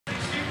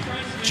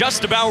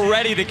just about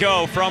ready to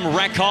go from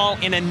Rec Hall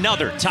in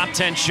another top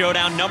 10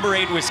 showdown. Number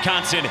 8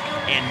 Wisconsin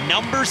and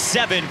number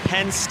 7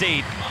 Penn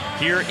State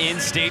here in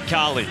State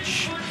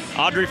College.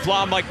 Audrey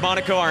Flaw, Mike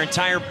Monaco, our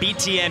entire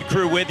BTN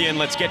crew with you, and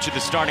let's get you the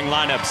starting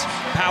lineups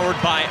powered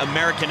by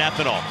American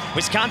Ethanol.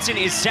 Wisconsin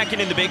is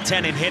second in the Big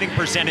Ten in hitting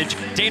percentage.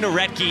 Dana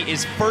Rettke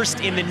is first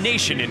in the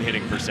nation in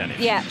hitting percentage.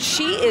 Yeah,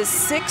 she is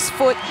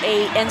 6'8",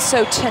 and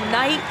so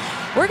tonight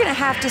we're going to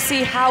have to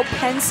see how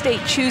Penn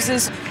State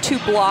chooses to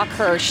block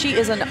her. She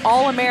is an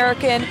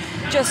All-American,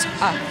 just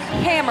a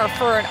hammer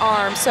for an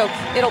arm, so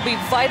it'll be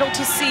vital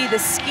to see the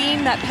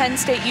scheme that Penn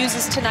State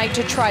uses tonight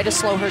to try to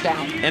slow her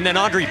down. And then,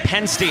 Audrey,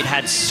 Penn State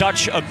had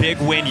such a big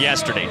win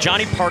yesterday.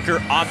 Johnny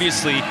Parker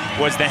obviously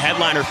was the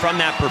headliner from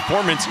that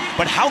performance,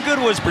 but how good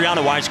was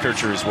Brianna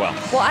Weiskircher as well?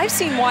 Well, I've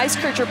seen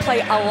Weiskircher play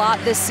a lot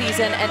this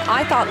season, and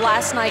I thought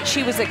last night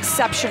she was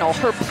exceptional.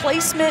 Her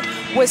placement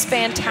was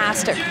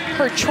fantastic.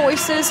 Her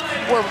choices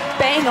were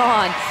bang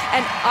on,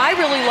 and I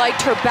really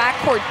liked her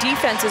backcourt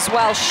defense as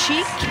well.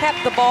 She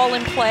kept the ball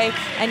in play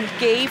and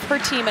gave her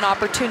team an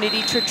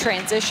opportunity to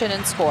transition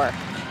and score.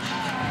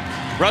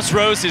 Russ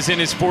Rose is in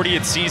his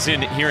 40th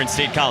season here in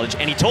State College,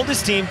 and he told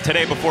his team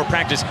today before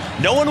practice,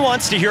 no one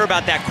wants to hear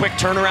about that quick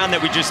turnaround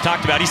that we just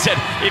talked about. He said,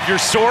 if you're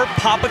sore,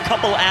 pop a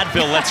couple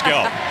Advil, let's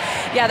go.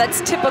 Yeah,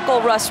 that's typical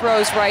Russ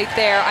Rose right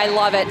there. I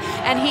love it.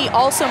 And he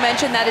also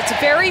mentioned that it's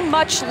very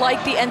much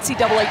like the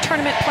NCAA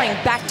tournament,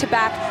 playing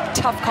back-to-back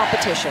tough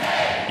competition.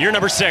 Year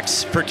number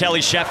 6 for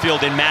Kelly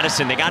Sheffield in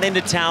Madison. They got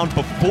into town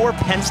before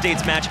Penn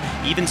State's match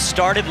even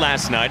started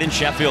last night. In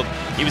Sheffield,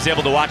 he was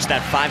able to watch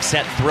that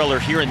 5-set thriller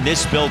here in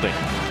this building.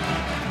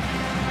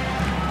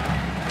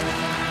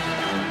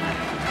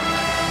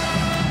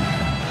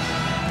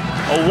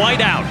 A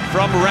whiteout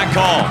from Rec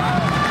Hall.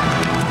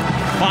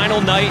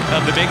 Final night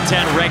of the Big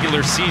Ten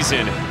regular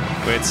season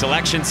with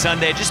Selection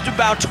Sunday just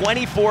about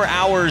 24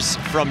 hours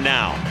from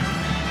now.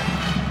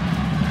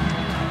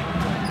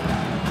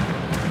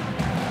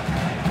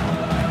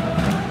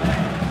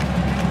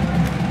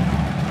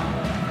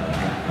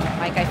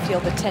 Mike, I feel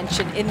the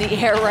tension in the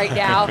air right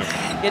now.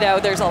 You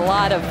know, there's a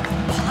lot of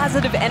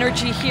positive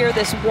energy here.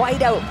 This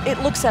whiteout, it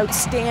looks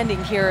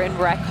outstanding here in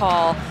Rec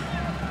Hall.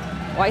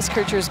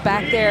 Weiskircher's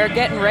back there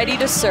getting ready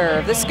to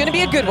serve. This is going to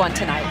be a good one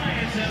tonight.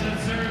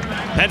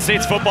 Penn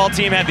State's football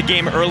team had the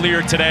game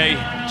earlier today,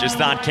 just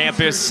on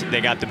campus.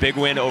 They got the big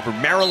win over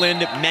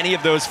Maryland. Many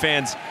of those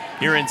fans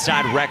here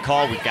inside Rec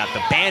Hall. We've got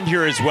the band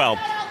here as well.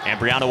 And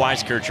Brianna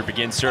Weiskircher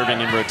begins serving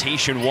in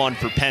rotation 1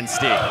 for Penn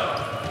State.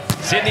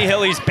 Sydney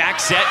Hilly's back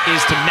set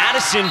is to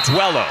Madison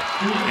Duello.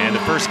 And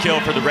the first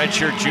kill for the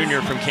redshirt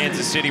junior from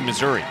Kansas City,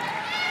 Missouri.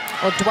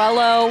 Well,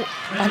 Duello,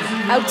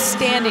 an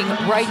outstanding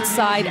right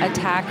side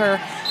attacker.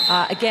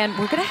 Again,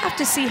 we're going to have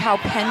to see how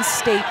Penn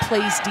State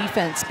plays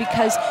defense,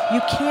 because you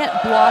can't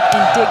block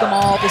and dig them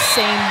all the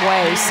same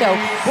way. So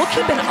we'll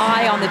keep an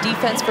eye on the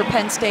defense for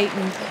Penn State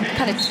and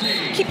kind of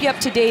keep you up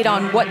to date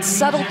on what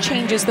subtle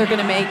changes they're going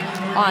to make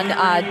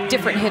on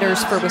different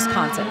hitters for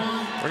Wisconsin.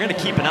 We're going to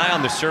keep an eye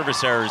on the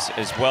service errors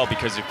as well,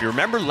 because if you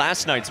remember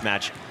last night's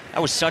match,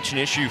 that was such an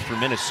issue for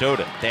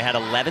Minnesota. They had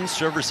 11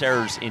 service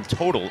errors in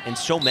total, and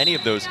so many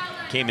of those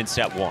came in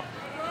set 1.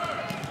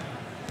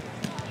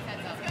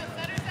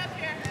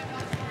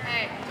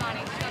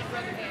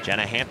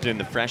 Jenna Hampton,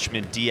 the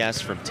freshman DS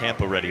from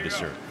Tampa, ready to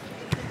serve.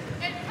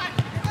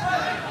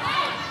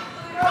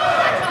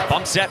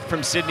 Bump set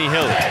from Sydney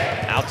Hilly.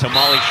 Out to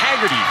Molly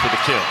Haggerty for the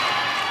kill.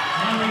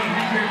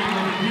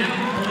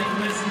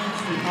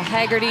 Well,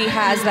 Haggerty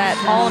has that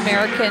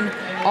All-American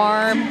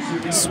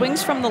arm,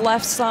 swings from the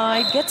left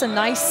side, gets a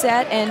nice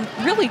set, and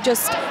really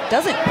just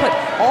doesn't put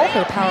all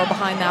her power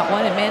behind that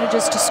one and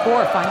manages to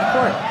score, find the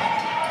court.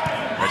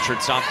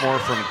 Redshirt sophomore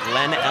from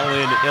Glen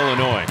Ellen,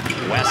 Illinois,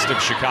 west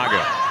of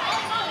Chicago.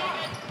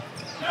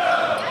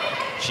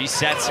 She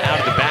sets out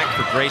of the back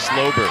for Grace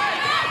Lober.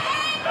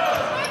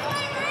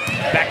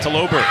 Back to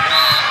Lober.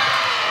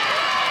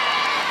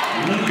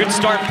 Good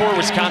start for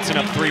Wisconsin,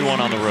 up 3-1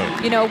 on the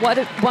road. You know,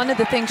 one of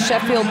the things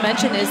Sheffield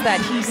mentioned is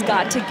that he's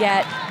got to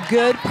get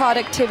good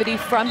productivity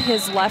from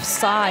his left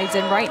sides,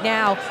 and right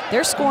now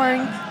they're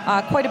scoring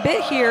quite a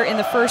bit here in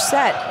the first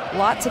set.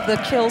 Lots of the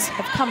kills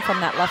have come from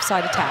that left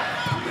side attack.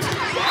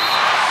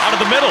 Out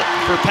of the middle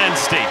for Penn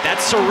State.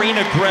 That's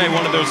Serena Gray,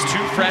 one of those 2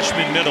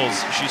 freshman middles.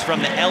 She's from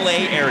the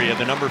LA area,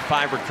 the number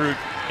 5 recruit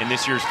in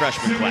this year's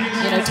freshman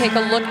class. You know, take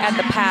a look at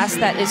the pass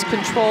that is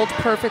controlled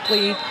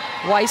perfectly.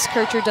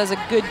 Weiskircher does a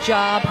good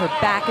job. Her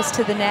back is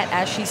to the net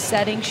as she's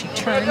setting. She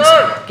turns,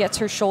 gets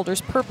her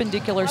shoulders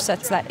perpendicular,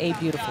 sets that A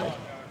beautifully.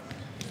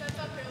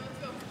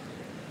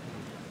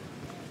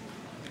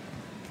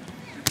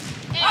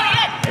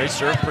 They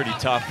served pretty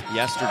tough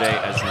yesterday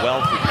as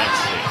well for Penn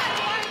State.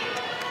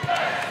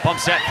 Bump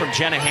set from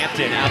Jenna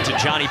Hampton out to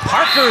Johnny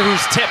Parker,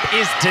 whose tip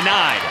is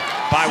denied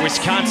by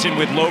Wisconsin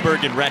with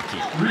Loberg and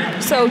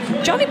Rettke. So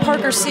Johnny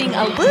Parker's seeing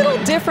a little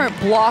different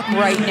block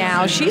right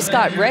now. She's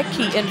got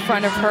Rettke in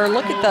front of her.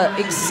 Look at the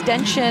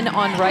extension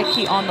on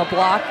Rettke on the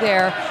block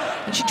there.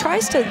 And she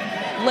tries to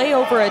lay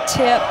over a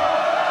tip,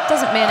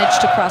 doesn't manage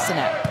to cross the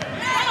net.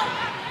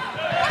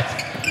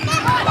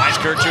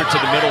 Weiskircher to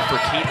the middle for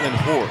Caitlin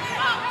Hoare.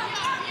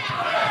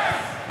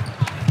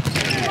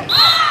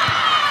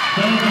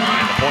 And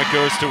the point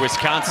goes to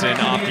Wisconsin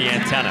off the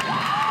antenna.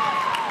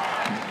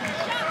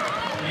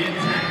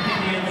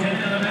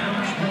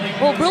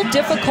 Well, real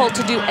difficult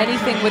to do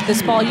anything with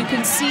this ball. You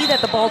can see that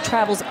the ball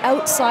travels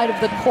outside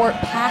of the court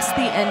past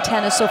the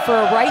antenna. So for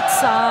a right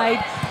side,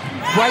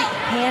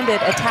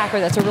 right-handed attacker,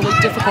 that's a really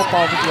difficult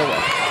ball to deal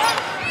with.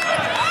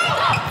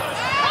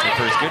 And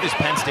for as good as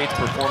Penn State's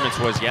performance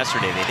was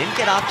yesterday, they didn't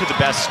get off to the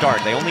best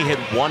start. They only hit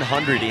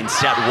 100 in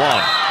set 1.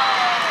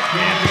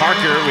 And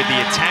Parker with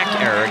the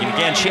attack error. And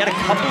again, she had a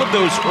couple of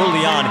those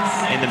early on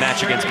in the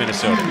match against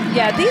Minnesota.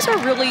 Yeah, these are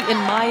really, in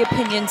my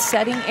opinion,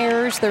 setting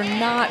errors. They're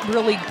not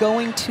really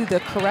going to the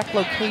correct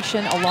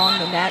location along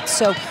the net.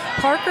 So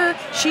Parker,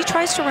 she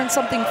tries to run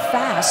something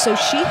fast, so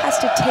she has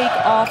to take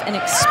off and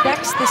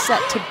expects the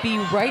set to be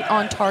right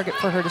on target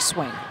for her to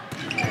swing.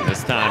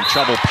 This time,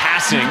 trouble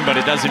passing, but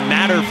it doesn't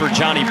matter for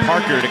Johnny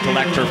Parker to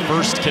collect her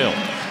first kill.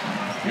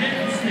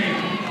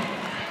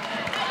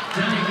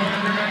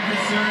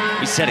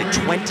 We said it,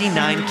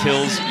 29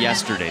 kills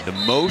yesterday, the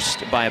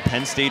most by a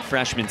Penn State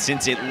freshman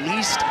since at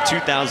least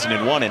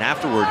 2001. And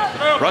afterward,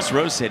 Russ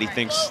Rose said he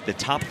thinks the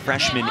top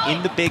freshman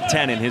in the Big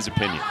Ten, in his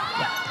opinion.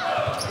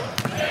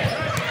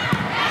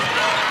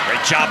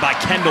 Great job by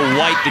Kendall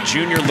White, the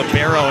junior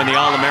libero and the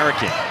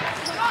All-American.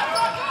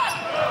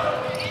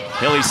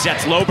 Hilly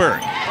sets Loberg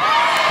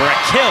for a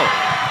kill.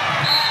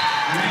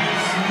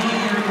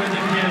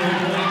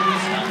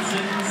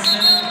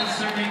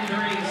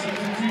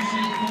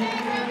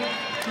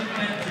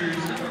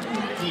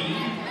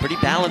 Pretty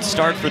balanced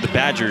start for the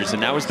Badgers,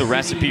 and that was the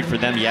recipe for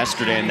them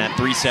yesterday in that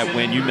 3-set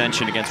win you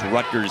mentioned against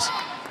Rutgers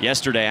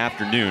yesterday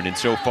afternoon. And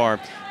so far,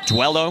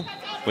 Duello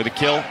with a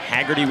kill,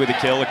 Haggerty with a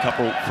kill, a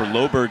couple for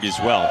Loberg as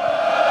well.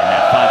 And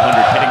that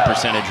 500 hitting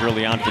percentage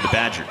early on for the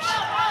Badgers.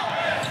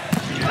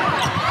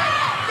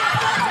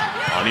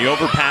 On the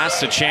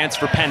overpass, a chance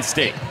for Penn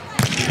State.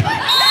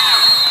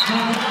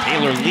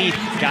 Taylor Leith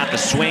got the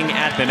swing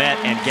at the net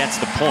and gets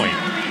the point.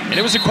 And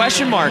it was a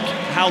question mark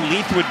how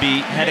Leith would be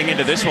heading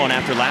into this one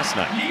after last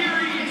night.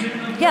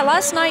 Yeah,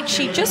 last night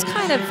she just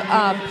kind of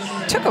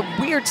took a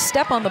weird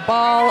step on the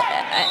ball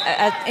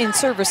in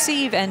serve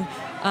receive and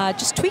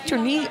just tweaked her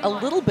knee a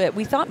little bit.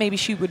 We thought maybe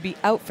she would be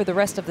out for the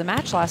rest of the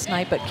match last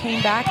night, but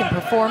came back and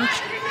performed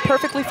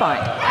perfectly fine.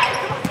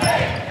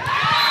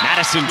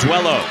 Madison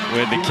Duello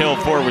with the kill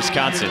for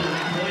Wisconsin.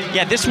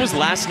 Yeah, this was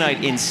last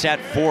night in set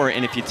 4,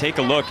 and if you take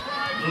a look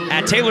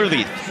at Taylor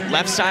Leith,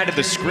 left side of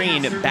the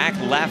screen, back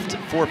left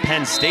for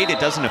Penn State, it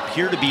doesn't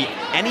appear to be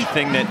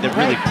anything that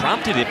really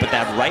prompted it, but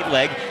that right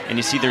leg, and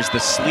you see there's the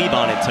sleeve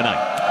on it tonight.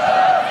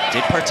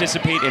 Did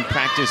participate in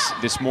practice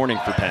this morning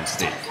for Penn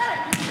State.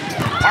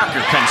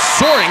 Parker comes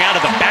soaring out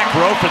of the back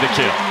row for the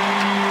kill.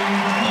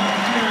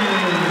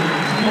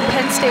 Well,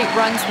 Penn State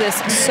runs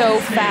this so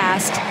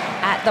fast.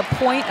 At the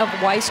point of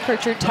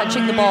Weiskircher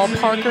touching the ball,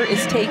 Parker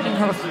is taking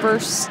her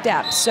first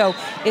step. So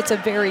it's a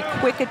very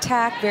quick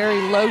attack, very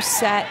low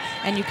set,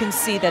 and you can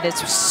see that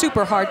it's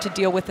super hard to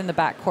deal with in the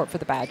backcourt for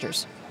the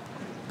Badgers.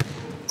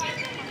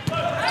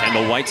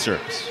 Kendall White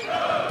serves.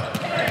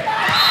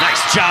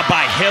 Nice job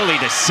by Hilly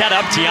to set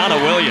up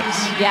Tiana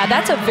Williams. Yeah,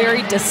 that's a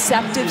very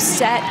deceptive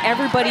set.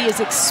 Everybody is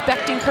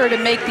expecting her to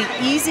make the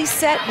easy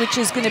set, which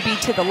is going to be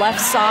to the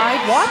left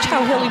side. Watch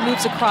how Hilly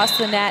moves across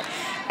the net.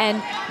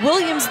 And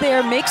Williams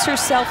there makes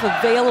herself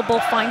available,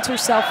 finds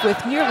herself with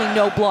nearly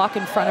no block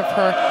in front of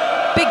her.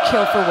 Big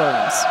kill for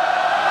Williams.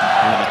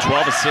 And the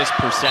 12 assists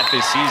per set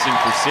this season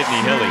for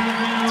Sydney Hilly.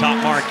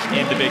 Top mark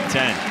in the Big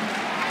Ten.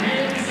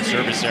 And the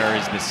service error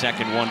is the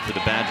second one for the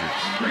Badgers.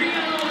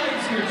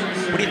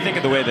 What do you think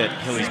of the way that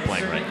Hilly's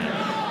playing right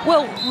now?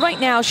 Well, right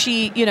now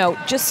she,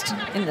 just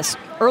in this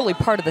early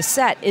part of the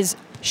set is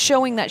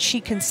showing that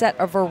she can set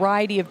a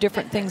variety of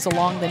different things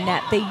along the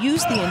net. They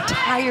use the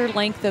entire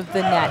length of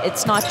the net.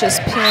 It's not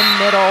just pin,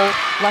 middle,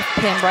 left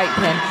pin, right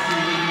pin.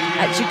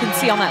 As you can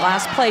see on that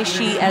last play,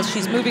 as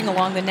she's moving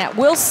along the net,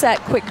 will set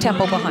quick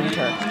tempo behind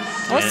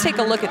her. Let's take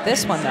a look at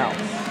this one, though.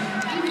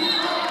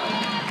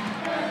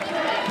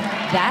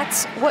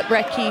 That's what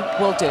Retke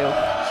will do.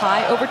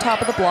 High over top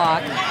of the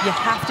block. You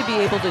have to be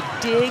able to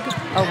dig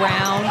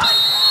around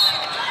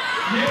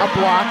a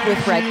block with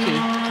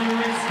Retke.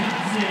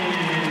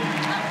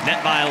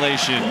 Net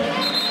violation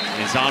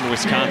is on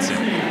Wisconsin.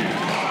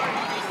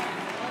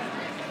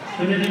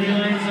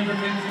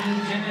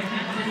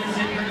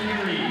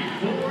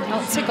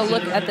 Let's take a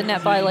look at the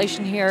net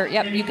violation here.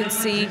 Yep, you can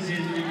see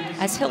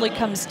as Hilly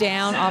comes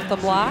down off the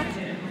block,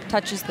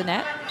 touches the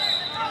net.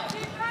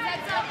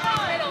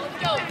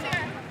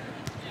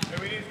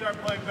 We need to start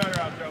playing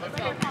better out there. Let's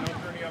go. Don't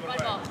turn the other way.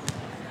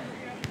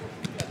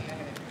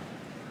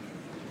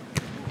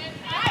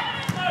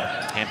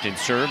 Hampton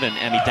serve and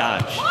Emmy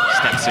Dodge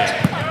steps in.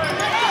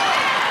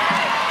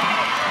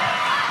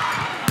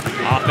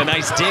 Off the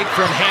nice dig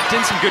from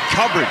Hampton, some good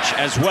coverage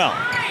as well.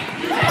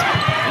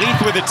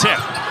 Leith with a tip,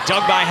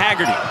 dug by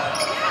Haggerty.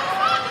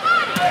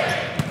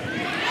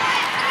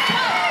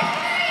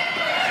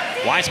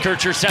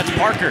 Weiskircher sets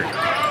Parker.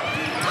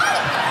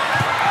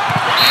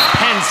 And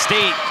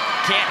State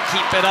can't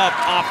keep it up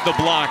off the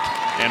block,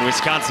 and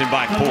Wisconsin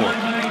by 4.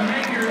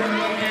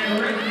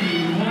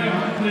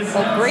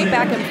 Well, great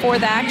back and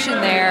forth action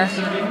there.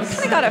 Kind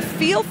of got a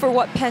feel for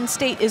what Penn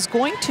State is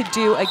going to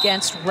do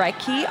against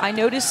Redke. I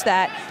noticed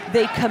that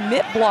they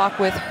commit block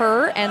with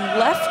her and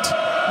left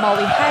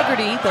Molly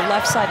Haggerty, the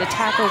left side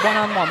attacker,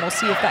 one-on-one. We'll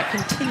see if that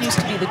continues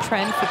to be the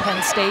trend for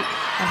Penn State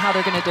and how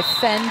they're going to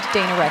defend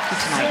Dana Redke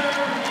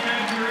tonight.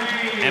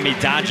 Emmy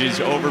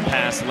dodges,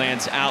 overpass,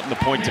 lands out, and the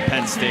point to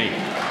Penn State.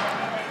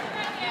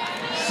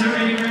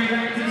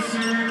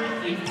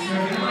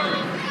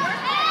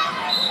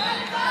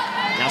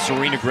 Now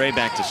Serena Gray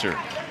back to serve.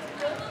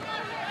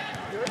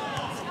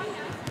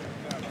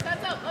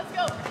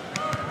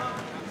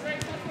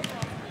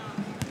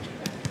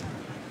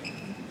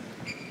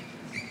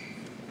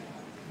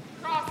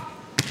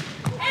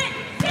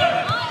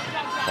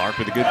 Clark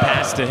with a good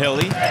pass to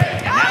Hilly. And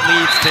that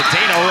leads to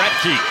Dana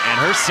Redke and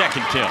her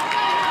second kill.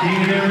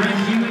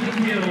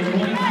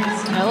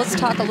 Now let's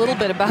talk a little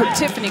bit about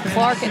Tiffany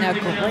Clark and a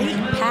great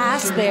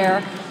pass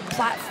there.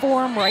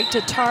 Platform right to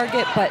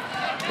target, but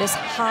this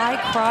high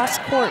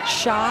cross-court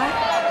shot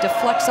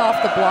deflects off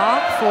the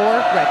block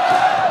for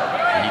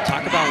Redke. When you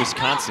talk about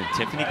Wisconsin,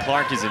 Tiffany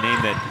Clark is a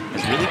name that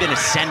has really been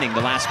ascending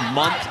the last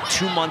month,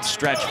 2-month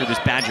stretch for this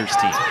Badgers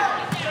team.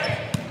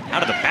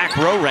 Out of the back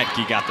row,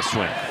 Redke got the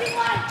swing.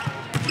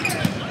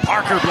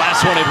 Parker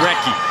blasts one at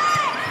Redke.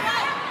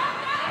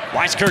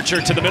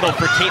 Weiskircher to the middle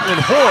for Caitlin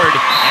Horde,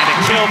 and a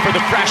kill for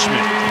the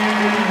freshman.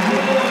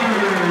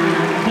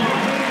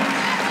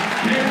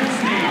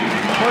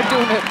 Horde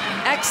doing an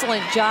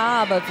excellent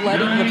job of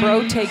letting the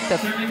bro take the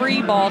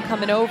free ball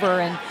coming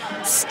over and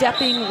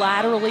stepping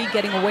laterally,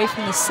 getting away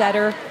from the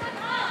setter.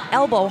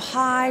 Elbow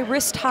high,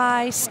 wrist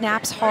high,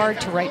 snaps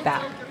hard to right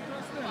back.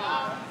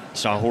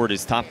 Saw Horde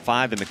is top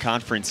 5 in the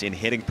conference in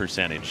hitting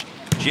percentage.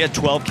 She had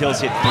 12 kills,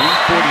 hit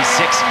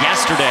 .346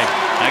 yesterday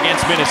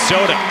against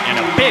Minnesota, and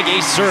a big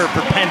ace serve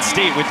for Penn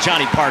State with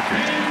Johnny Parker.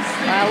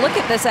 Look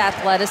at this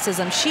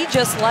athleticism. She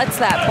just lets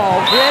that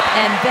ball rip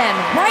and then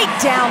right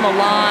down the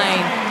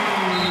line.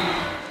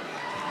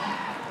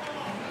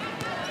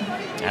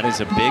 That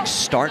is a big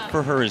start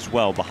for her as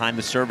well behind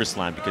the service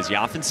line, because you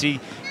often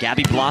see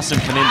Gabby Blossom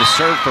come in to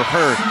serve for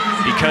her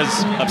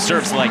because of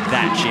serves like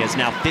that. She has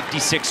now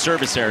 56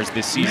 service errors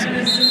this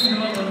season.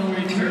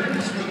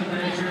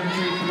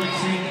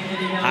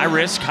 High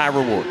risk, high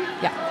reward.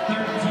 Yeah.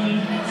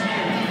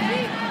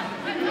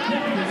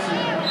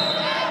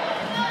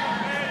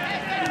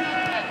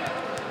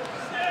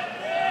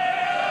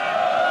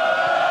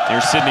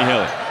 Here's Sydney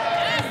Hilly.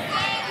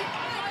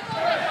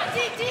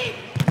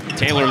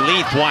 Taylor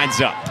Leith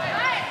winds up.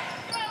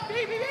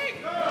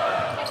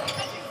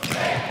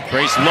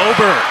 Grace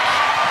Loberg.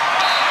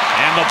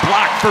 And the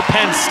block for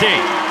Penn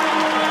State.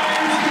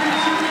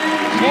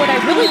 What I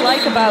really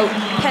like about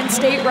Penn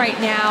State right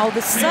now,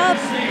 the sub,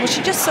 well,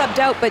 she just subbed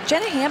out, but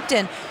Jenna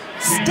Hampton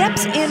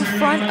steps in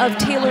front of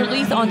Taylor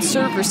Leith on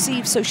serve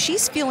receive, so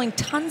she's feeling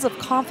tons of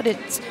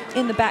confidence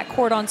in the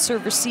backcourt on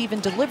serve receive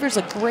and delivers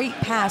a great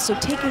pass, so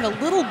taking a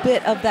little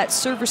bit of that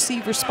serve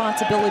receive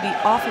responsibility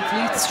off of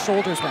Leith's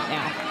shoulders right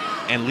now.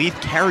 And Leith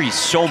carries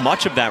so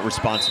much of that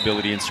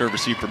responsibility in serve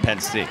receive for Penn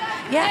State.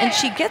 Yeah, and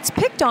she gets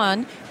picked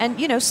on, and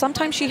you know,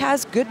 sometimes she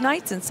has good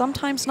nights and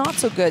sometimes not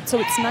so good. So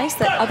it's nice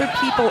that other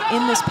people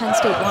in this Penn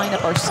State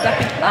lineup are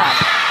stepping up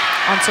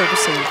on serve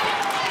receive.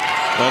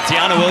 Well,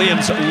 Tiana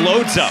Williams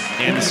loads up,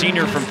 and the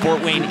senior from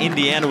Fort Wayne,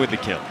 Indiana with the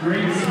kill.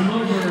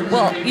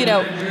 Well, you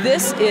know,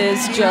 this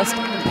is just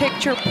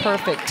picture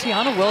perfect.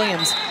 Tiana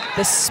Williams,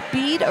 the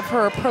speed of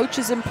her approach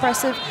is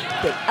impressive,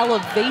 the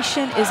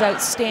elevation is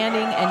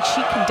outstanding, and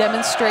she can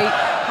demonstrate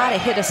how to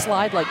hit a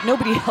slide like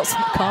nobody else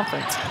in the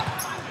conference.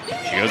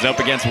 She goes up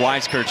against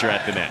Weiskircher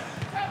at the net.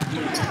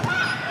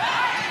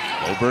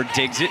 Loberg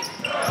digs it.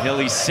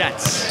 Hilly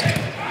sets.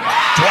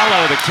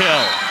 Dwello the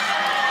kill.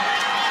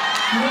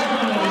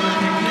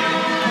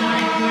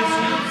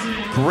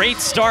 Great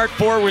start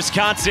for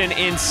Wisconsin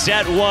in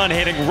set 1,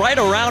 hitting right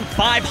around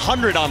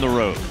 500 on the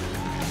road.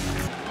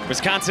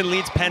 Wisconsin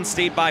leads Penn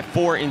State by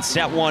 4 in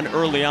set 1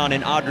 early on.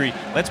 And Audrey,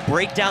 let's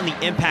break down the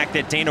impact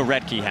that Dana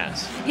Redke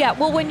has. Yeah,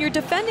 well, when you're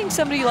defending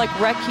somebody like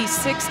Redke,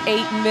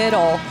 6'8"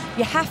 middle,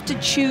 you have to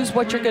choose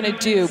what you're going to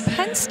do.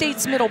 Penn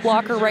State's middle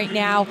blocker right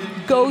now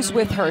goes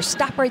with her.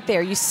 Stop right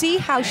there. You see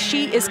how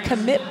she is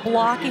commit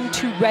blocking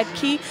to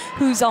Redke,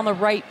 who's on the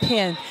right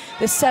pin.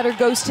 The setter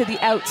goes to the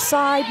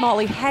outside.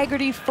 Molly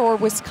Haggerty for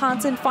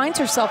Wisconsin finds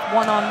herself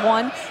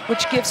one-on-one,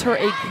 which gives her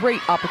a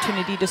great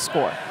opportunity to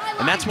score.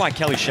 And that's why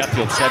Kelly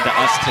Sheffield said to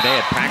us today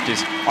at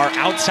practice, our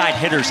outside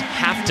hitters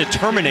have to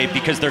terminate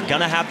because they're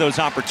going to have those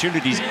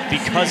opportunities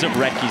because of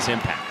Redke's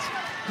impact.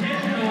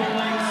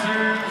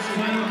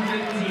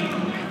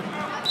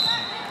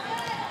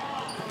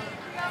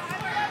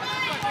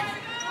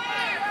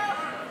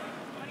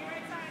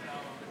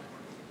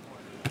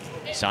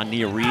 Saw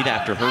Nia Reed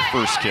after her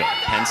first kill.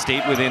 Penn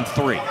State within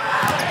 3.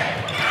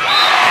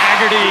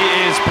 Haggerty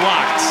is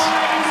blocked.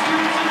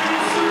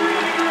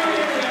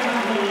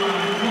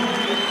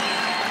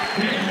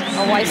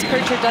 Oh,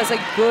 Weiskircher does a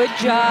good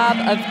job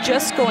of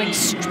just going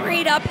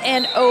straight up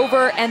and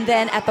over, and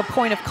then at the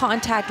point of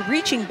contact,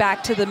 reaching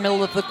back to the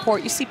middle of the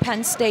court. You see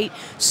Penn State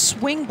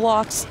swing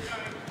blocks.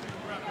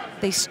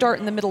 They start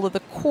in the middle of the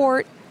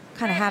court,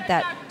 kind of have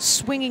that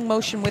swinging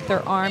motion with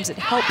their arms. It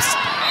helps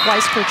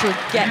Weiskircher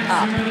get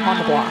up on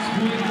the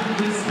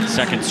block.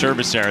 Second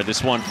service error,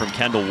 this one from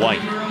Kendall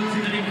White.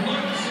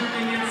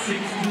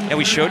 Yeah,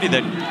 we showed you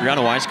that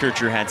Brianna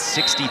Weiskircher had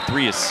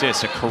 63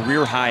 assists, a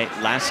career high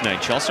last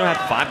night. She also had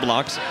 5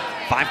 blocks,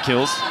 5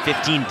 kills,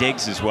 15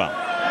 digs as well.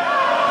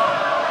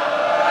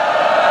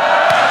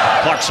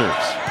 Clark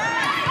serves.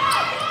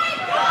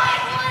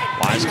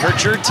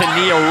 Weiskircher to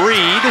Nia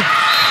Reed,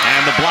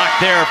 and the block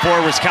there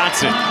for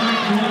Wisconsin.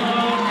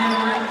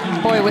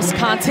 Boy,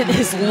 Wisconsin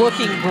is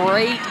looking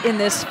great in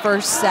this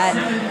first set.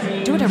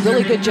 Doing a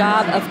really good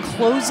job of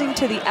closing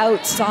to the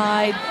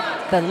outside.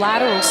 The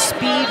lateral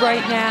speed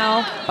right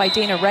now by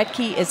Dana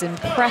Redke is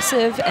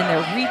impressive, and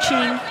they're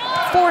reaching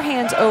 4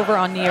 hands over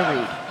on Nia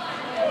Reed.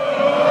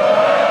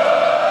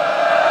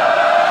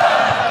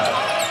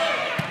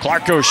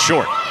 Clark goes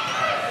short.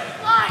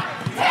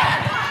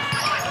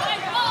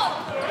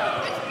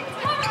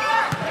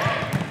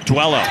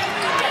 Duello.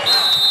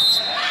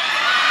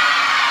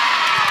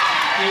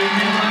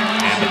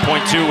 And the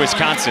point to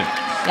Wisconsin.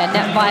 Yeah,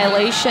 net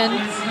violation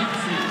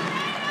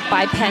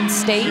by Penn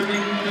State.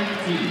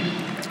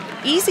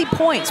 Easy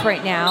points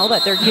right now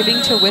that they're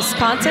giving to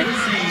Wisconsin.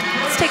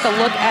 Let's take a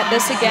look at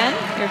this again.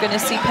 You're going to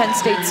see Penn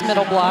State's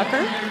middle blocker.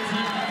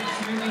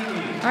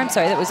 Or I'm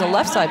sorry, that was a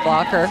left side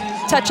blocker.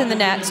 Touching the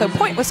net, so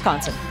point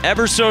Wisconsin.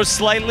 Ever so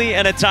slightly,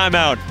 and a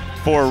timeout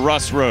for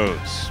Russ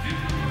Rose.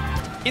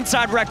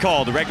 Inside Rec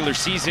Hall, the regular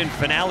season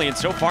finale, and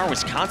so far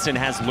Wisconsin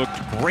has looked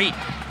great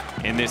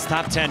in this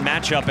top 10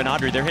 matchup. And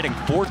Audrey, they're hitting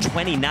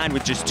 .429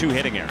 with just 2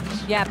 hitting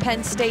errors. Yeah,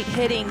 Penn State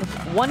hitting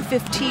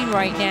 .115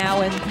 right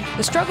now, and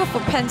the struggle for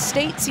Penn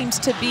State seems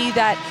to be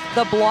that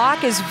the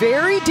block is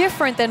very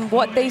different than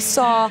what they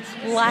saw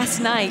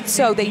last night.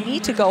 So they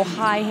need to go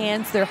high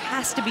hands. There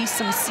has to be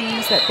some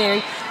seams that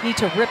they need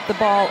to rip the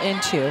ball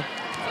into.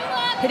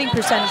 Hitting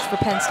percentage for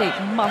Penn State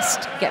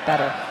must get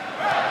better.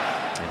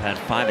 They've had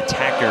 5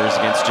 attackers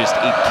against just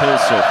 8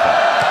 kills so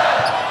far.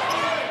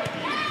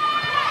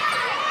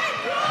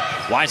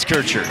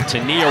 Weiskircher to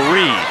Nia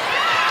Reed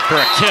for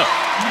a kill.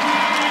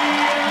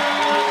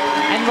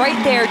 And right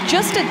there,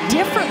 just a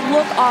different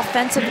look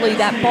offensively.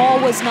 That ball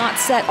was not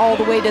set all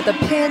the way to the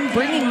pin,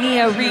 bringing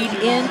Nia Reed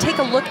in. Take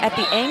a look at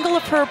the angle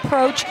of her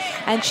approach,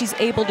 and she's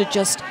able to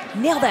just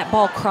nail that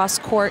ball cross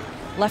court,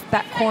 left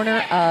back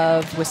corner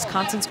of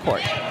Wisconsin's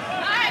court.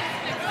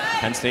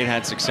 Penn State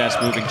had success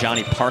moving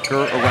Johnny Parker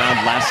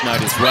around last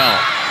night as well.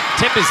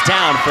 Tip is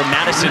down from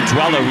Madison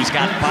Duello, who's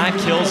got 5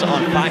 kills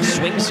on 5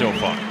 swings so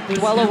far.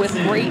 Duello with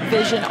great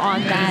vision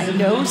on that,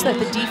 knows that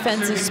the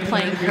defense is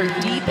playing her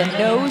deep, and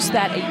knows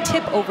that a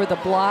tip over the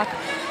block,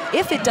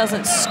 if it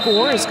doesn't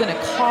score, is going to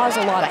cause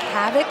a lot of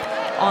havoc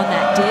on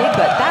that dig,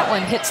 but that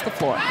one hits the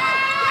floor.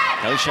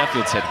 Kelly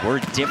Sheffield said, we're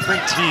a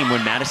different team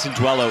when Madison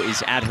Duello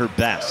is at her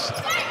best.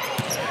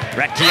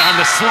 Redke on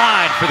the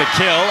slide for the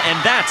kill, and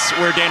that's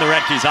where Dana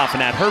Redke's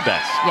often at her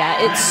best.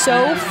 Yeah, it's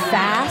so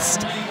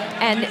fast.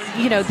 And,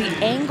 you know, the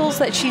angles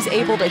that she's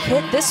able to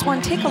hit. This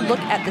one, take a look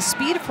at the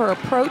speed of her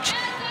approach.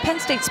 Penn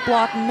State's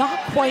block not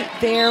quite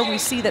there. We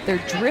see that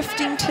they're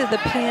drifting to the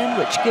pin,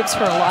 which gives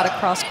her a lot of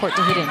cross court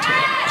to hit into.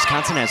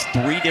 Wisconsin has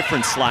 3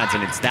 different slides,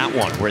 and it's that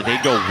one where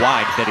they go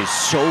wide that is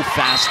so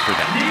fast for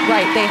them.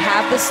 Right, they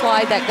have the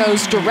slide that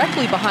goes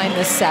directly behind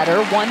the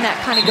setter, one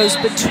that kind of goes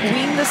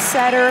between the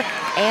setter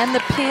and the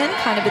pin,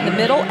 kind of in the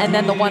middle, and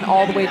then the one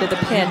all the way to the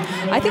pin.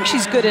 I think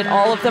she's good at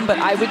all of them, but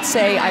I would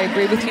say, I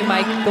agree with you,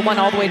 Mike, the one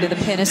all the way to the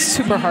pin is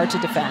super hard to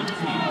defend.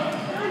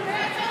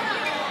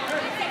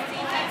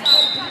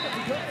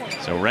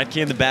 So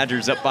Redke and the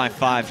Badgers up by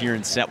 5 here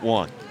in set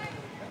 1.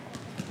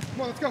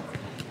 Come on, let's go.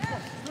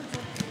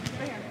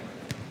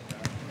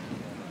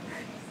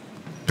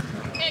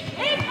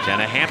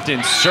 Jenna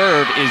Hampton's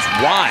serve is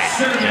wide,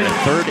 and a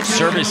 3rd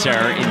service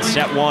error in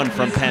set 1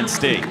 from Penn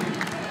State.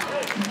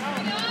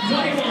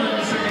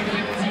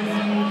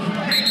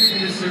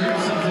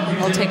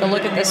 We'll take a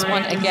look at this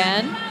one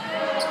again.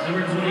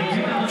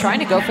 Trying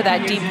to go for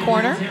that deep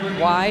corner,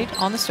 wide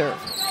on the serve.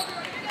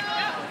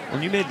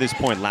 Well, you made this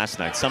point last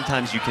night.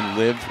 Sometimes you can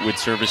live with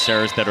service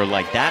errors that are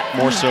like that,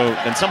 more so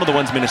than some of the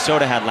ones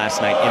Minnesota had last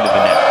night into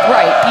the net.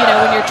 Right, you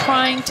know, when you're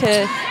trying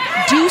to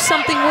do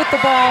something with the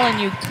ball and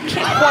you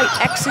can't quite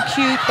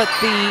execute, but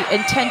the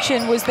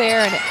intention was there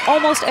and it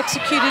almost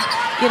executed,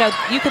 you know,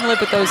 you can live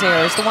with those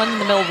errors. The one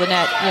in the middle of the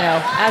net, you know,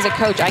 as a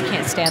coach, I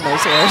can't stand those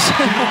errors.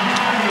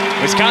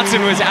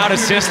 Wisconsin was out of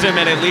system,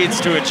 and it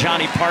leads to a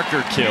Johnny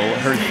Parker kill,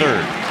 her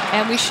 3rd.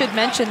 And we should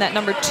mention that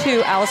number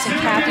 2, Allison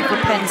Caffey for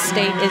Penn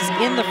State, is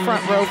in the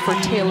front row for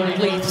Taylor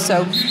Leith.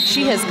 So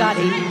she has got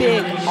a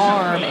big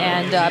arm,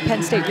 and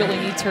Penn State really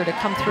needs her to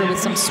come through with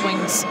some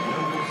swings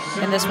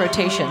in this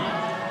rotation.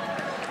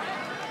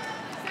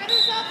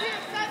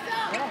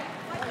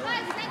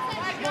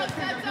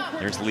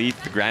 There's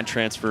Leith, the grad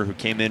transfer who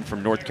came in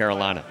from North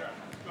Carolina.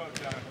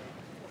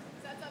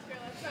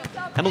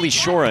 Emily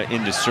Shora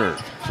in to serve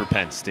for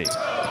Penn State.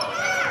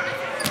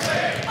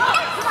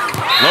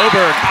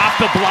 Loberg off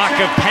the block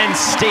of Penn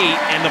State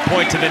and the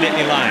point to the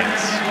Nittany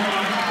Lions.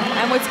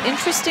 And what's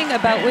interesting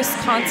about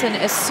Wisconsin,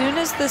 as soon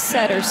as the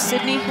setter,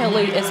 Sydney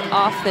Hilly, is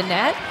off the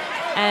net,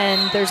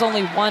 and there's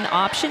only one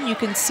option, you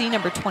can see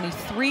number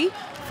 23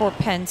 for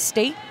Penn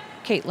State,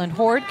 Caitlin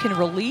Horde, can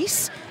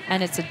release,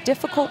 and it's a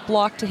difficult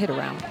block to hit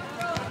around.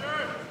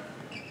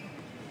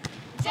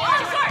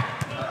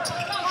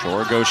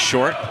 Shore goes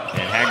short,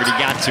 and Haggerty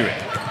got to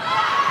it.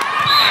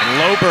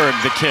 And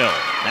Loberg the kill.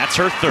 That's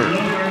her third.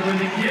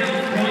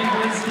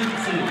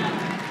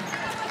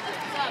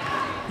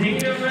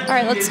 All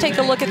right, let's take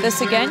a look at this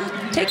again.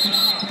 Take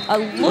a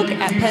look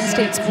at Penn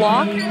State's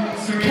block,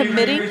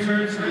 committing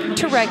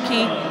to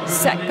Redke.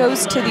 Set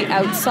goes to the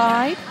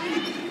outside.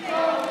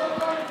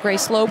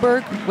 Grace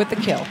Loberg with the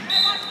kill.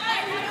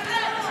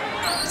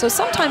 So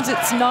sometimes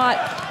it's not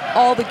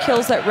all the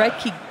kills that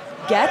Redke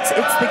gets,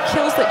 it's the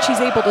kills that she's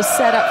able to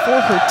set up for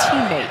her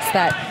teammates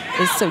that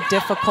is so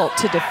difficult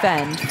to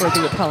defend for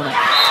the opponent.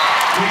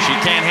 She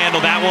can't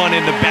handle that one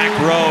in the back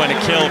row, and a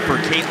kill for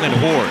Caitlin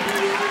Horde.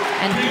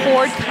 And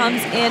Horde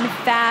comes in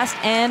fast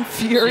and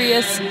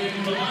furious.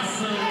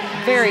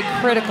 Very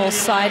critical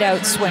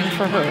side-out swing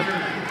for her.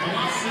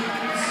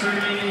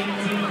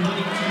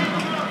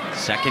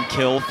 Second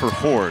kill for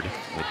Horde,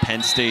 with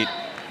Penn State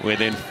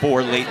within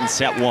 4 late in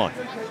set 1.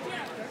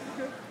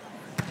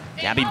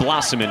 Gabby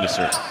Blossom in to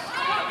serve.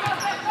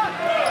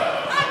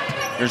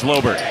 Here's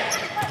Loberg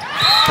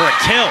for a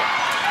kill.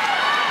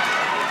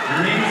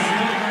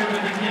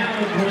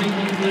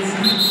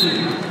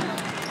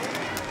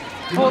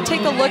 We'll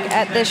take a look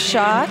at this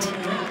shot.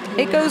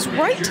 It goes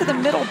right to the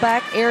middle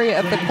back area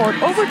of the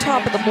court, over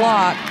top of the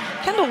block.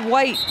 Kendall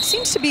White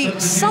seems to be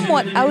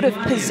somewhat out of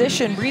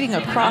position, reading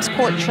a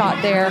cross-court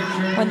shot there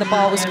when the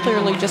ball was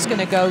clearly just going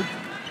to go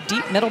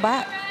deep middle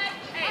back.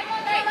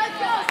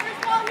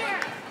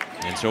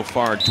 And so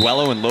far,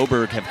 Duello and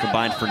Loberg have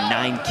combined for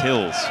 9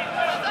 kills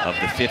of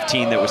the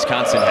 15 that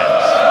Wisconsin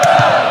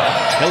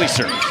has. Hilly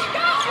serves.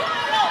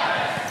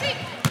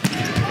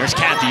 There's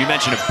Kathy. You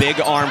mentioned a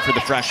big arm for the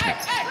freshman.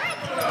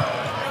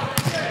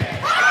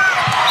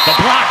 The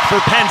block for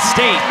Penn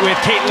State with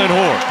Caitlin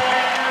Horde.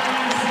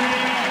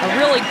 A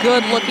really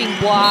good-looking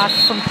block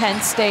from Penn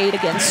State.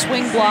 Again,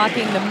 swing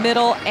blocking the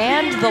middle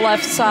and the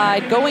left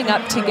side going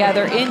up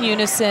together in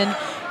unison.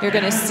 You're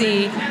going to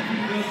see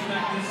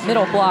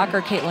middle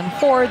blocker Caitlin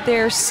Horde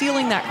there,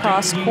 sealing that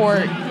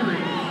cross-court,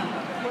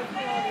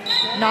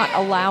 not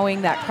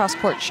allowing that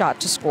cross-court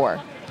shot to score.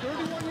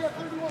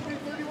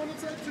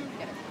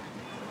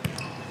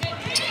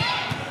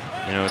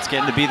 You know, it's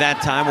getting to be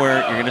that time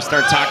where you're going to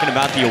start talking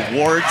about the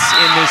awards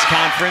in this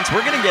conference.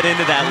 We're going to get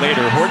into that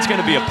later. Horde's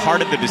going to be a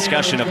part of the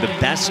discussion of the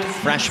best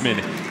freshmen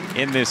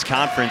in this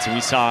conference. And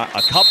we saw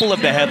a couple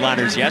of the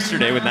headliners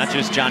yesterday with not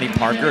just Johnny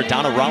Parker,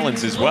 Donna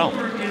Rollins as well.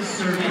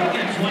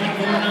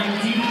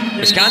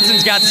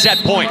 Wisconsin's got set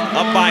point,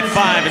 up by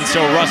 5, and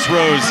so Russ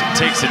Rose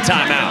takes a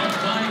timeout.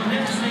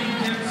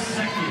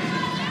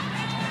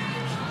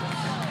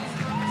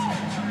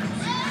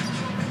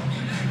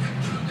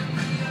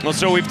 Well,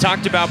 so we've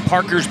talked about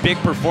Parker's big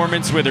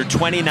performance with her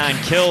 29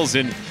 kills,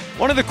 and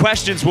one of the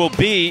questions will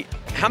be,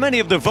 how many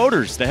of the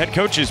voters, the head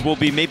coaches, will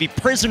be maybe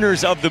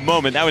prisoners of the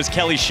moment? That was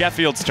Kelly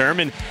Sheffield's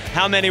term, and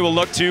how many will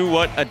look to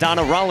what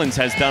Donna Rollins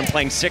has done,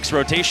 playing 6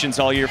 rotations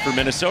all year for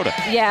Minnesota?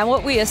 Yeah, and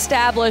what we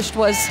established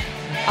was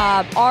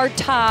our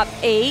top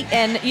 8,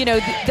 and you know,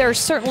 there's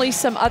certainly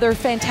some other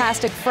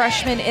fantastic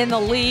freshmen in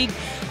the league,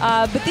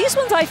 but these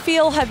ones I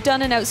feel have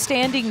done an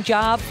outstanding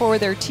job for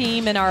their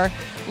team and are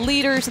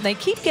leaders, and they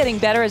keep getting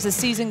better as the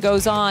season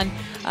goes on.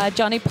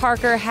 Johnny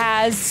Parker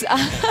has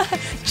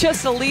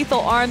just a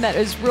lethal arm that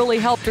has really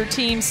helped her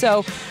team,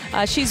 so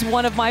she's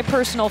one of my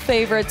personal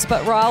favorites.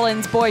 But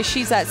Rollins, boy,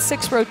 she's that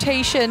 6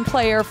 rotation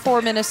player for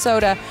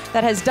Minnesota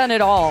that has done it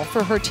all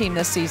for her team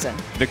this season.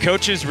 The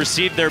coaches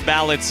received their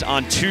ballots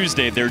on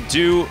Tuesday. They're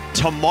due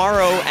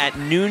tomorrow at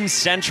noon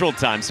Central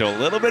Time, so a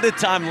little bit of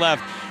time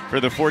left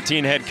for the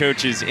 14 head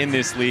coaches in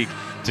this league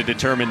to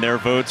determine their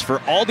votes for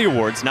all the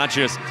awards, not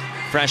just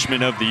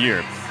Freshman of the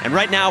Year. And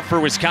right now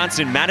for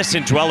Wisconsin,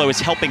 Madison Duello is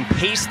helping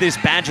pace this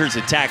Badgers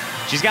attack.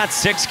 She's got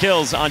 6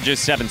 kills on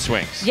just 7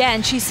 swings. Yeah,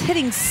 and she's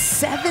hitting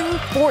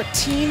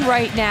 .714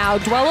 right now.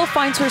 Duello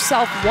finds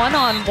herself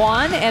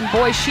one-on-one, and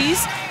boy,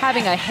 she's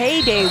having a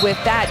heyday with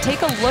that.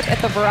 Take a look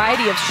at the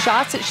variety of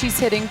shots that she's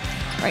hitting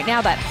right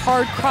now. That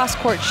hard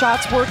cross-court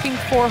shot's working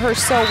for her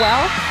so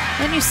well.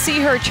 Then you see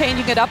her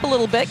changing it up a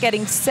little bit,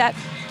 getting set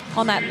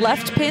on that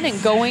left pin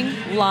and going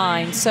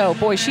line. So,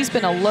 boy, she's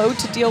been a load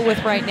to deal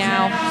with right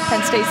now.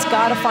 Penn State's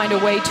got to find a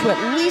way to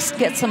at least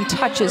get some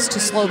touches to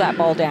slow that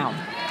ball down.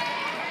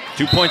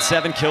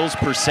 2.7 kills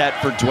per set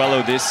for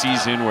Duello this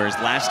season, whereas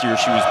last year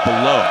she was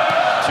below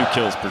 2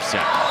 kills per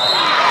set.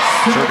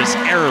 Service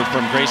error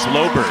from Grace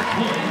Loberg.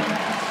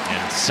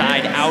 And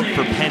side out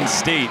for Penn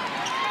State,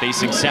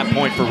 facing set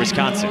point for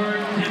Wisconsin. Set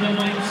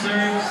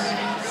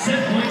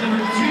point number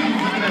 2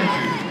 for the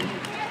Badgers.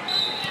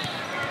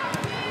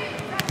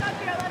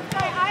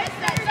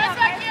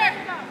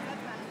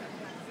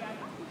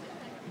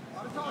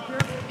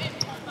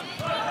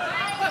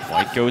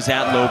 White goes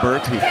at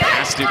Loberg, who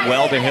passed it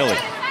well to Hilly.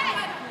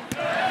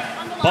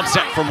 Bump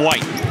set from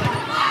White.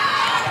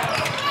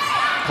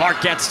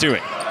 Clark gets to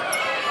it.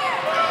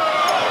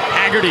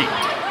 Haggerty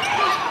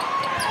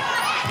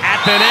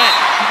at the net.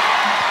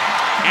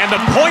 And the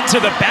point to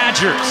the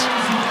Badgers.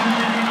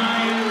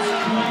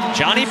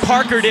 Johnny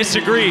Parker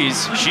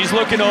disagrees. She's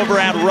looking over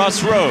at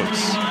Russ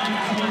Rose.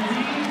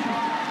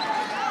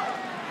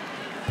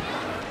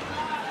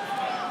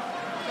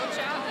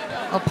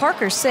 Well,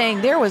 Parker's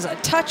saying there was a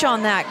touch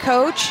on that,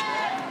 Coach.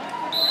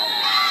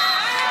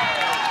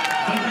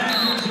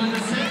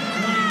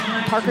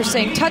 Parker's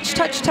saying touch,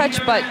 touch,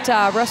 touch, but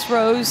Russ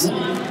Rose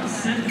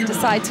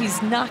decides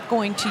he's not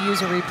going to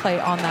use a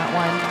replay on that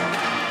one.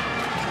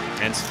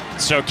 And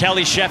so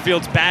Kelly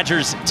Sheffield's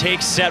Badgers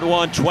take set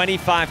one,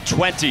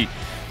 25-20.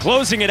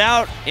 Closing it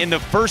out in the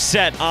first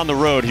set on the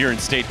road here in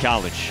State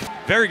College.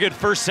 Very good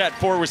first set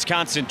for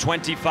Wisconsin,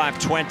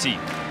 25-20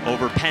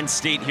 over Penn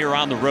State here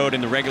on the road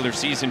in the regular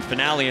season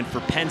finale. And for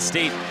Penn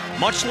State,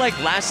 much like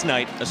last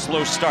night, a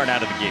slow start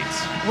out of the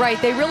gates. Right,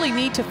 they really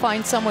need to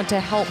find someone to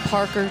help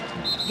Parker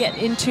get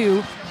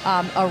into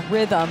a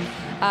rhythm.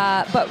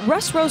 But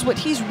Russ Rose, what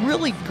he's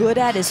really good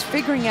at is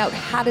figuring out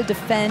how to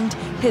defend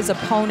his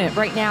opponent.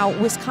 Right now,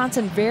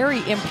 Wisconsin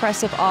very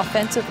impressive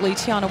offensively.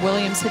 Tiana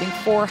Williams hitting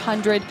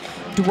 400,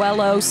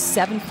 Duello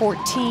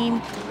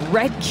 714,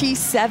 Redkey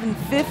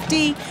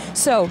 750.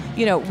 So,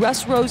 you know,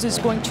 Russ Rose is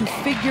going to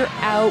figure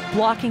out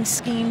blocking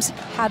schemes,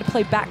 how to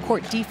play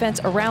backcourt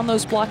defense around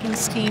those blocking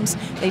schemes.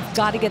 They've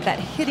got to get that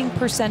hitting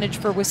percentage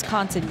for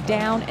Wisconsin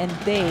down, and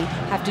they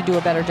have to do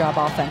a better job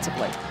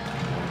offensively.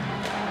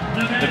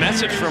 The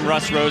message from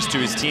Russ Rose to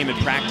his team in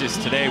practice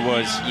today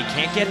was you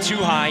can't get too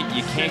high,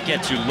 you can't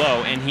get too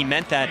low, and he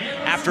meant that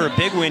after a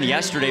big win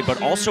yesterday,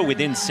 but also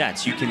within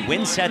sets. You can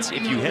win sets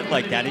if you hit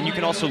like that, and you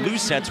can also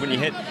lose sets when you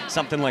hit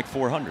something like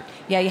 400.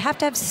 Yeah, you have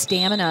to have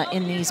stamina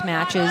in these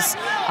matches.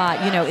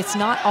 You know, it's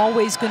not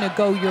always going to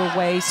go your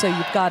way, so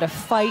you've got to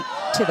fight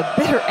to the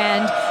bitter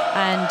end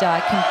and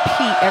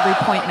compete. Every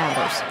point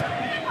matters.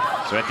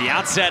 So at the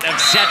outset of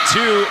set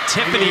two,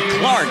 Tiffany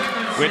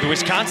Clark with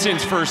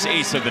Wisconsin's first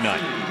ace of the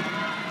night.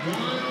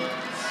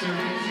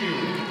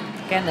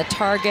 Again, the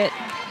target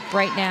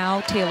right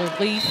now, Taylor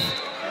Leaf.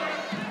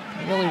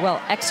 Really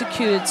well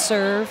executed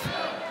serve.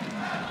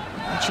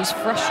 And she's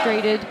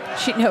frustrated.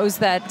 She knows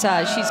that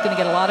she's going to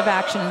get a lot of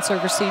action in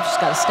serve receive. She's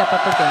got to step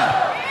up her game.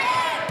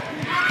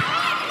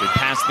 Good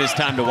pass this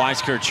time to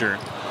Weiskircher.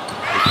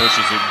 He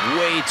pushes it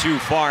way too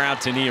far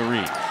out to Nia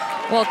Reed.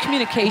 Well,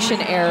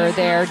 communication error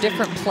there.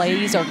 Different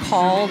plays are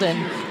called,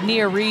 and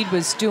Nia Reed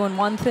was doing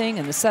one thing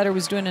and the setter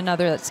was doing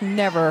another. That's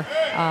never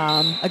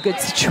a good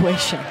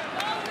situation.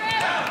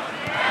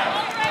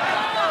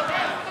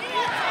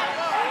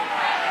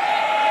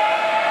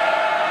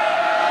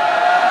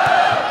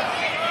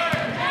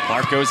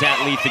 Clark goes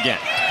at Leaf again.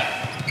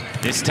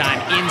 This time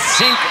in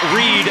sync,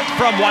 Reed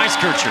from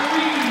Weiskircher.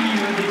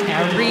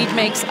 Yeah, Reed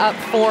makes up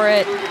for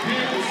it.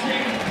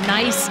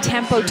 Nice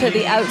tempo to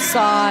the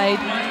outside.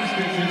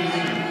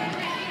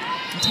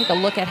 Take a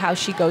look at how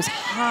she goes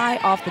high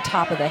off the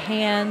top of the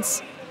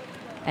hands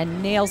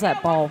and nails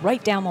that ball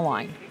right down the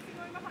line.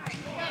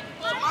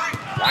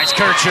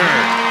 Weiskircher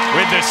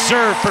with the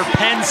serve for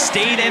Penn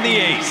State and the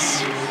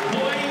ace.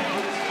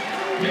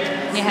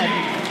 You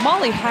had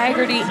Molly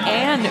Haggerty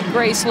and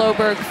Grace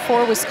Loberg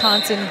for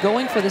Wisconsin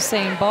going for the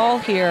same ball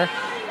here.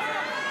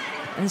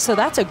 And so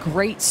that's a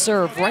great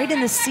serve right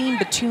in the seam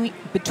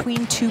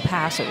between two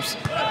passers.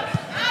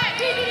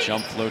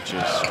 Jump float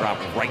just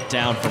dropped right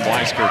down from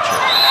Weiskircher.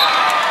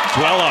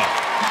 Duello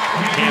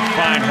can't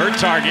find her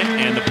target,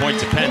 and the point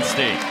to Penn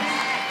State.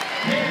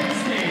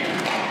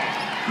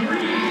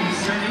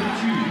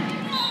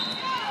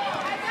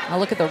 Now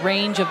look at the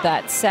range of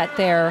that set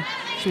there.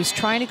 She was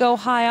trying to go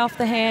high off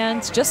the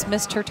hands, just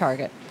missed her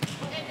target.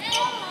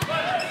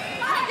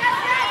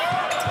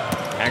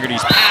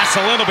 Haggerty's pass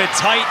a little bit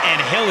tight,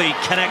 and Hilly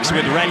connects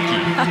with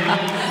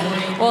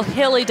Redkey. Well,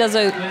 Hilly does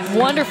a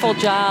wonderful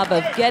job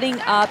of getting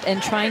up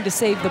and trying to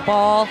save the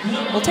ball.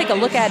 We'll take a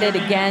look at it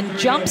again.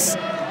 Jumps,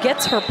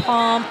 gets her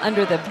palm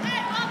under the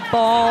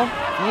ball,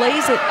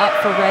 lays it up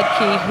for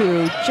Redkey,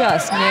 who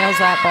just nails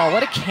that ball.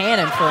 What a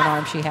cannon for an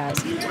arm she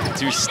has.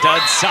 Two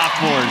stud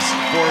sophomores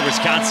for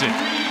Wisconsin.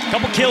 A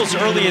couple kills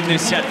early in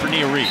this set for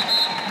Nia Reed.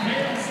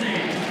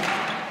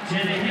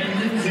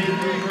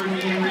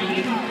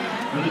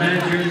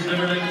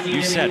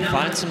 You said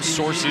find some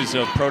sources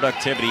of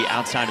productivity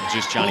outside of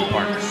just Johnny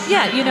Parker.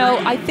 Yeah, you know,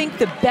 I think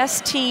the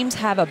best teams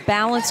have a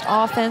balanced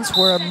offense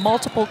where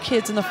multiple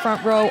kids in the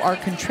front row are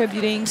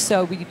contributing.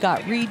 So we've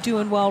got Reed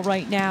doing well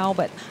right now,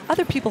 but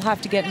other people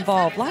have to get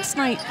involved. Last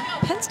night,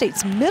 Penn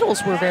State's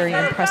middles were very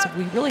impressive.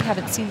 We really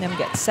haven't seen them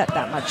get set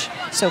that much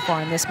so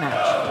far in this match.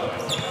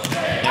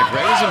 Yeah,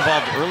 Gray was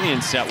involved early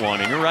in set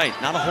one, and you're right,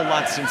 not a whole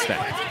lot since then.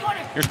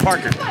 Here's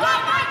Parker.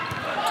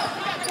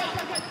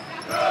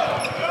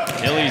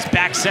 Hilly's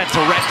back set to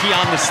Redkey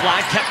on the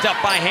slide, kept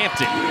up by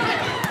Hampton.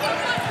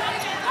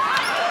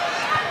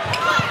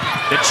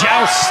 The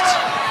joust.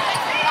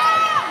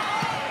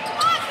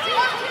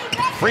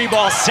 Free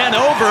ball sent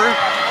over,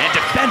 And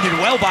defended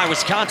well by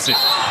Wisconsin.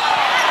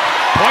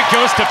 Point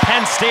goes to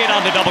Penn State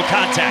on the double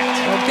contact.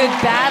 A good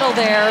battle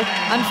there.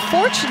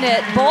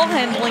 Unfortunate ball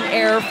handling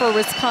error for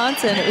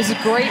Wisconsin. It was a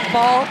great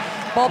ball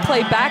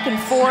play back and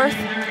forth.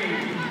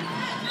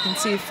 You can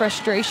see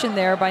frustration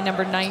there by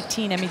number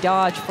 19, Emmy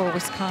Dodge, for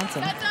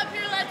Wisconsin.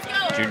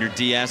 Junior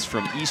DS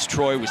from East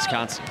Troy,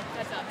 Wisconsin.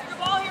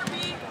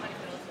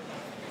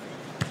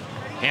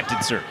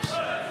 Hampton serves.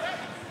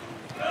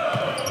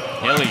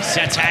 Hilly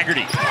sets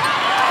Haggerty.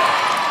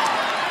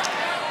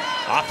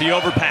 Off the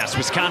overpass,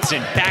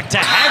 Wisconsin back to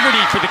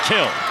Haggerty for the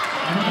kill.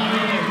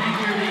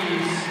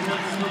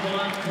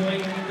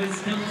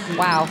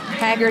 Wow,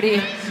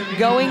 Haggerty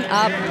going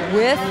up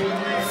with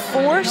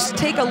force.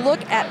 Take a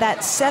look at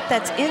that set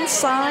that's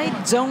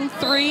inside zone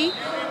 3.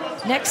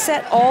 Next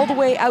set all the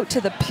way out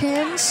to the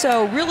pin,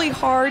 so really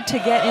hard to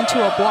get into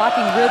a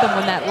blocking rhythm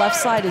when that left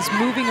side is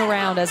moving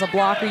around. As a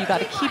blocker, you got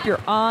to keep your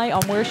eye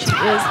on where she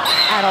is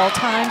at all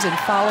times and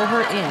follow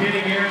her in.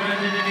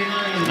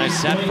 Nice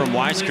set from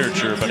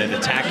Weiskircher, but an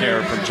attack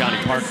error from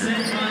Johnny Parker. 5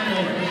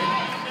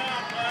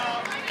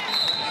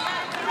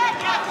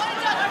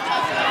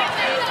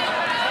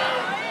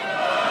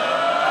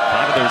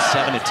 of those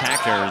 7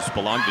 attack errors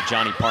belong to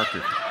Johnny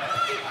Parker.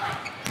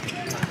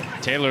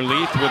 Taylor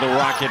Leith with a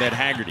rocket at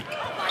Haggerty.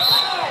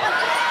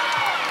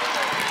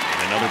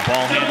 And another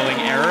ball handling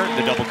error,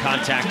 the double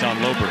contact on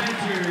Loberg.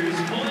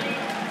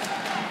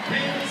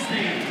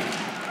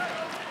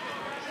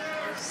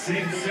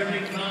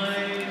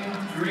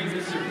 675, great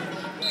to serve.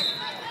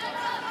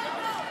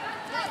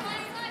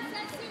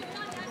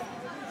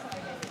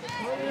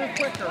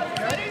 Quicker,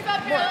 okay?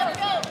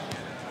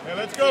 Hey,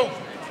 let's go.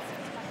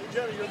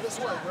 Jenny, you're this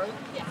way, right?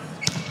 Yeah.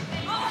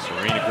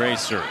 Serena Gray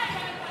serve.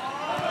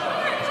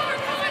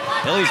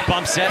 Hilly's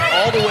bump set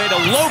all the way to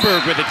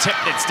Loberg with a tip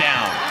that's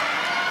down.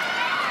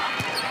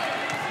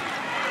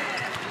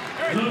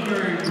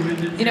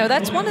 You know,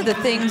 that's one of the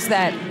things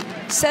that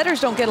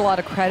setters don't get a lot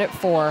of credit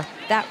for.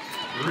 That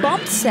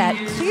bump set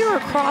clear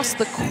across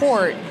the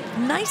court,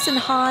 nice and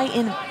high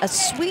in a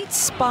sweet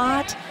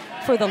spot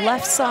for the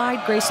left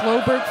side. Grace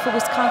Loberg for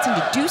Wisconsin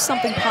to do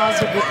something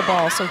positive with the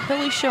ball. So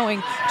Hilly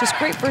showing just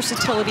great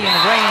versatility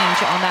and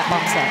range on that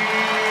bump set.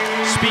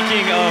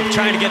 Speaking of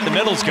trying to get the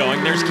middles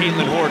going, there's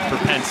Caitlin Horde for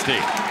Penn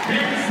State.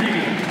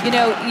 You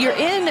know, you're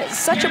in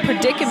such a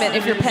predicament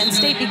if you're Penn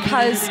State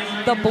because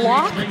the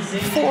block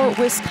for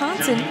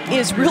Wisconsin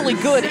is really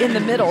good in the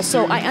middle.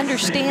 So I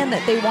understand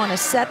that they want to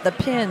set the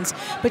pins,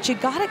 but you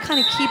got to kind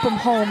of keep them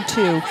home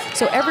too.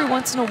 So every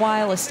once in a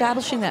while,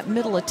 establishing that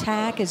middle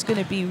attack is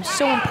going to be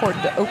so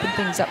important to open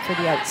things up for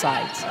the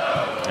outsides.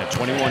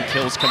 21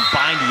 kills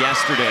combined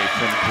yesterday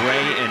from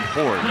Gray and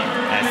Horde,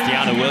 as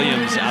Deanna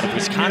Williams out of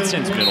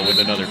Wisconsin's middle with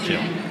another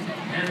kill.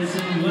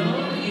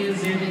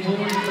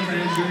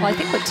 Well, I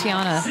think what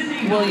Tiana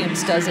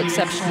Williams does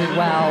exceptionally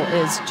well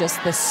is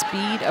just the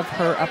speed of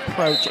her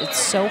approach. It's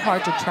so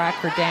hard to track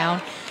her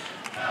down.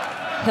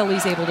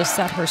 Hilly's able to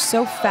set her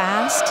so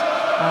fast.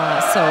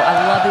 So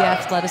I love the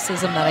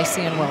athleticism that I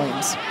see in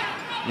Williams.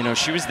 You know,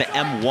 she was the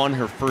M1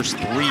 her first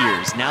 3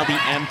 years, now the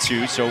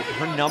M2, so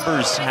her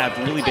numbers have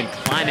really been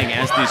climbing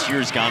as this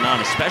year's gone on,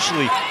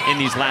 especially in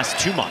these last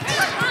 2 months.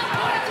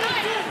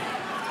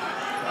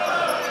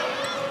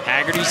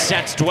 Haggerty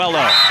sets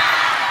Duello.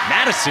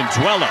 Madison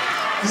Duello,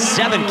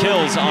 7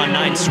 kills on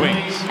 9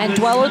 swings. And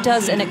Duello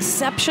does an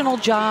exceptional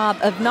job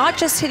of not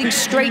just hitting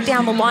straight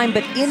down the line,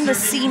 but in the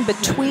seam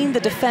between the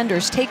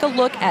defenders. Take a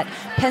look at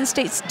Penn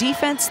State's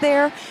defense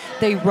there.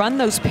 They run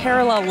those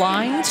parallel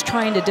lines,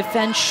 trying to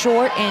defend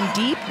short and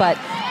deep, but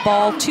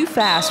ball too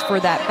fast for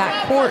that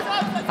backcourt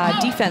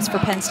defense for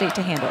Penn State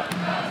to handle.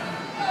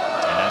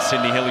 And that's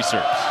Sydney Hilly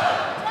serves.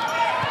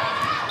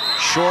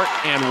 Short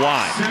and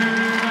wide.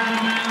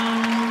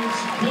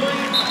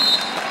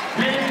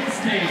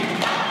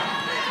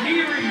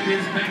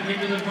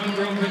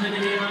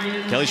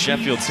 Kelly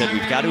Sheffield said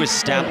we've got to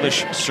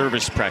establish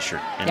service pressure,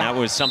 and that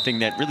was something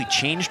that really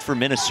changed for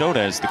Minnesota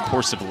as the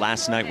course of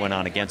last night went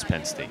on against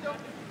Penn State.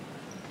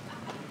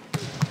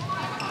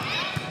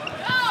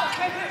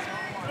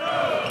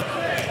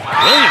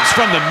 Williams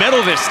from the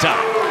middle this time.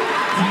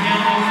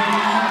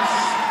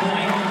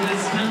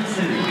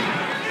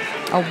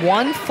 A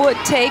 1-foot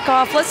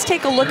takeoff. Let's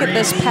take a look at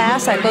this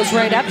pass that goes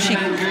right up. She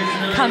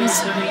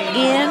comes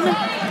in.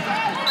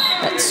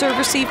 That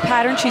serve-receive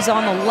pattern, she's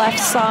on the left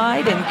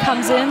side and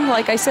comes in,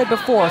 like I said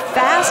before,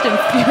 fast and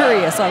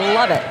furious. I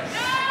love it.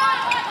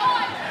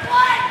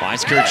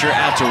 Weiskircher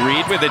out to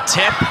Reed with a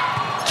tip,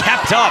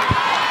 kept up.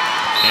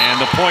 And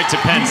the point to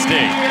Penn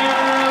State.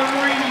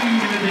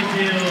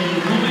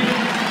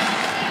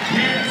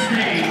 Penn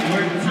State,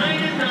 we're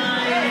tied at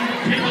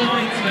 9.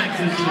 Kimberly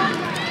Texas.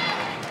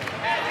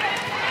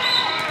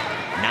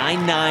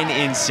 9-9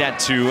 in set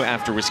 2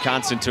 after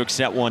Wisconsin took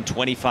set 1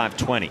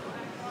 25-20.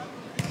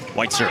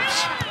 White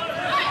serves.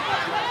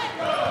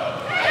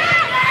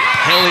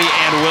 Hilly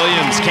and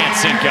Williams can't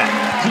sync up.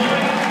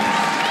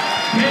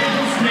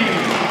 Penn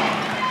State,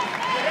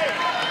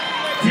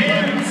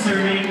 10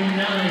 serving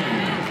 9.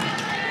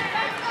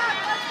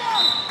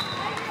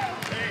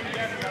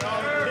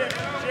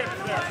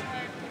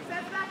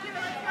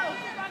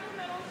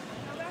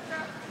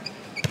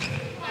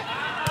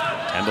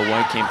 the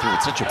White came through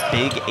with such a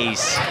big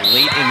ace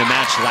late in the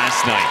match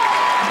last night.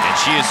 And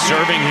she is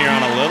serving here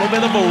on a little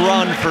bit of a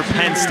run for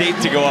Penn State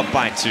to go up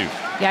by 2.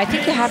 Yeah, I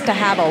think you have to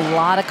have a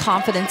lot of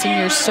confidence in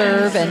your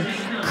serve and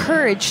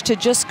courage to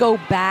just go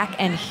back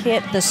and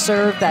hit the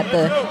serve that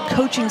the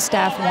coaching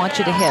staff wants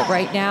you to hit.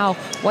 Right now,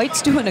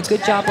 White's doing a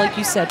good job, like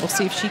you said. We'll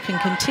see if she can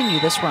continue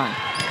this run.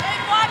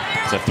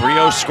 It's a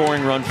 3-0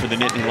 scoring run for the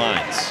Nittany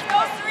Lions.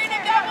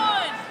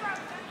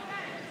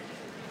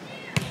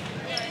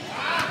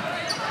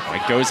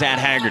 White goes at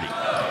Haggerty.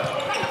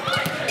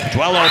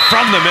 Duello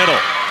from the middle.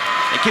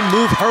 They can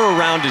move her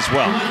around as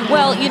well.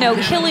 Well, you know,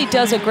 Hilly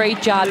does a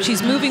great job.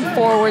 She's moving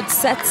forward,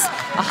 sets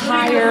a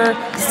higher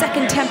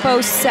second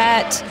tempo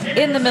set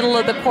in the middle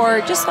of the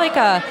court, just like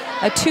a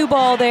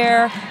 2-ball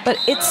there. But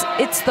it's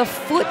the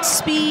foot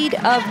speed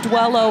of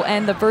Duello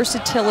and the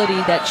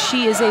versatility that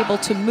she is able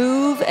to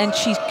move, and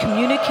she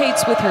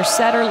communicates with her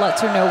setter,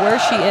 lets her know where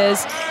she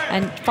is,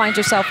 and finds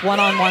herself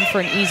one-on-one for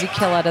an easy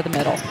kill out of the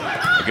middle.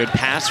 A good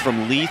pass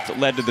from Leith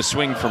led to the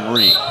swing from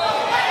Ree.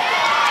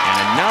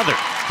 And another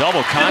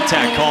double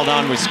contact called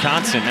on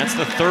Wisconsin. That's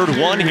the third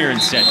one here in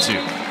set 2.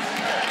 Well,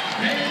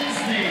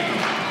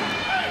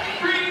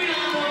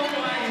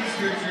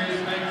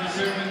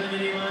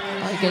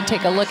 you're going to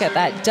take a look at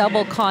that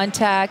double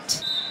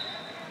contact.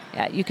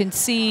 Yeah, you can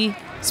see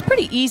it's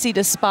pretty easy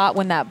to spot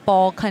when that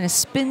ball kind of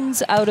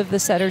spins out of the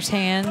setter's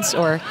hands,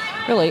 or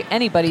really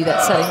anybody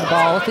that's setting the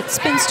ball. If it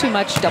spins too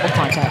much, double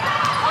contact.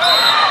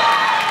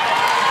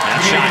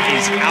 That shot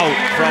is out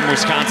from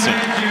Wisconsin.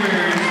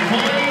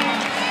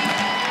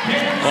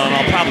 Well, and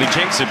I'll probably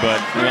jinx it, but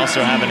we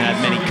also haven't had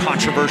many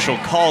controversial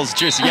calls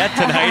just yet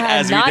tonight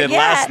as we did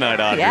last night,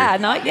 Audrey. Yeah,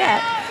 not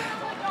yet.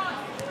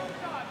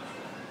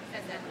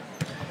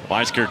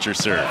 Weiskircher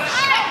serves.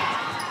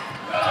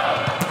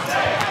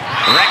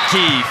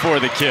 Rettke for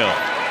the kill.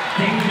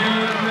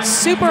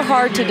 Super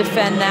hard to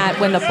defend that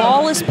when the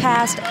ball is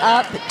passed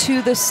up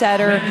to the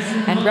setter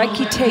and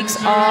Rettke takes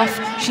off.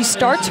 She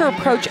starts her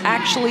approach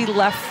actually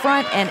left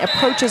front and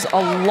approaches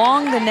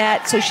along the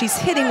net, so she's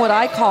hitting what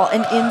I call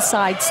an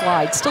inside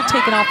slide. Still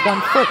taking off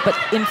 1 foot, but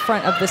in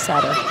front of the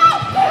setter.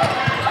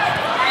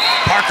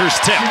 Parker's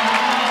tip.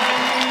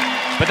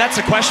 But that's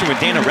the question with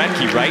Dana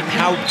Rettke, right?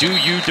 How do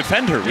you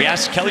defend her? We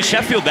asked Kelly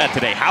Sheffield that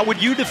today. How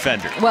would you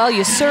defend her? Well,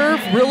 you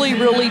serve really,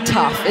 really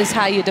tough is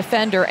how you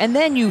defend her. And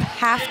then you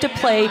have to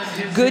play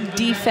good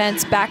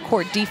defense,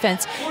 backcourt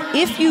defense.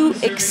 If you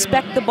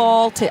expect the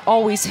ball to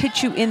always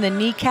hit you in the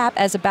kneecap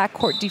as a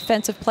backcourt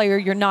defensive player,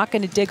 you're not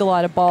going to dig a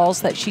lot of balls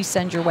that she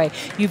sends your way.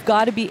 You've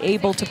got to be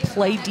able to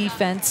play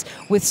defense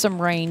with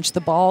some range.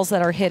 The balls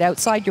that are hit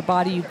outside your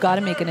body, you've got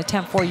to make an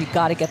attempt for. You've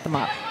got to get them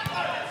up.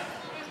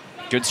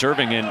 Good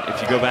serving, and if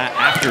you go back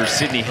after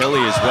Sydney Hilly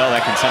as well,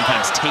 that can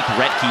sometimes take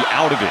Rettke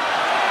out of it.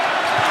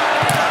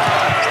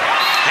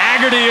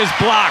 Haggerty is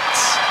blocked.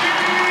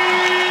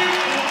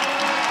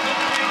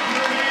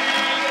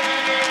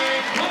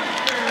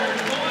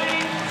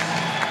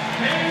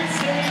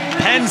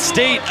 Penn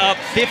State up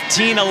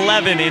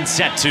 15-11 in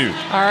set 2.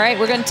 All right,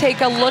 we're going to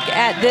take a look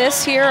at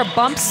this here, a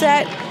bump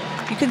set.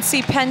 You can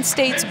see Penn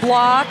State's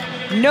block,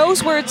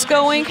 knows where it's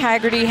going.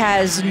 Haggerty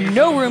has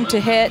no room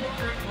to hit.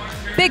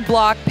 Big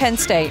block, Penn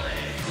State.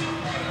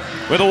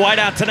 With a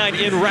whiteout tonight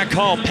in Rec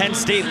Hall, Penn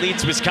State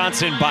leads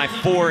Wisconsin by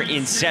 4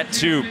 in set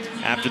 2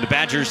 after the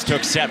Badgers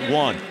took set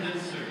 1.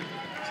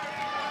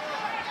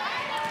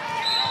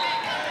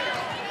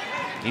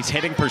 These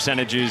hitting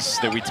percentages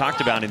that we talked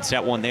about in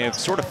set 1, they have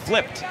sort of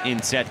flipped in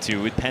set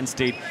 2, with Penn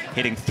State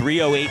hitting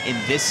 .308 in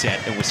this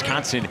set and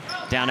Wisconsin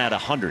down at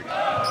 100.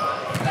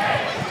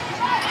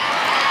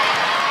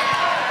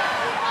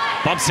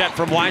 Bump set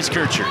from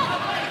Weiskircher.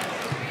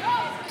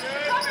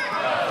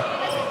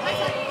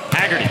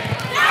 Haggerty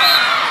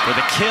for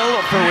the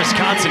kill for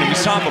Wisconsin, and we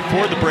saw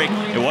before the break,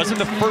 it wasn't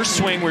the first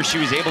swing where she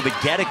was able to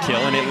get a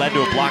kill, and it led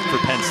to a block for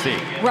Penn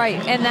State. Right,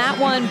 and that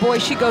one, boy,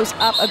 she goes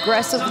up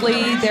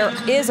aggressively. There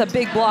is a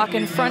big block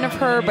in front of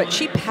her, but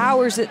she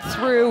powers it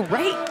through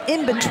right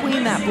in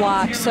between that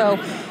block. So,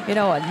 you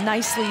know, a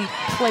nicely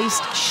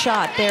placed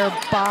shot there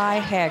by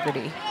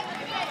Haggerty.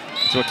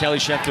 So what Kelly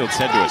Sheffield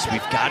said to us,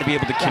 we've got to be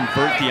able to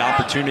convert the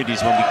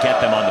opportunities when we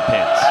get them on the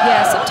pins.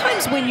 Yeah,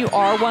 sometimes when you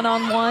are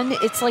one-on-one,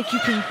 it's like you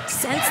can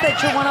sense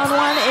that you're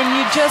one-on-one and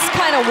you just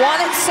kind of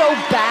want it so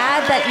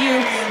bad that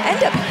you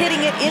end up hitting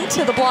it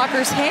into the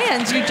blocker's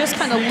hands. You just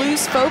kind of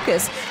lose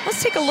focus.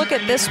 Let's take a look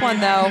at this one,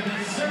 though.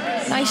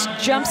 Nice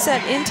jump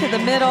set into the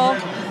middle.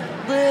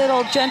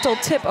 Little gentle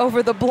tip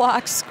over the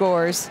block,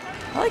 scores.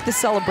 I like the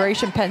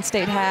celebration Penn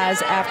State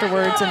has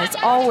afterwards, and it's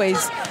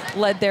always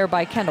led there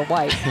by Kendall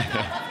White.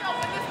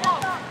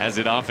 As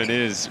it often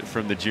is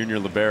from the junior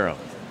libero.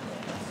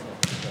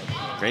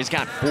 Gray's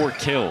got 4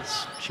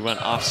 kills. She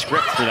went off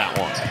script for that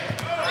one.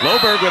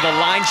 Loberg with a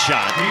line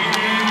shot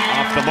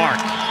off the mark.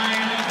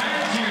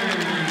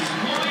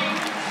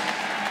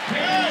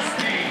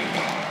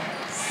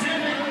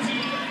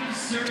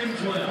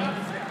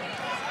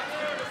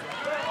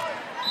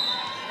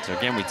 So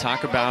again, we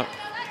talk about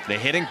the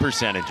hitting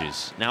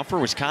percentages. Now for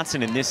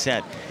Wisconsin in this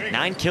set,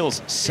 9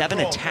 kills, 7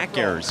 attack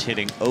errors,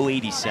 hitting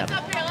 .087.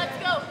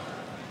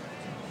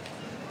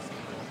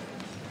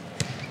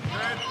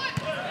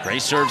 Gray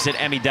serves at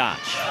Emmy Dodge.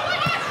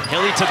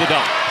 Hilly to the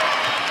dunk.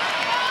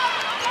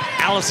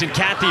 Allison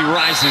Cathy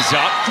rises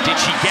up. Did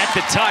she get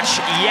the touch?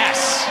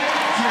 Yes.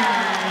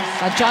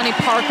 Johnny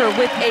Parker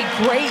with a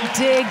great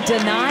dig,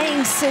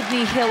 denying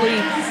Sydney Hilly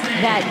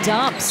that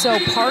dump. So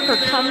Parker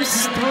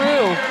comes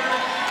through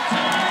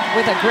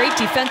with a great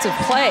defensive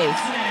play.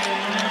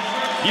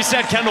 You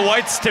said Kendall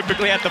White's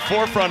typically at the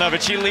forefront of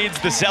it. She leads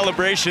the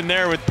celebration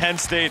there with Penn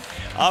State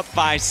up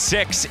by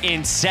 6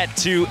 in set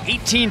 2,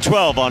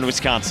 18-12 on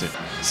Wisconsin.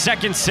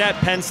 Second set,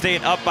 Penn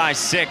State up by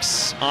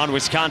 6 on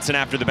Wisconsin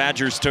after the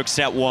Badgers took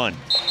set 1.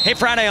 Hey,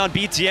 Friday on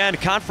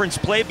BTN, conference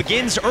play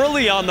begins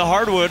early on the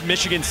hardwood.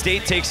 Michigan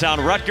State takes on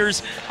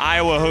Rutgers.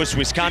 Iowa hosts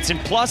Wisconsin,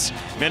 plus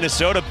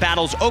Minnesota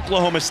battles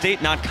Oklahoma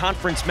State.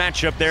 Non-conference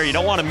matchup there. You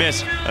don't want to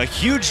miss a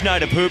huge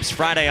night of hoops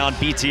Friday on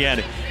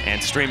BTN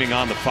and streaming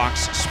on the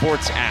Fox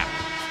Sports app.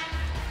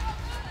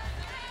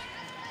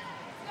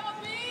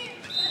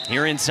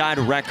 Here inside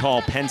Rec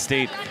Hall, Penn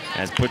State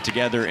has put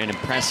together an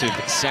impressive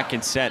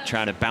second set,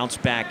 trying to bounce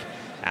back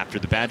after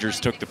the Badgers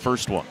took the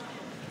first one.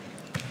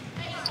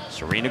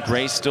 Serena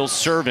Gray still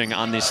serving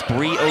on this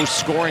 3-0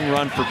 scoring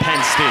run for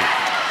Penn State.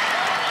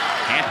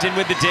 Hampton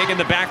with the dig in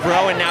the back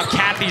row, and now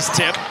Cathy's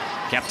tip,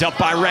 kept up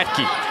by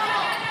Retke.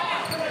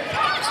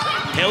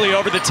 Hilly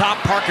over the top,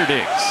 Parker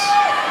digs.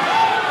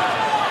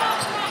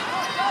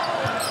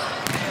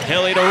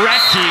 Hilly to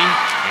Retke,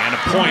 and a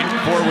point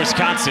for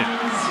Wisconsin.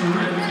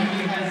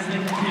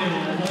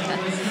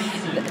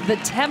 The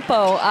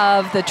tempo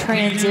of the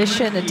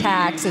transition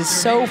attacks is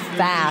so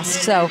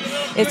fast, so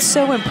it's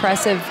so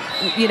impressive.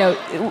 You know,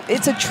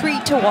 it's a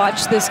treat to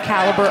watch this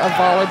caliber of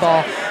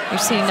volleyball. You're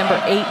seeing number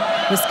 8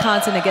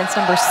 Wisconsin against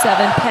number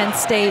 7 Penn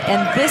State,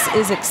 and this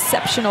is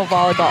exceptional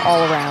volleyball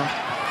all around.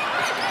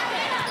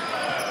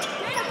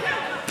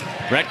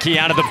 Retke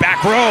out of the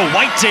back row,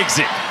 White takes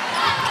it.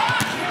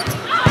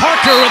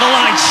 Parker with a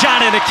line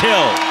shot and a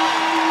kill.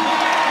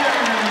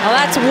 Well,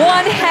 that's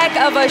one heck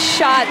of a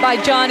shot by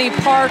Johnny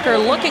Parker.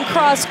 Looking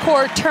cross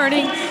court,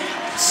 turning,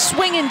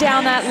 swinging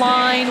down that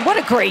line. What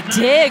a great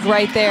dig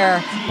right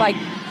there by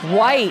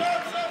White.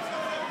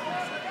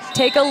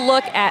 Take a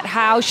look at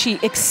how she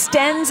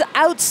extends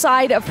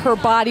outside of her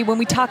body. When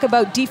we talk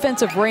about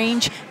defensive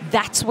range,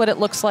 that's what it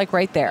looks like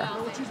right there.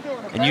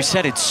 And you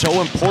said it's so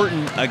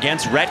important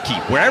against Retke,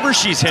 wherever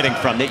she's hitting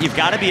from, that you've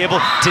got to be able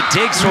to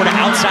dig sort of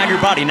outside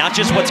your body, not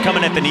just what's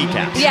coming at the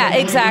kneecaps. Yeah,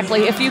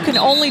 exactly. If you can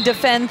only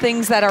defend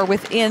things that are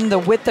within the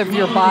width of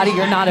your body,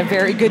 you're not a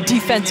very good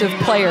defensive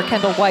player.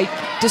 Kendall White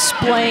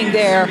displaying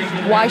there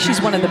why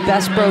she's one of the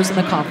best pros in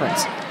the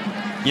conference.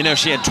 You know,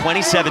 she had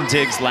 27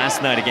 digs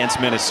last night against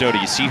Minnesota.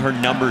 You see her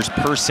numbers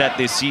per set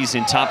this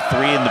season, top 3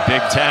 in the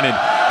Big Ten.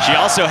 And she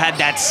also had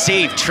that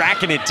save,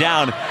 tracking it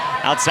down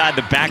outside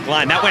the back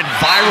line. That went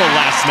viral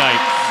last night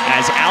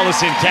as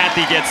Allison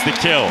Cathy gets the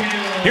kill.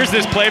 Here's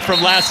this play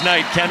from last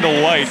night,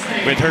 Kendall White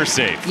with her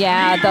save.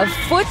 Yeah, the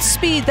foot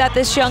speed that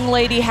this young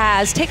lady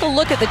has. Take a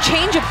look at the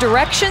change of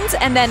directions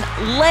and then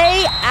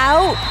lay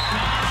out.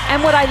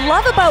 And what I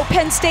love about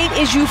Penn State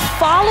is you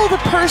follow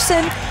the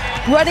person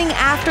running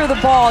after the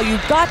ball.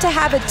 You've got to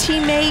have a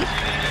teammate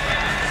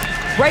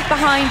right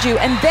behind you.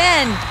 And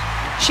then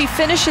she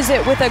finishes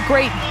it with a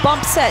great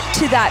bump set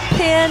to that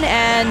pin,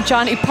 and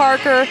Johnny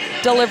Parker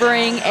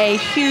delivering a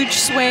huge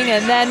swing.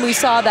 And then we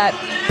saw that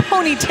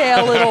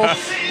ponytail little,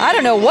 I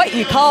don't know what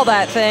you call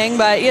that thing,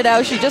 but you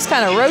know, she just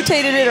kind of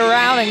rotated it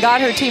around and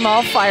got her team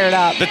all fired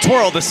up. The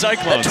twirl, the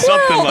cyclone, the twirl,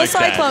 something like the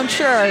cyclone, that.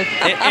 Sure.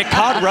 It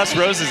caught Russ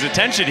Rose's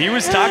attention. He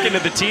was talking to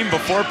the team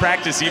before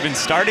practice even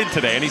started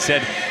today, and he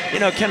said, you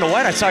know, Kendall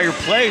White, I saw your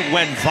play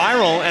went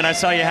viral, and I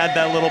saw you had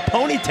that little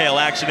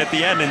ponytail action at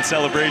the end in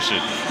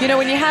celebration. You know,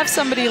 when you have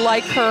somebody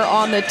like her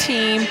on the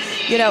team,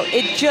 you know,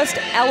 it just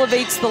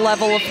elevates the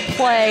level of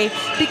play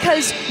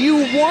because you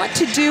want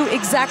to do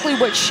exactly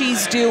what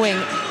she's doing.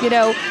 You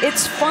know,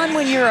 it's fun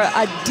when you're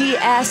a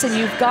DS and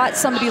you've got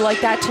somebody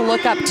like that to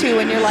look up to,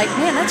 and you're like,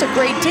 man, that's a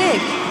great dig.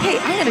 Hey,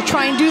 I'm going to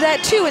try and do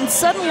that too. And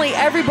suddenly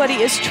everybody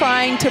is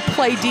trying to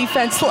play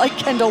defense like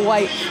Kendall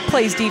White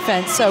plays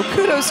defense. So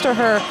kudos to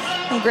her.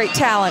 Some great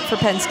talent for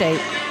Penn State.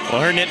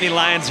 Well, her Nittany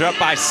Lions are up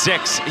by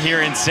 6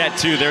 here in set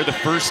 2. They're the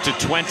first to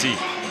 20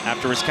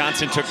 after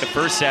Wisconsin took the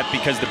first set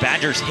because the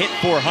Badgers hit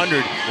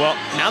 400. Well,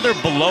 now they're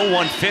below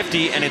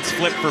 150, and it's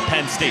flipped for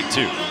Penn State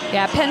too.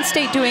 Yeah, Penn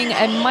State doing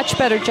a much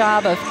better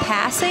job of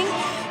passing.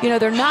 You know,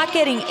 they're not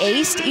getting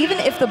aced. Even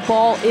if the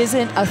ball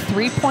isn't a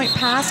 3-point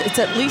pass, it's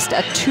at least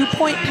a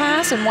 2-point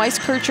pass, and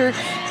Weiskircher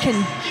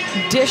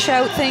can dish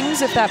out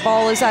things if that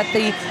ball is at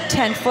the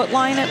 10-foot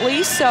line at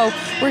least. So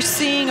we're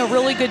seeing a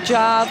really good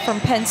job from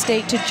Penn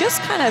State to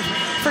just kind of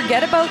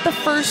forget about the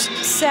first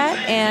set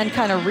and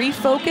kind of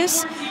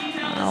refocus.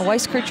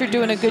 Weiskircher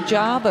doing a good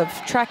job of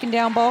tracking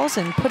down balls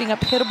and putting up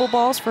hittable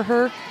balls for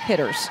her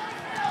hitters.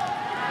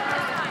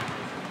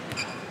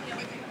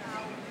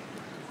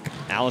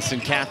 Allison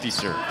Cathy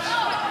serves.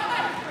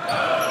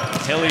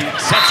 Tilly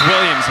sets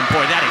Williams, and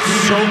boy, that is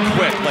so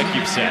quick, like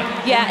you've said.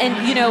 Yeah,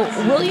 and you know,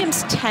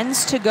 Williams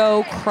tends to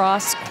go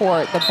cross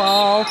court. The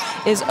ball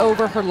is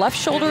over her left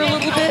shoulder a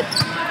little bit,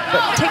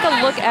 but take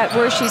a look at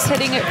where she's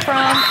hitting it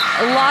from.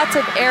 Lots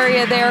of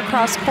area there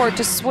cross court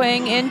to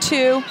swing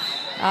into.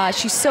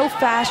 She's so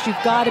fast,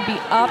 you've got to be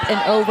up and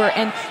over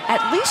and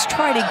at least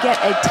try to get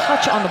a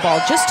touch on the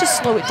ball just to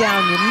slow it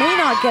down. You may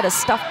not get a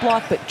stuff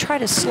block, but try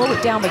to slow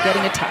it down by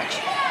getting a touch.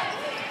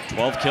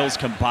 12 kills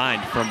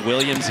combined from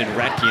Williams and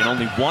Retke, and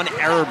only one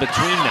error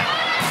between them.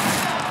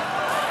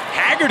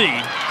 Haggerty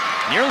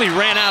nearly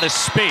ran out of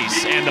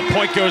space, and the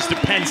point goes to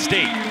Penn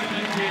State.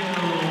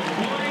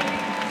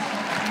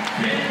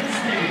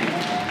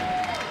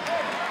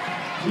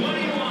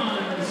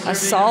 A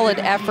solid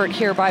effort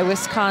here by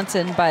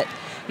Wisconsin, but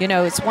you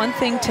know, it's one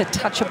thing to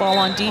touch a ball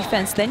on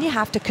defense, then you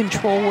have to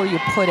control where you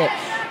put it.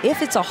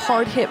 If it's a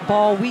hard hit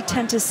ball, we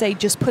tend to say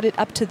just put it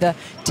up to the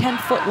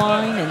 10-foot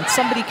line and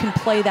somebody can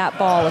play that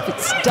ball. If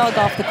it's dug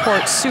off the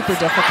court, super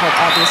difficult,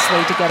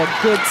 obviously, to get a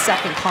good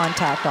second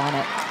contact on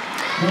it.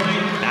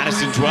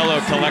 Madison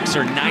Duello collects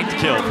her 9th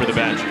kill for the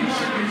Badgers.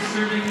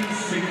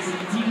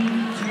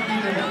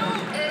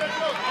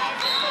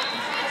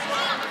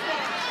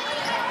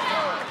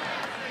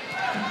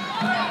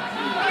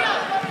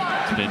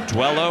 It's been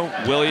Duello,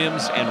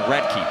 Williams, and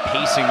Retke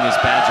pacing this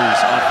Badgers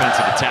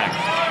offensive attack.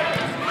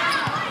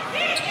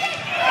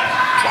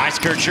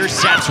 Weiskircher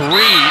sets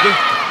Reed,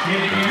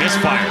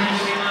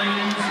 misfires.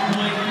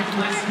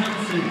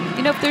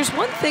 You know, if there's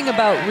one thing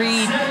about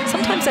Reed,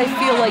 sometimes I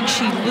feel like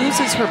she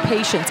loses her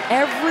patience.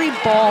 Every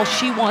ball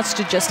she wants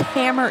to just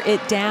hammer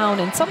it down,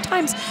 and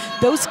sometimes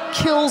those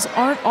kills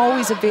aren't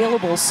always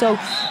available. So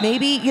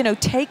maybe, you know,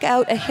 take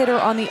out a hitter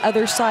on the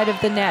other side of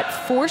the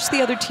net, force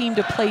the other team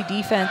to play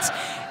defense,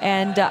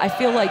 and I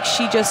feel like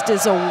she just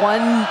is a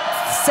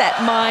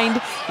one-set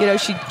mind. You know,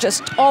 she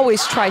just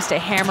always tries to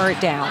hammer it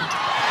down.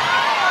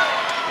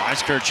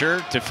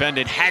 Weiskircher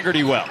defended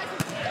Haggerty well.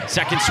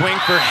 Second swing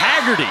for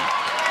Haggerty.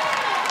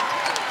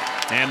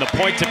 And the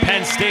point to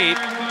Penn State.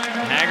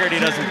 Haggerty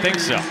doesn't think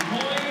so.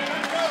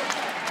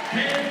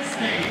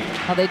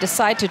 Well, they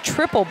decide to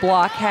triple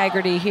block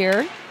Haggerty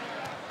here.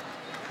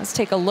 Let's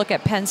take a look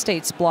at Penn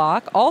State's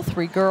block. All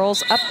three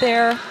girls up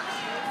there.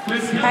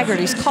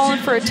 Haggerty's calling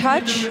for a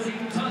touch.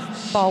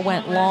 Ball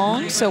went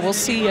long, so we'll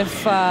see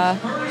if the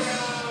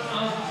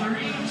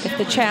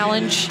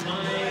challenge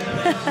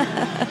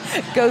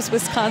goes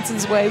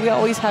Wisconsin's way. We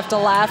always have to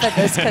laugh at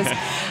this because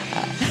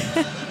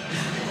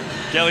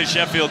Kelly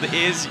Sheffield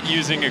is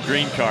using a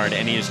green card,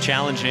 and he is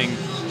challenging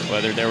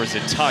whether there was a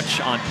touch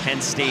on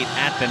Penn State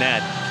at the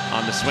net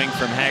on the swing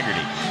from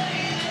Haggerty.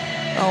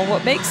 Oh,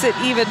 what makes it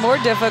even more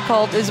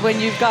difficult is when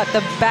you've got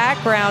the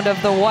background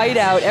of the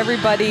whiteout,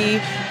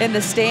 everybody in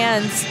the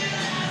stands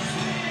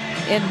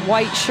in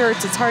white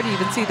shirts. It's hard to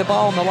even see the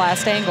ball in the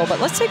last angle, but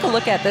let's take a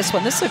look at this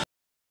one. This is a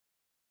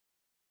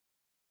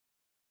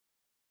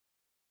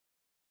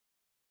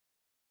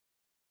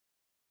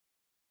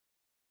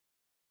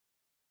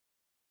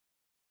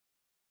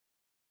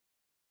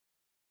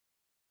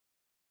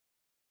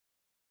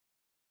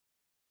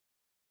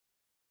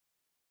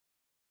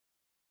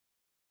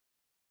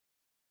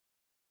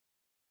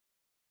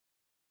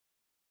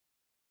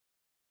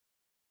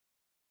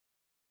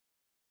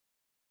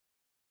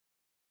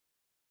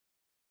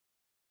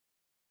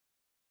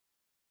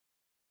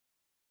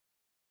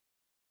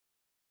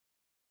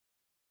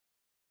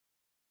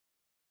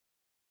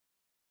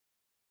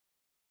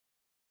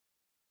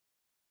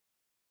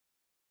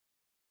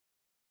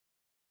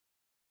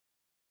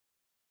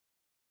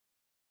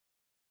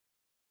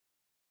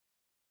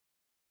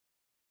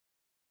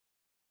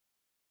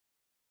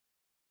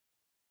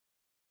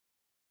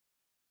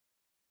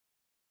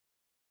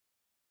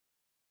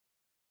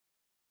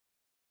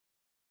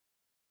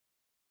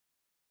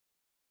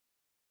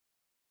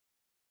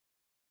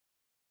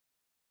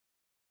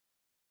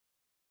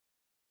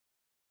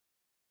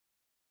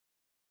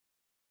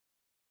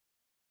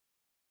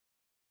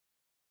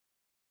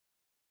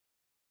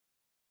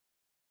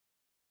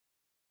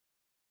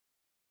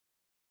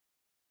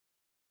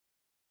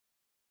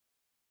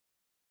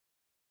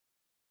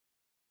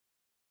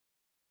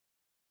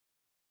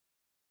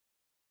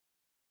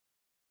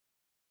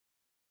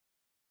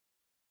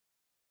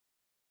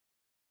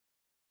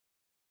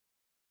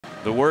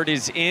The word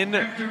is in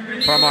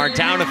from our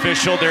down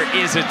official. There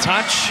is a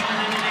touch,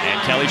 and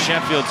Kelly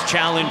Sheffield's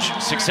challenge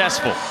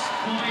successful.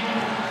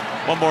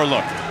 One more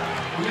look.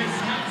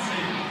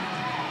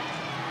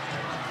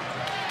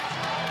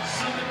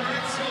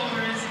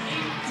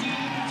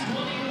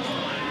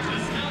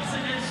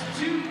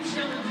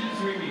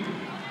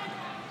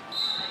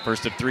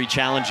 First of 3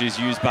 challenges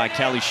used by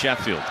Kelly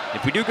Sheffield.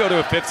 If we do go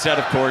to a 5th set,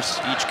 of course,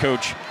 each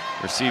coach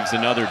receives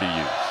another to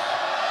use.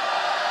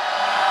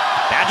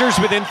 Badgers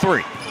within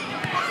 3.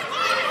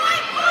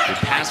 Good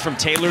pass from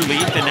Taylor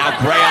Leaf, and now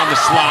Gray on the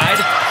slide.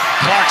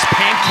 Clark's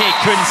pancake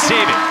couldn't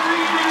save it.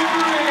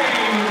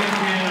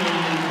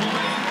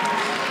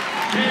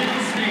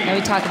 Now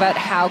we talk about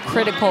how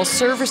critical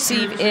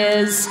serve-receive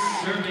is.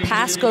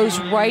 Pass goes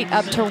right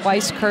up to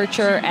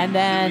Weiskircher, and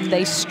then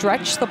they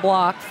stretch the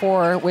block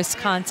for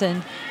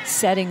Wisconsin,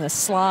 setting the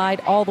slide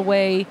all the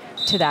way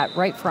to that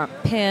right front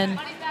pin.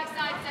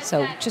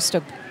 So just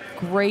a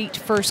great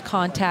first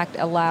contact,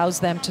 allows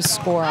them to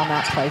score on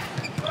that play.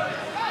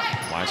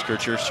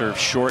 Weiskircher serves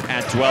short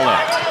at Duello.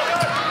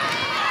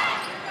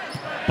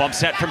 Bump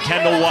set from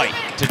Kendall White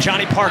to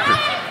Johnny Parker.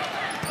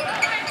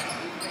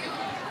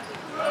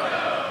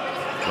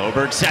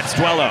 Loberg sets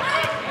Duello.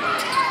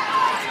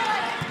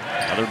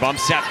 Another bump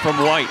set from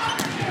White.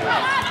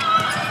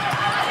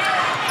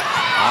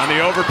 On the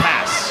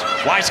overpass,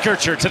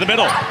 Weiskircher to the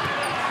middle.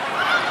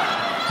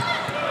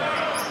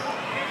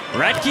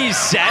 Redke's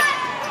set.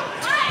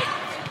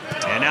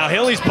 And now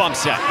Hilly's bump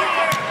set.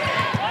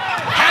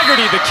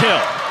 Haggerty the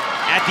kill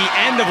at the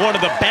end of one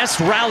of the best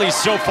rallies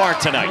so far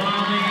tonight.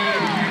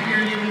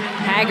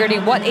 Haggerty,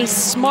 what a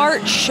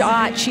smart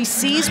shot. She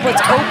sees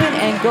what's open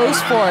and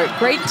goes for it.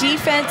 Great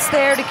defense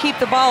there to keep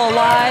the ball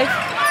alive.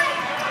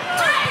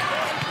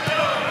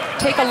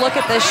 Take a look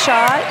at this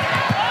shot.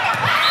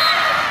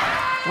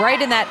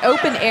 Right in that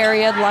open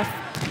area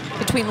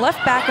between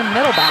left back and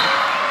middle back.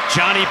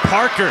 Johnny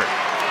Parker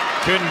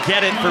couldn't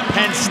get it for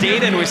Penn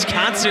State, and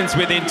Wisconsin's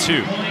within 2.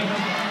 You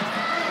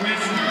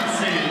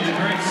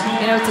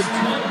know, it's a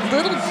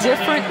little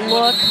different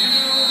look.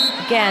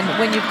 Again,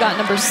 when you've got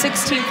number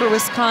 16 for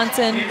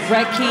Wisconsin,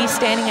 Redke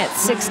standing at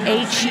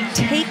 6'8", she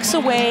takes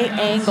away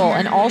angle,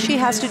 and all she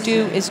has to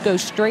do is go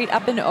straight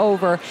up and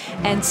over,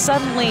 and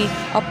suddenly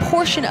a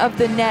portion of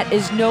the net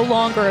is no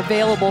longer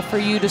available for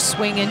you to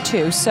swing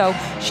into. So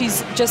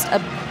she's just a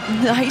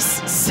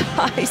nice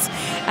size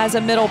as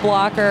a middle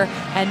blocker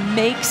and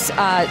makes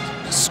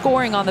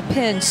scoring on the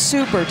pin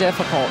super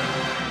difficult.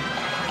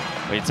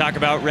 We talk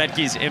about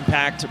Redke's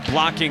impact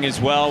blocking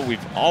as well. We've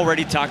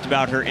already talked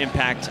about her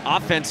impact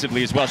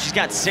offensively as well. She's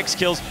got 6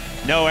 kills,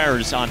 no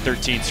errors on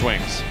 13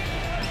 swings.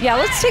 Yeah,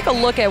 let's take a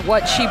look at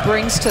what she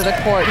brings to the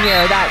court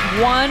here. That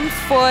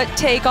 1-foot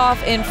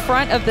takeoff in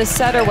front of the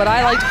setter, what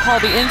I like to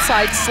call the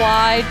inside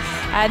slide,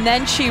 and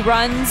then she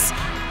runs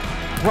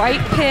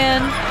right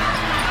pin,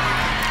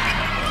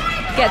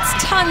 gets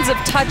tons of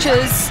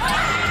touches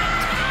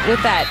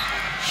with that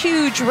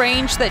huge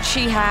range that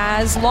she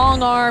has,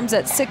 long arms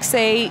at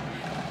 6'8".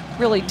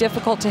 Really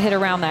difficult to hit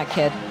around that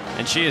kid.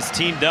 And she has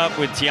teamed up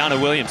with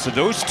Tiana Williams. So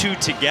those two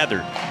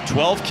together,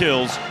 12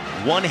 kills,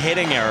 1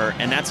 hitting error,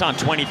 and that's on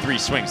 23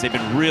 swings. They've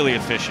been really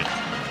efficient.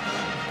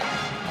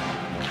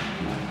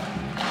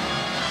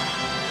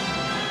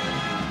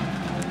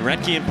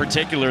 Redke in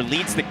particular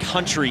leads the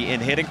country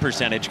in hitting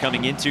percentage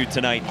coming into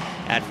tonight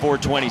at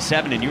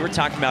 .427, and you were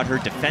talking about her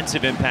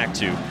defensive impact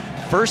too.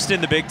 First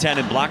in the Big Ten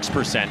in blocks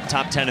percent,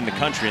 top 10 in the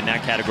country in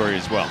that category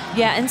as well.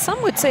 Yeah, and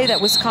some would say that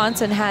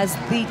Wisconsin has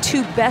the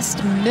 2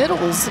 best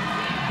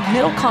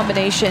middle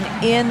combination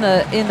in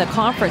the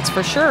conference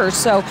for sure.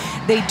 So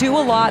they do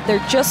a lot. They're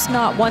just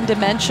not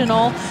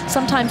one-dimensional.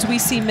 Sometimes we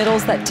see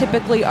middles that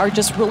typically are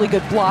just really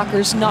good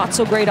blockers, not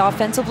so great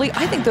offensively.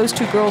 I think those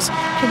 2 girls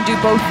can do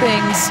both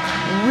things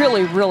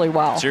really, really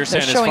well. So you're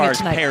saying as far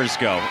as pairs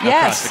go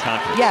across the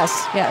conference?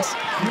 Yes, yes.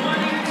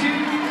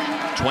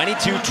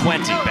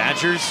 22-20.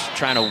 Badgers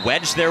trying to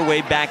wedge their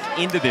way back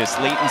into this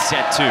late in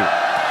set 2.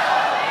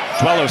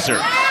 Duello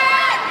serve.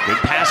 Good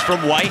pass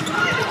from White.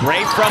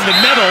 Gray from the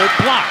middle,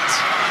 blocked.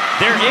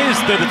 There is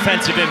the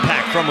defensive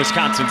impact from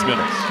Wisconsin's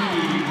middles.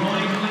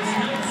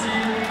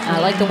 I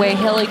like the way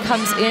Hilly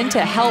comes in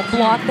to help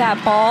block that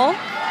ball.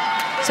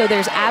 So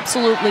there's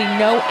absolutely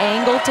no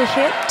angle to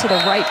hit to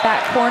the right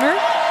back corner.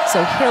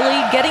 So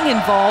Hilly getting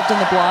involved in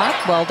the block.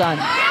 Well done.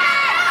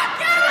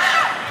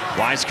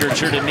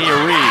 Weiskircher to Nia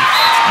Reed.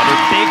 Another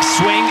big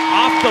swing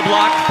off the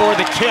block for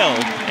the kill,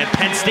 and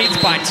Penn State's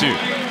by 2.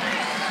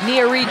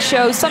 Nia Reed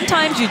shows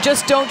sometimes you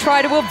just don't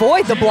try to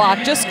avoid the block,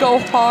 just go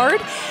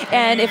hard,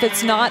 and if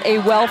it's not a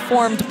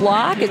well-formed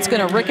block, it's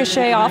going to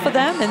ricochet off of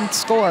them and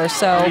score.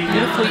 So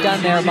beautifully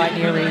done there by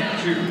Nia Reed.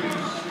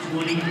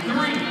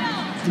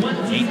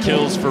 8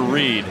 kills for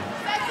Reed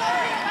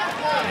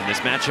in this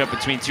matchup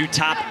between 2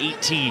 top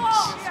 8 teams.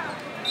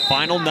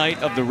 Final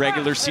night of the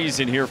regular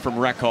season here from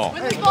Rec Hall.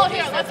 With this ball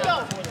here, let's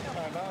go.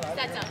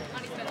 That's up.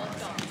 On his middle,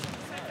 let's go.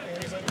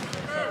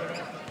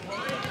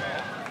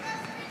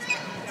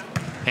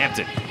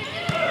 Hampton.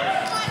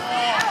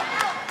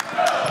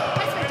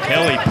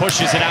 Hilly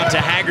pushes it out to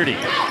Haggerty.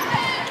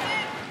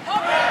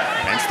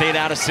 Penn State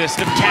out of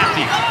system.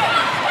 Kathy.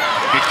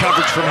 Good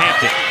coverage from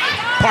Hampton.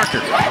 Parker.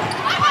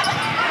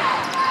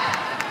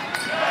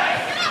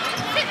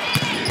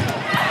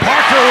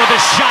 Parker with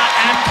a shot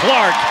at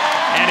Clark.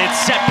 And it's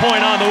set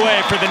point on the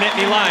way for the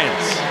Nittany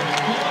Lions.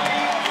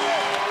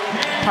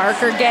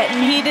 Parker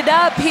getting heated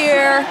up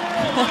here.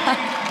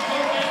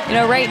 You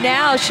know, right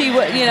now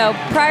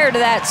prior to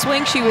that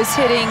swing she was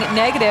hitting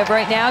negative.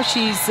 Right now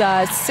she's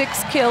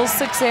 6 kills,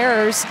 6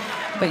 errors.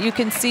 But you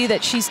can see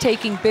that she's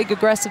taking big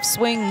aggressive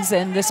swings,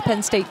 and this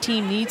Penn State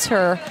team needs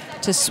her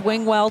to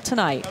swing well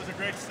tonight. That was a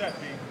great set,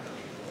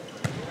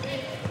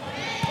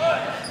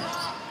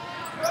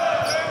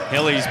 B.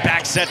 Hilly's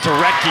back set to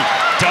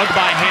Retke, dug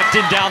by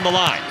Hampton down the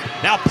line.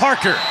 Now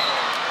Parker,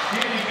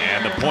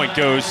 and the point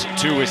goes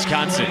to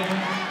Wisconsin.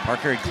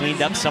 Parker had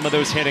cleaned up some of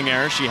those hitting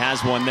errors. She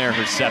has one there,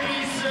 her 7th.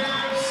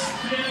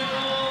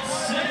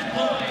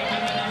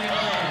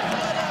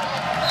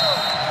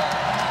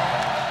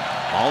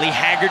 Molly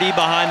Haggerty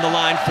behind the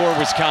line for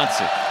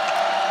Wisconsin.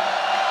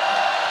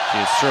 She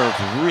has served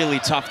really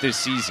tough this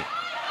season.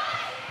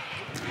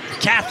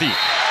 Kathy,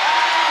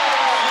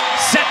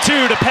 set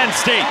 2 to Penn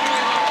State.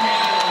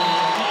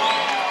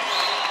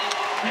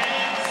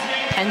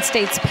 Penn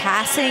State's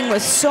passing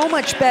was so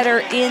much better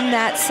in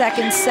that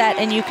second set,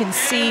 and you can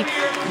see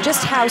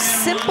just how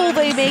simple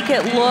they make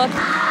it look.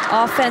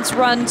 Offense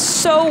runs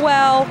so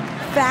well,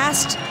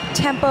 fast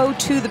tempo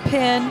to the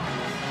pin.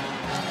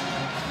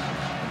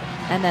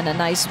 And then a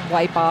nice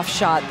wipe-off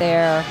shot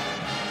there.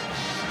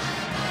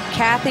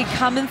 Kathy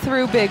coming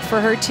through big for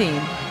her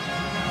team.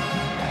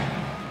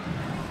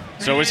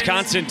 So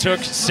Wisconsin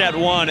took set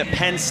 1.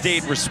 Penn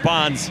State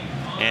responds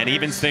and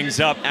evens things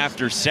up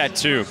after set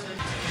 2.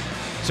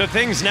 So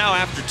things now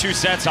after 2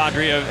 sets,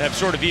 Audrey, have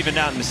sort of evened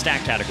out in the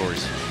stack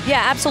categories.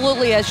 Yeah,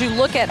 absolutely. As you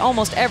look at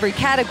almost every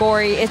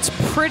category, it's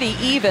pretty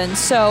even.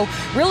 So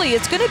really,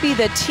 it's going to be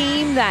the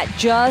team that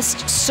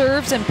just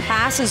serves and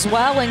passes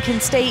well and can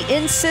stay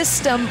in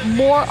system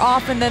more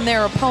often than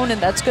their opponent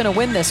that's going to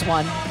win this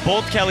one.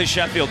 Both Kelly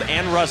Sheffield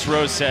and Russ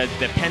Rose said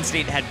that Penn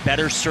State had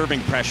better serving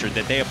pressure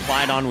that they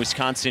applied on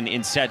Wisconsin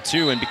in set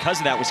 2, and because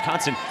of that,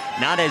 Wisconsin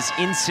not as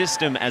in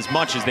system as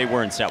much as they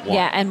were in set 1.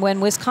 Yeah, and when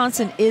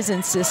Wisconsin is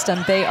in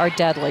system, they are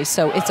deadly.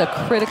 So it's a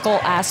critical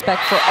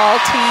aspect for all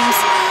teams.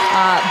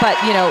 But,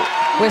 you know,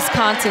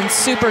 Wisconsin's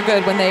super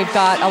good when they've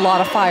got a lot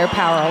of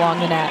firepower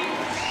along the net.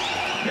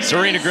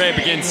 Serena Gray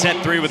begins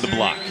set 3 with the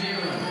block.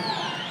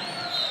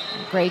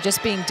 Gray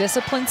just being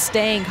disciplined,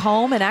 staying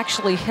home, and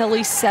actually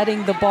Hilly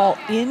setting the ball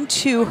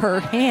into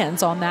her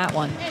hands on that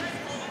one.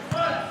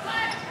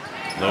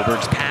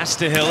 Loberg's pass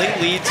to Hilly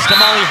leads to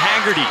Molly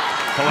Haggerty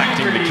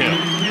collecting the kill.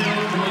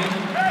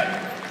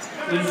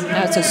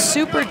 Now, it's a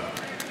super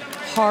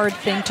hard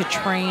thing to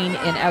train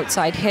in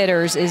outside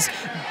hitters is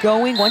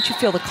going, once you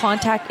feel the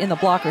contact in the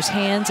blocker's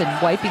hands and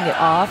wiping it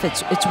off,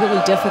 it's really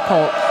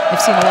difficult.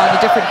 I've seen a lot of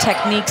different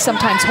techniques,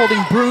 sometimes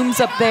holding brooms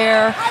up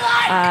there,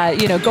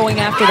 you know, going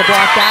after the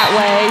block that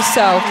way.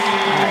 So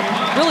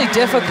really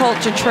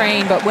difficult to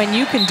train, but when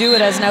you can do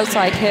it as an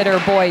outside hitter,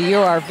 boy, you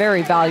are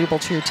very valuable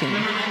to your team.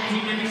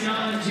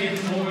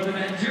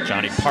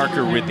 Johnny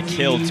Parker with the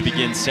kill to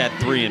begin set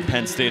 3, and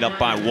Penn State up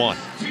by 1.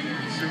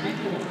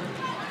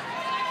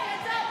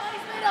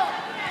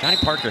 Johnny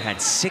Parker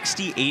had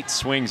 68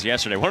 swings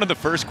yesterday. One of the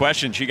first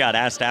questions she got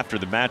asked after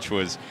the match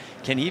was,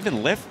 can you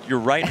even lift your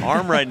right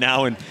arm right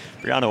now? And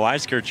Brianna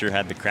Weiskircher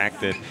had the crack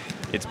that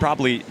it's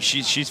probably,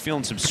 she's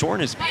feeling some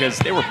soreness because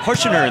they were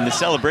pushing her in the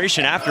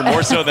celebration after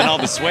more so than all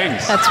the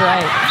swings. That's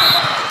right.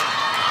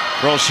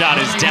 Roll shot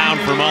is down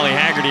for Molly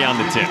Haggerty on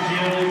the tip.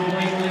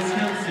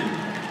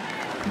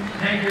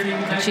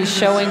 She's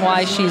showing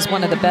why she's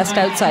one of the best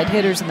outside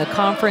hitters in the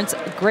conference.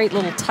 A great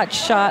little touch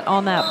shot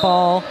on that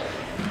ball.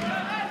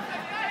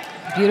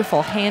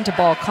 Beautiful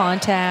hand-to-ball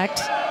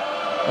contact.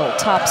 Little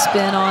top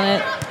spin on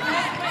it.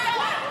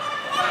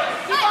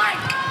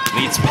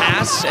 Leads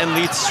pass and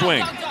leads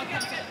swing.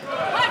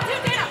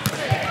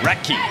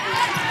 Retke.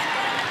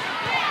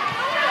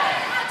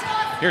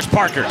 Here's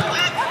Parker.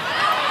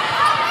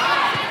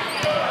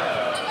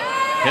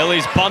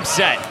 Hilly's bump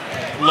set.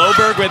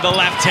 Loberg with the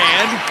left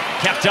hand.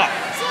 Kept up.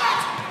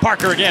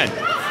 Parker again.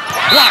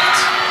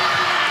 Blocked.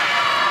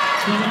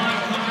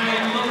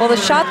 Well, the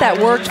shot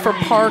that worked for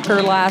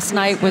Parker last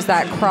night was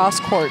that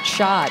cross-court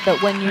shot. But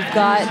when you've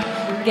got,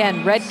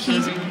 again,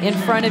 Retke in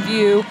front of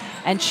you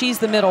and she's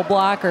the middle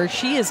blocker,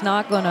 she is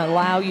not going to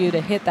allow you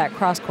to hit that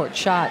cross-court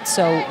shot.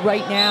 So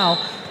right now,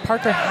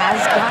 Parker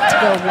has got to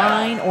go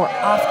line or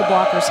off the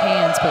blocker's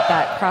hands, but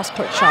that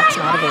cross-court shot's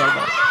not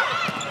available.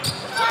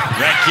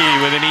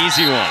 Retke with an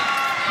easy one.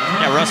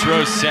 Yeah, Russ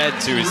Rose said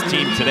to his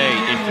team today,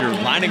 if you're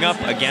lining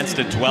up against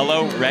a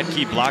Duello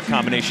Retke block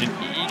combination,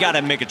 you got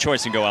to make a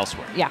choice and go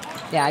elsewhere.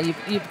 Yeah,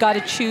 you've got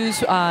to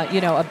choose, you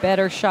know, a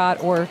better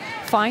shot or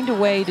find a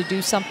way to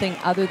do something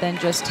other than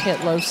just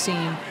hit low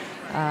seam.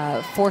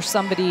 Force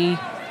somebody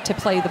to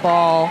play the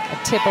ball. A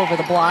tip over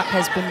the block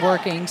has been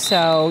working,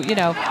 so, you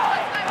know,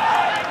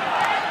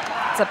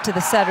 it's up to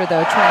the setter,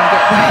 though, trying to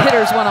get the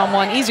hitters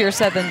one-on-one. Easier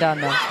said than done,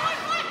 though.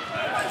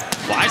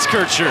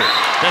 Weiskircher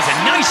does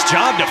a nice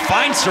job to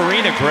find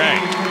Serena Gray.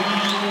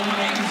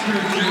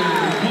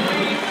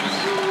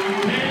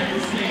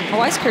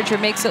 Weiskircher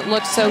makes it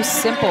look so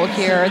simple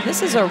here.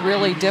 This is a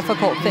really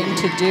difficult thing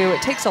to do.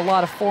 It takes a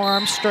lot of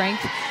forearm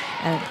strength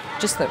and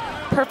just the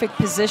perfect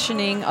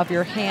positioning of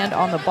your hand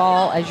on the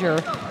ball as you're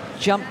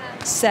jump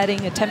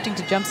setting, attempting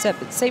to jump set,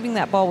 but saving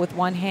that ball with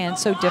one hand,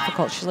 so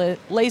difficult. She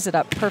lays it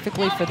up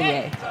perfectly for the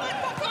A.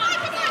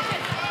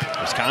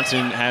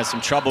 Wisconsin has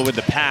some trouble with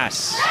the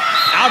pass.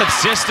 Out of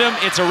system,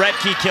 it's a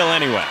Retke kill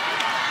anyway.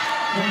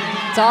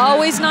 It's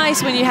always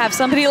nice when you have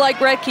somebody like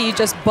Retke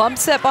just bump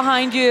set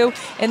behind you.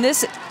 In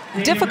this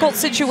difficult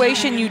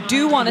situation, you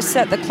do want to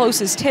set the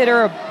closest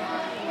hitter. A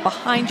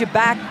behind your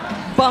back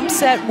bump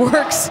set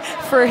works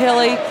for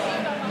Hilly.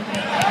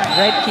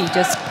 Redke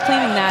just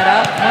cleaning that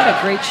up. What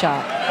a great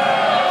shot.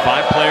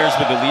 5 players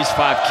with at least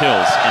 5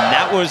 kills, and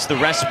that was the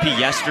recipe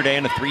yesterday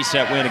in a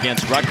 3-set win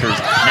against Rutgers.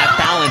 And that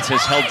balance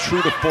has held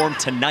true to form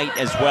tonight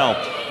as well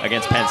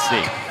against Penn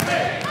State.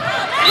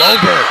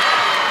 Loberg.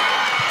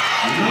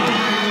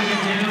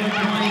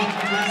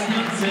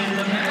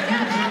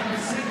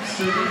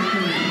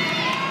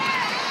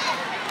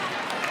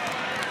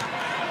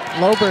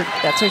 Loberg,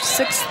 that's her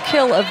 6th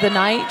kill of the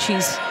night.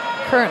 She's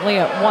currently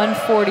at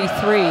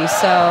 143,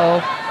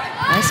 so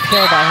nice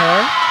kill by her.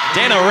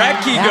 Dana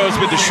Redke goes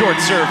with the short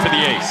serve for the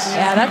ace.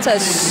 Yeah, that's a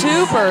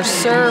super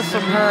serve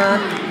from her.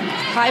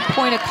 High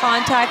point of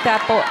contact,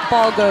 that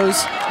ball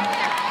goes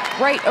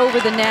right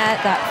over the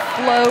net, that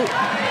float.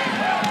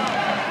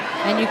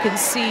 And you can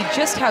see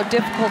just how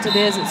difficult it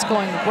is. It's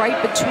going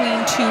right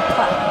between 2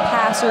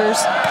 passers.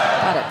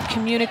 Got to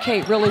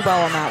communicate really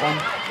well on that one.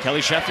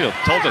 Kelly Sheffield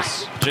told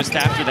us just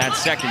after that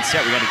second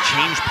set, we got to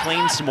change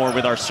planes some more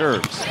with our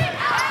serves.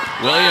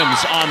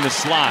 Williams on the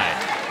slide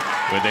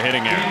with the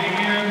hitting error.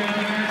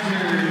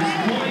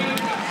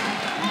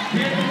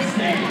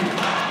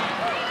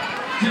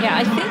 Yeah,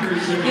 I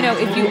think, you know,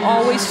 if you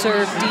always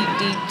serve deep,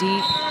 deep,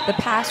 deep, the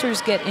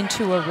passers get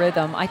into a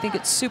rhythm. I think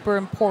it's super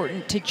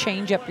important to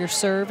change up your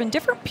serve, and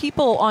different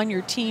people on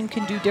your team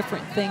can do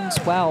different things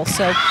well.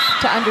 So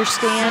to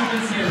understand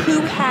who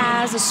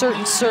has a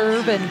certain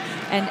serve and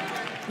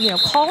you know,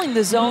 calling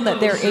the zone that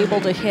they're able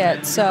to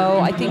hit.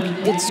 So I think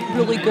it's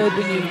really good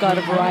when you've got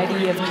a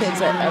variety of kids,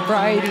 a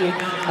variety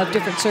of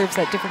different serves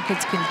that different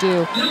kids can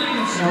do. You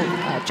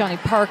know, Johnny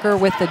Parker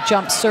with the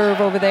jump serve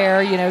over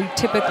there, you know,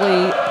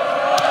 typically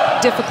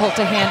difficult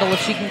to handle if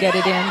she can get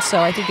it in.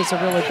 So I think it's a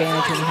real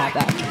advantage when you have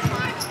that.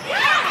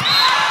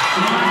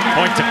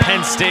 Point to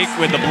Penn State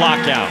with the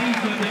block out.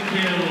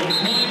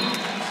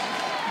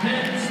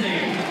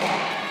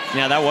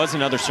 Yeah, that was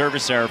another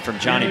service error from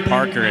Johnny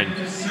Parker, and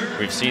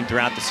we've seen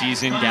throughout the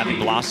season, Gabby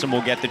Blossom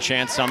will get the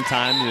chance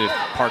sometimes if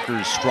Parker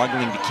is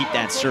struggling to keep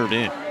that serve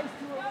in.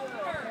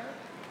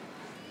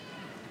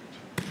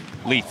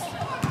 Leith.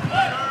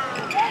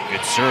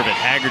 Good serve at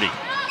Haggerty.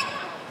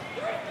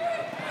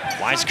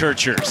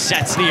 Weiskircher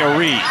sets Nia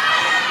Reed.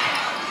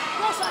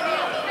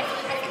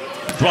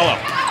 Duello.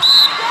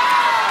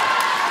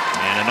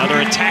 And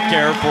another attack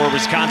error for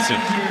Wisconsin.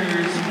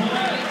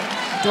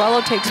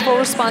 Duello takes full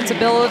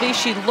responsibility.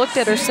 She looked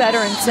at her setter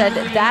and said,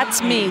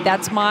 that's me,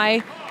 that's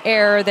my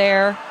error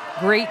there.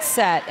 Great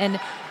set. And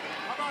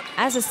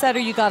as a setter,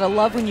 you gotta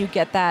love when you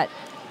get that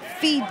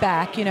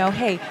feedback, you know,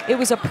 hey, it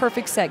was a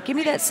perfect set. Give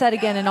me that set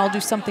again and I'll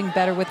do something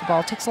better with the ball.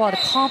 It takes a lot of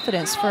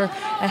confidence for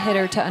a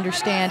hitter to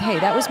understand, hey,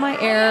 that was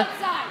my error.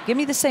 Give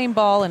me the same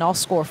ball and I'll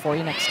score for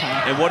you next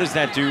time. And what does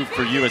that do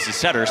for you as a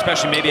setter,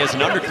 especially maybe as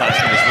an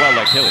underclassman as well,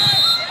 like Hilly?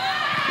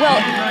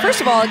 Well, first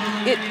of all,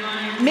 it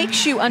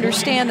makes you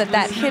understand that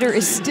that hitter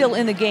is still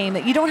in the game,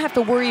 that you don't have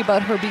to worry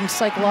about her being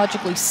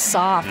psychologically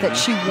soft, that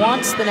she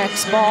wants the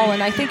next ball.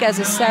 And I think as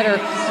a setter,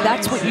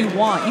 that's what you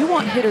want. You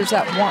want hitters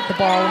that want the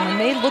ball, and when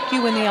they look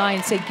you in the eye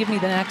and say, give me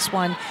the next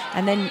one,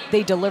 and then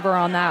they deliver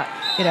on that,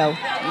 you know,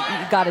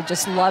 you got to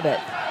just love it.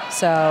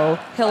 So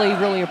Hilly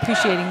really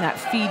appreciating that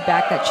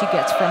feedback that she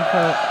gets from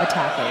her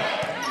attacker.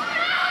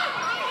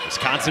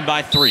 Wisconsin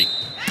by 3.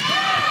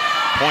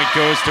 Point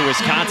goes to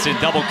Wisconsin,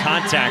 double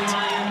contact.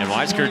 And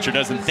Weiskircher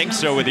doesn't think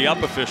so with the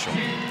up official.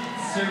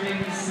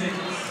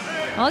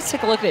 Well, let's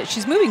take a look at it.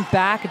 She's moving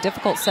back, a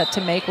difficult set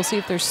to make. We'll see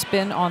if there's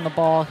spin on the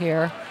ball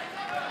here.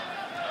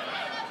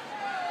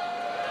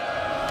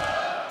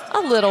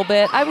 A little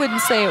bit. I wouldn't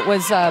say it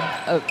was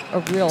a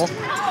real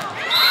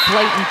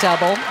blatant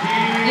double.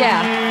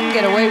 Yeah, you can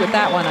get away with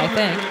that one, I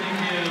think.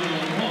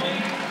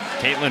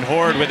 Caitlin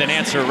Horde with an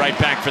answer right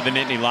back for the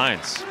Nittany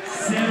Lions.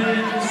 7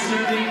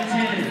 serving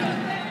 10.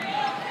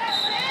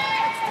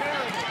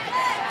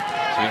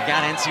 We've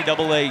got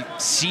NCAA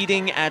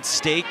seeding at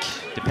stake,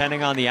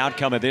 depending on the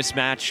outcome of this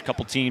match. A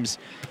couple teams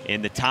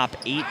in the top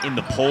 8 in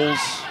the polls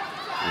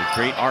with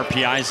great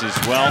RPIs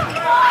as well.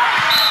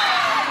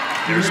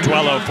 There's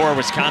Duello for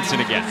Wisconsin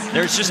again.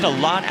 There's just a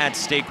lot at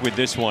stake with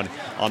this one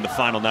on the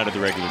final night of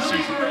the regular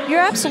season. You're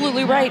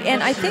absolutely right.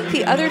 And I think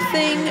the other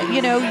thing,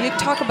 you know, you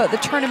talk about the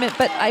tournament,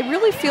 but I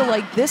really feel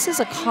like this is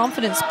a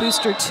confidence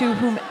booster to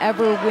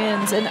whomever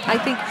wins. And I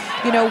think,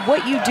 you know,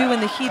 what you do in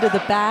the heat of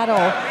the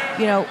battle,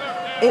 you know,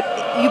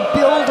 you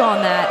build on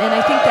that, and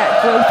I think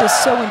that growth is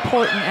so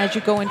important as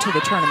you go into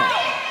the tournament.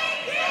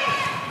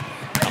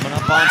 Coming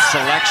up on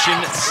Selection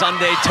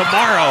Sunday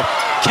tomorrow,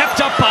 kept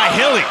up by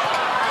Hilly.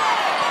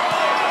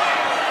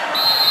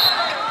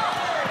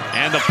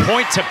 And the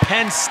point to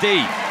Penn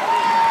State.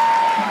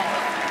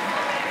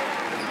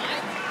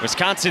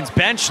 Wisconsin's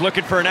bench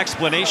looking for an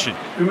explanation.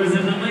 There was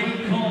a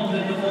delayed call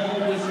that the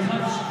ball was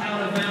touched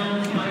out of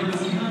bounds by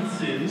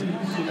Wisconsin,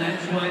 so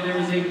that's why there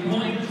was a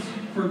point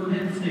for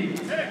Penn State.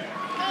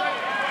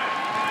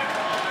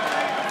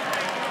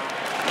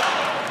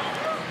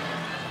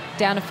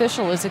 Down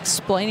official is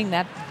explaining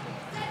that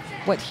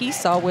what he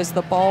saw was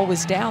the ball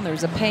was down.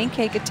 There's a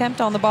pancake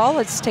attempt on the ball.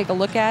 Let's take a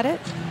look at it.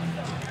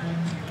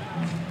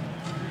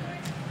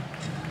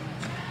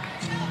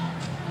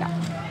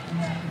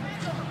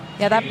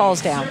 Yeah, that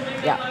ball's down.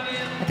 Yeah,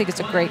 I think it's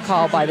a great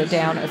call by the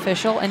down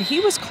official. And he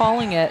was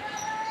calling it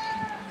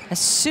as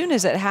soon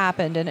as it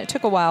happened, and it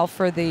took a while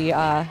for the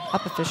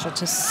up official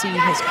to see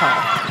his call.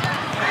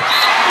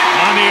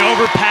 On the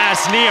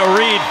overpass, Nia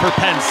Reed for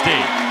Penn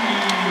State.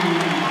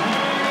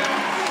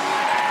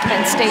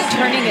 Penn State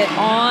turning it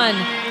on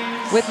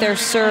with their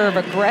serve,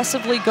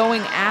 aggressively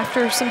going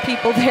after some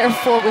people there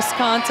for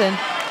Wisconsin.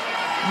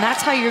 And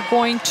that's how you're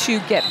going to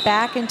get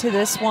back into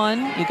this one.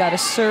 You got to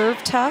serve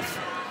tough,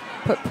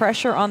 put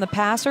pressure on the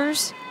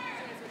passers,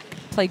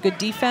 play good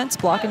defense,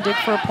 block and dig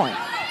for a point.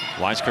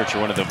 Weiskircher,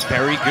 one of the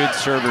very good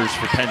servers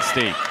for Penn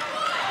State.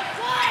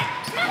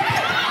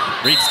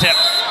 Reed's tip.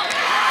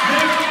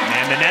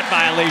 And the net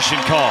violation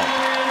call.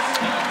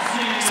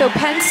 So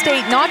Penn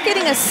State not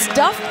getting a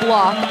stuff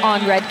block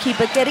on Redkey,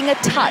 but getting a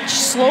touch,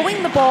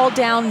 slowing the ball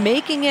down,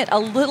 making it a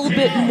little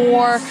bit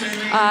more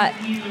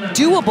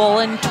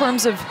doable in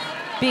terms of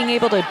being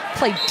able to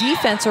play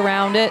defense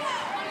around it,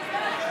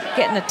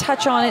 getting a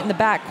touch on it in the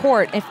back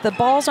court. If the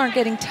balls aren't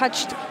getting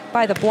touched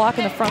by the block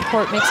in the front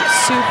court, it makes it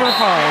super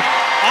hard.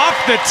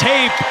 Off the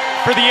tape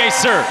for the ace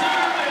serve.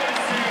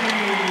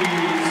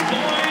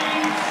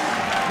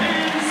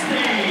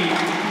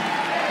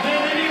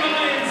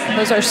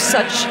 Those are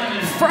such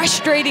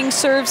frustrating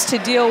serves to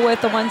deal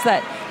with, the ones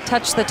that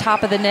touch the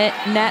top of the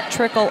net,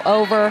 trickle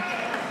over.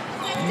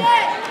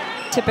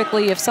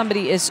 Typically, if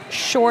somebody is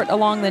short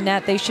along the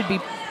net, they should be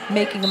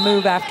making a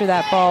move after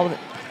that ball.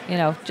 You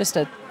know, just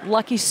a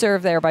lucky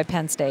serve there by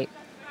Penn State.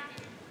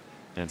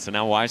 And so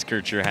now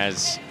Weiskircher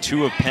has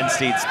 2 of Penn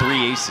State's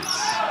 3 aces.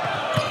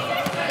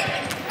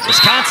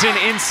 Wisconsin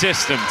in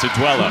system to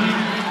Duello.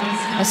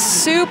 A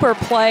super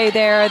play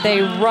there.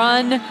 They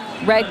run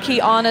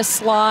Redkey on a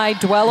slide.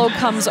 Duello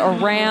comes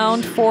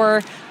around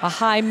for a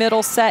high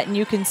middle set, and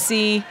you can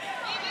see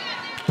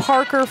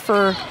Parker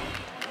for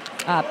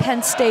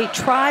Penn State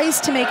tries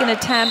to make an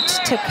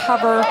attempt to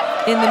cover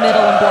in the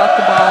middle and block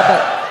the ball,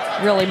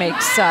 but really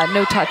makes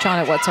no touch on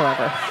it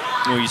whatsoever.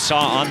 Well, you saw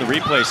on the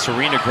replay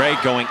Serena Gray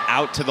going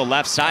out to the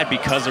left side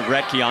because of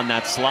Redkey on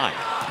that slide.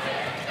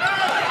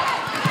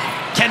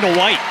 Kendall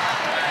White.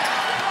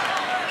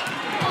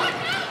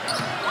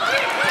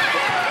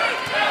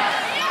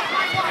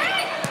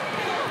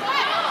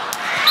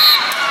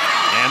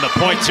 And the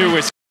point 2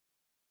 is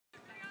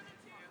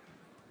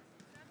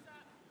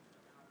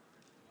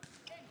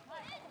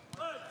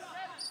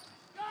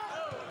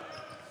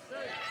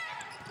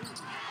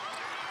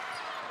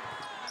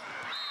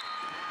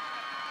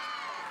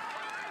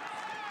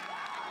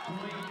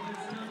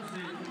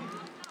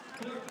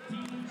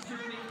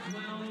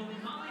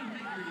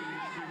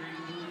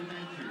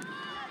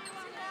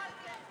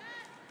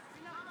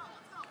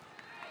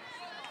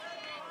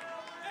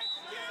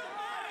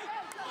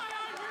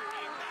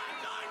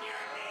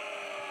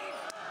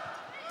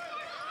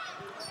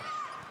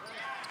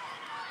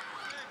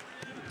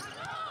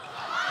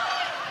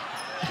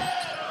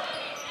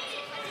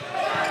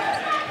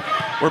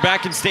We're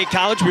back in State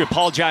College. We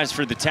apologize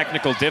for the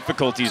technical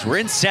difficulties. We're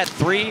in set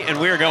 3,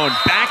 and we are going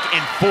back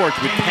and forth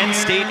with Penn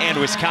State and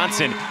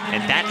Wisconsin.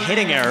 And that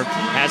hitting error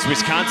has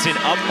Wisconsin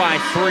up by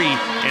 3,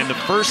 and the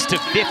first to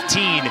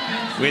 15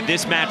 with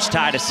this match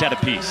tied a set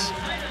apiece.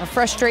 A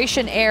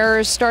frustration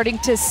error starting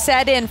to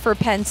set in for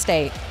Penn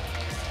State.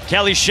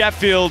 Kelly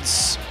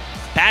Sheffield's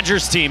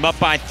Badgers team up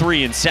by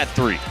 3 in set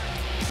 3.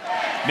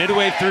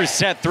 Midway through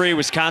set 3,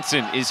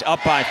 Wisconsin is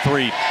up by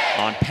 3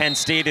 on Penn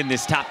State in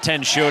this top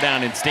 10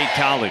 showdown in State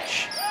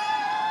College.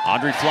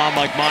 Audrey Flom,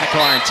 Mike Monaco,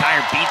 our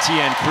entire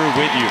BTN crew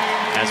with you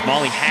as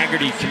Molly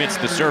Haggerty commits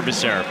the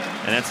service error,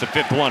 and that's the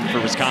 5th one for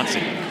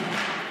Wisconsin.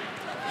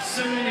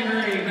 Serena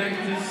Gray back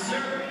to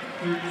serve,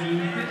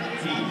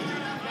 13-15.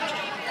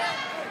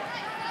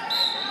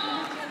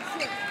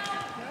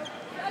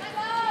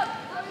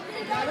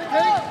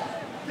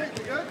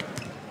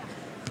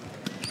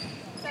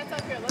 That's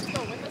up here. Let's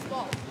go. Win this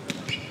ball.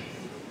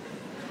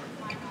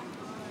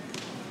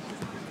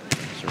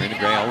 Serena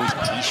Gray always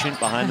patient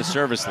behind the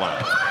service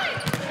line.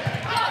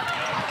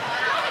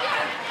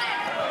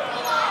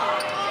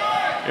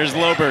 Here's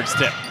Loberg's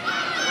tip.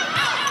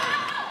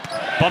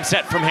 Bump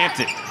set from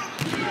Hampton.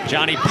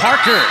 Johnny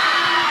Parker,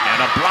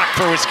 and a block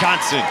for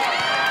Wisconsin.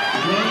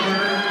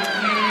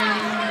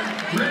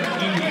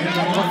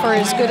 Well, for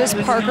as good as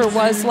Parker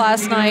was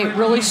last night,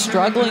 really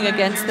struggling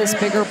against this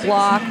bigger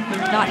block,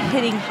 not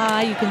hitting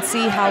high. You can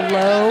see how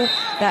low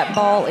that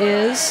ball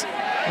is,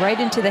 right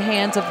into the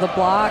hands of the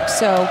block.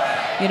 So,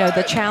 you know,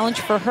 the challenge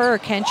for her,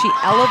 can she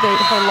elevate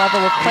her level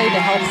of play to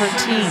help her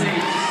team?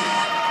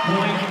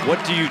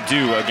 What do you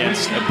do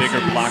against a bigger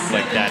block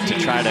like that to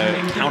try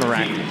to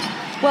counteract it?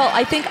 Well,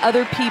 I think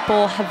other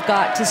people have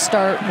got to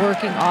start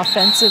working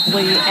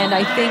offensively, and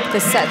I think the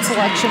set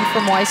selection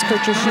from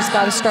Weiskircher, she's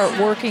got to start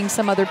working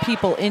some other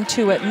people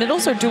into it.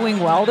 Middles are doing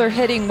well. They're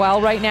hitting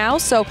well right now,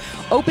 so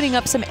opening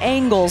up some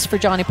angles for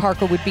Johnny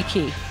Parker would be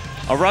key.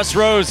 A Russ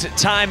Rose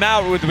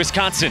timeout with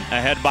Wisconsin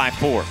ahead by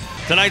 4.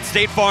 Tonight,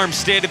 State Farm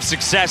State of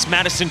Success,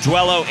 Madison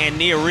Duello and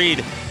Nia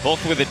Reed,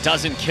 both with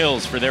 12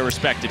 kills for their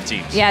respective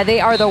teams. Yeah,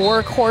 they are the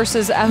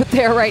workhorses out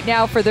there right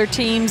now for their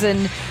teams,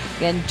 and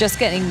just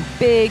getting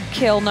big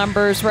kill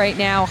numbers right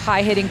now,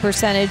 high hitting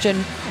percentage. And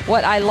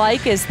what I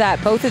like is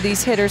that both of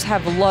these hitters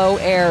have low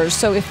errors.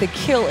 So if the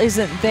kill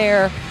isn't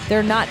there,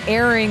 they're not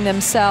erring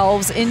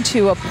themselves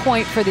into a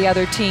point for the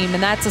other team.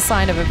 And that's a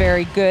sign of a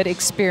very good,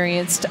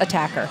 experienced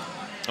attacker.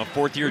 A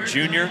 4th-year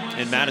junior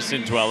in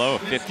Madison Duello, a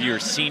 5th-year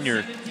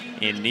senior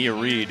in Nia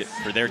Reed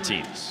for their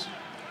teams.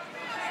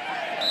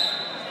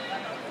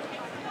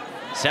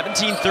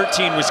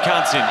 17-13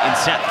 Wisconsin in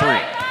set 3.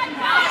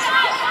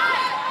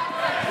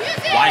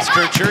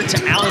 Weiskircher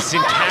to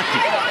Allison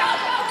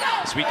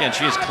Cathy. This weekend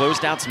she has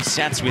closed out some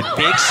sets with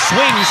big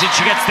swings, and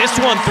she gets this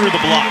one through the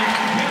block.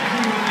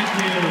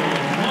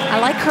 I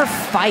like her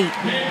fight.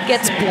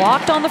 Gets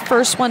blocked on the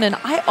first one, and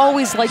I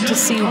always like to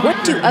see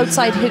what do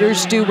outside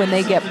hitters do when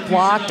they get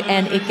blocked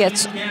and it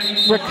gets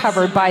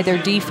recovered by their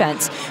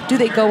defense. Do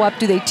they go up?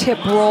 Do they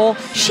tip roll?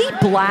 She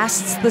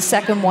blasts the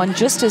second one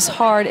just as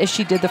hard as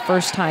she did the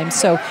first time.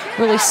 So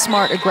really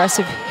smart,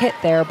 aggressive hit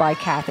there by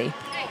Cathy.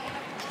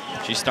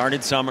 She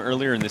started some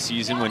earlier in the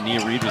season when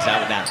Nia Reed was out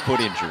with that foot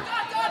injury.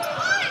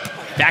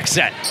 Back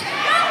set.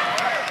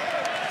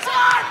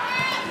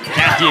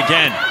 Cathy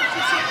again.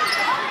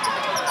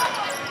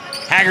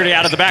 Haggerty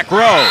out of the back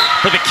row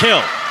for the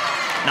kill.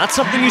 Not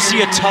something you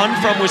see a ton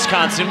from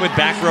Wisconsin with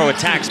back row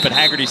attacks, but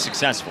Haggerty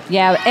successful.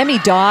 Yeah, Emmy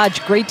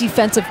Dodge, great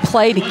defensive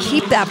play to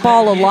keep that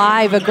ball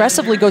alive,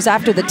 aggressively goes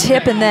after the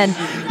tip, and then,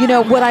 you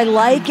know, what I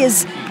like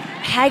is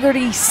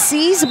Haggerty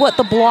sees what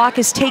the block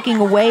is taking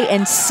away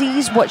and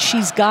sees what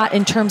she's got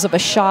in terms of a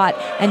shot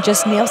and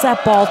just nails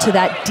that ball to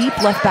that deep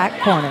left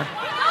back corner.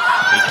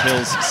 8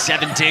 kills,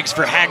 7 digs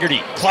for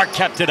Haggerty. Clark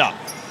kept it up.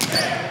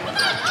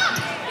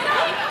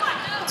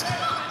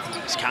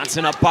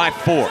 Wisconsin up by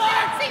 4.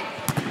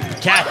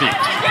 Cathy.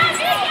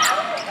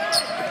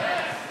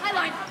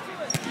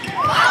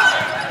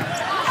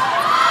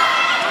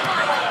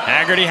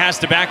 Haggerty has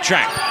to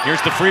backtrack.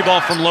 Here's the free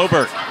ball from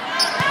Loberg.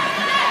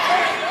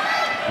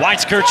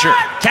 Weiskircher,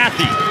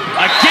 Cathy,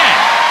 again.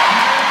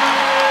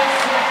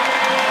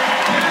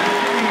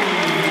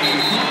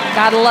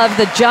 Gotta love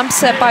the jump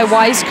set by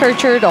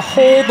Weiskircher to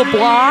hold the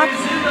block.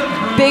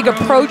 Big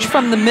approach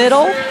from the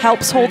middle,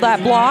 helps hold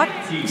that block.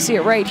 See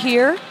it right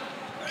here.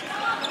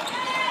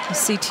 You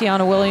see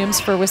Tiana Williams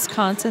for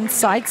Wisconsin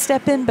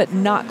sidestep in, but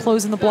not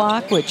closing the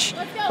block, which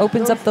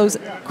opens up those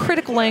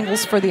critical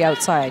angles for the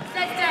outside.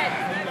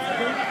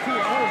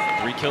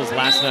 3 kills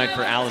last night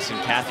for Allison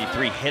Cathy,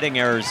 3 hitting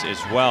errors as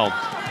well.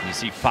 You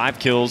see 5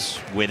 kills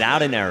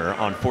without an error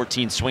on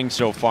 14 swings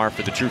so far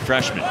for the true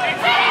freshman.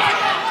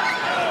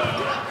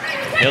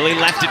 Billy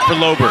left it for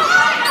Loberg.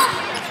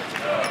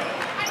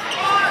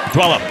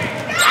 Duello.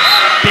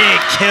 Big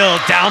kill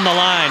down the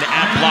line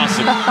at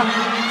Blossom.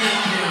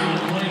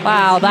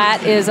 Wow,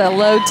 that is a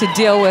load to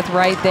deal with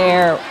right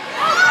there.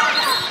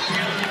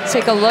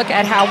 Take a look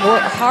at how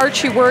hard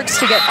she works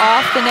to get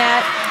off the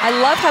net. I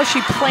love how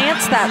she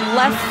plants that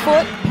left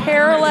foot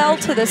parallel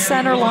to the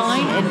center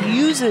line and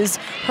uses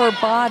her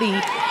body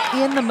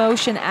in the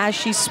motion as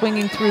she's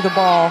swinging through the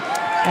ball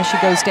as she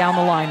goes down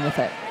the line with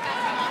it.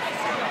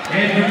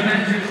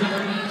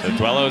 So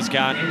Duello's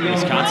got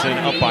Wisconsin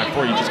up by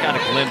 4. You just got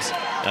a glimpse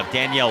of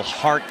Danielle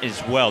Hart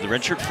as well. The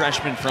redshirt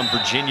freshman from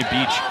Virginia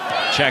Beach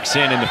checks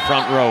in the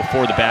front row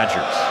for the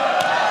Badgers.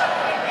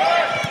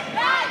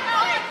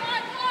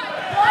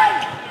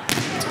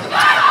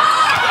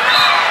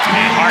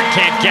 And Hart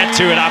can't get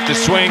to it off the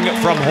swing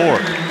from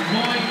Hort.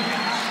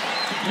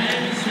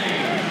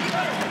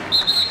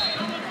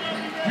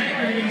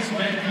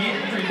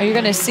 You're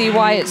going to see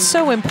why it's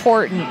so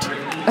important.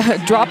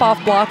 Drop-off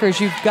blockers,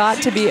 you've got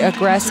to be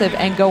aggressive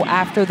and go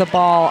after the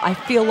ball. I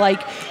feel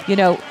like, you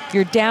know,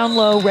 you're down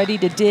low, ready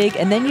to dig,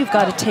 and then you've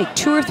got to take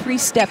 2 or 3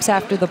 steps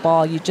after the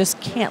ball. You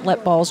just can't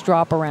let balls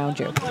drop around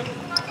you.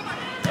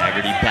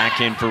 Haggerty back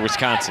in for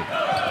Wisconsin.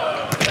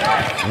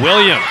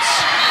 Williams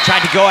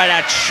tried to go at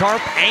that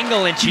sharp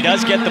angle, and she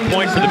does get the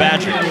point for the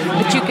Badgers.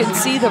 But you can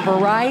see the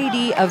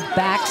variety of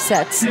back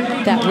sets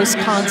that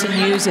Wisconsin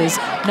uses.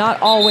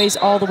 Not always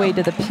all the way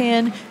to the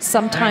pin,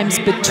 sometimes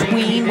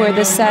between where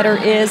the setter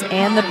is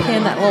and the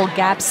pin, that little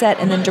gap set,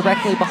 and then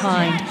directly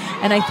behind.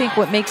 And I think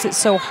what makes it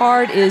so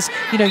hard is,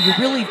 you know, you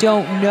really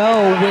don't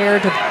know where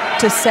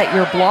to set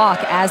your block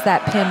as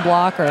that pin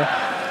blocker.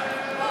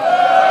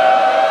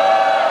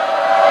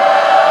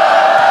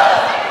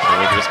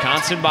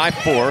 Wisconsin by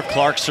 4.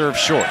 Clark serves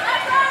short.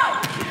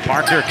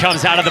 Parker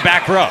comes out of the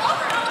back row.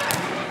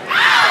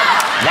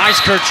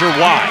 Weiskircher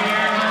wide.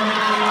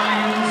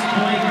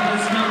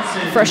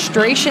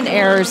 Frustration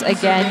errors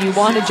again. You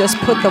want to just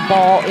put the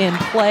ball in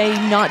play,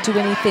 not do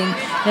anything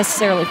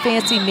necessarily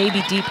fancy,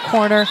 maybe deep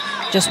corner.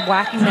 Just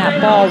whacking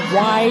that ball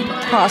wide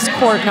cross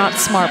court, not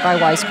smart by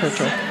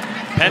Weiskircher.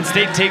 Penn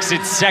State takes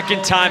its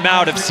second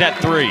timeout of set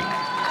 3.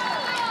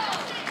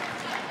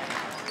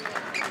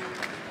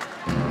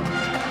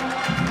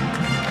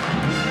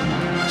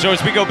 So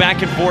as we go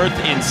back and forth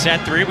in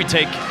set 3, we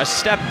take a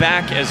step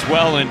back as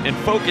well and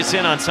focus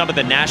in on some of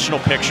the national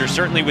picture,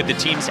 certainly with the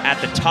teams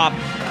at the top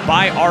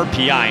by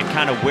RPI and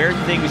kind of where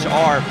things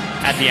are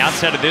at the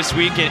outset of this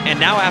week and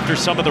now after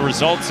some of the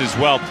results as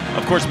well.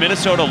 Of course,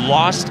 Minnesota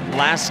lost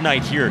last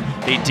night here.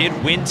 They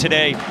did win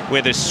today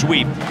with a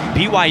sweep.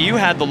 BYU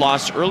had the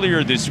loss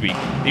earlier this week.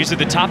 These are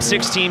the top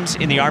 6 teams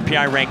in the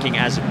RPI ranking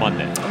as of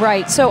Monday.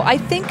 Right, so I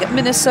think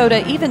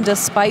Minnesota, even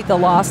despite the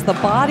loss, the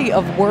body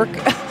of work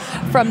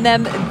from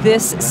them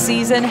this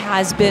season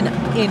has been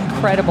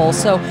incredible.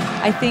 So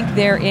I think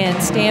they're in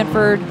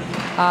Stanford,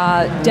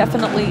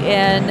 definitely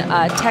in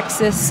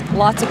Texas,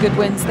 lots of good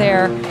wins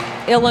there.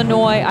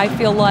 Illinois, I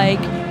feel like,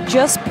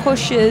 just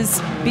pushes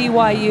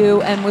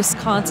BYU and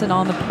Wisconsin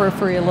on the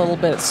periphery a little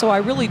bit. So I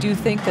really do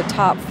think the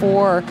top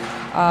 4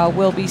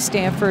 will be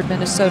Stanford,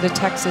 Minnesota,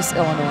 Texas,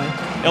 Illinois.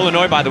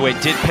 Illinois, by the way,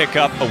 did pick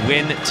up a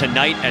win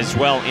tonight as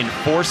well in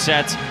 4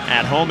 sets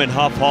at home in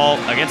Huff Hall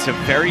against a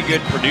very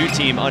good Purdue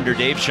team under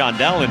Dave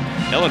Shondell.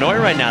 And Illinois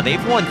right now,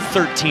 they've won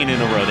 13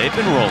 in a row. They've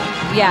been rolling.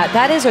 Yeah,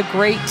 that is a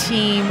great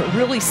team,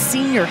 really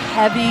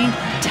senior-heavy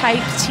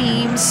type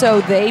team,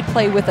 so they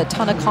play with a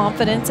ton of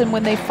confidence. And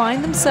when they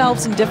find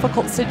themselves in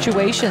difficult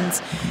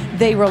situations,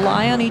 they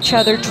rely on each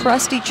other,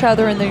 trust each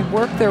other, and they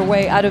work their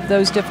way out of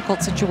those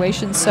difficult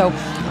situations. So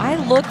I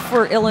look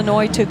for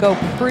Illinois to go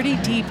pretty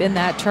deep in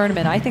that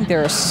tournament. I think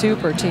they're a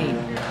super team.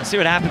 Let's see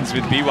what happens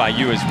with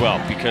BYU as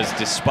well, because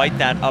despite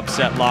that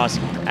upset loss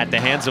at the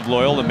hands of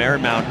Loyola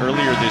Marymount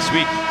earlier this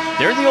week,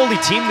 they're the only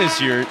team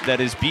this year that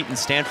has beaten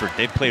Stanford.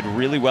 They've played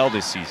really well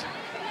this season.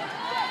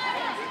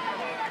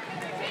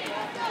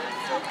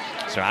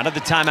 So out of the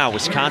timeout,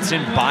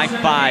 Wisconsin by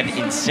 5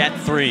 in set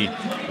 3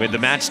 with the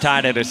match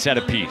tied at a set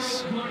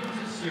apiece.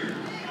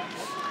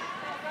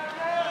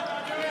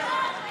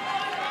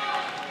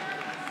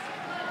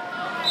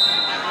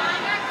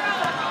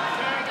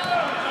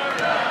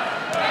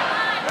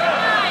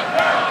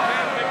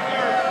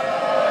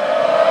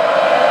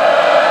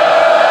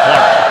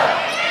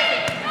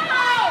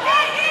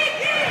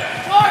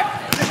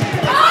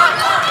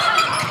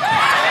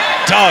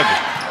 Doug,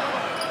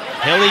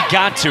 Hilly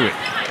got to it.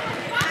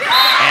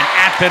 And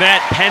at the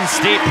net, Penn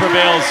State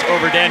prevails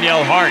over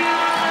Danielle Hart.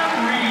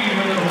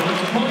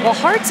 Well,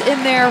 Hart's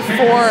in there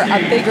for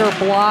a bigger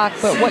block,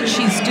 but what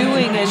she's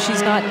doing is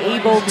she's not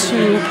able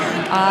to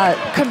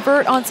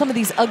convert on some of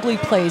these ugly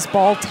plays.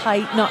 Ball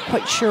tight, not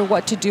quite sure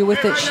what to do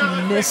with it. She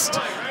missed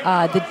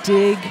the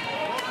dig.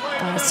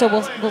 So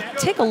we'll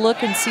take a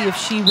look and see if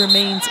she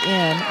remains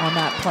in on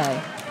that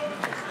play.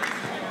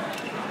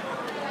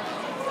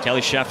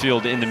 Kelly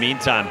Sheffield, in the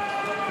meantime,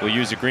 will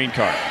use a green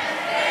card.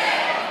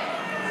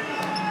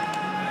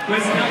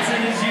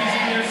 Wisconsin is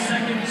using their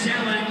second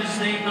challenge.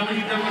 They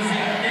believe there was a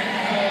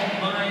net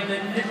call by the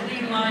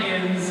Nittany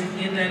Lions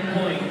in that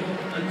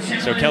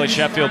point. So Kelly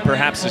Sheffield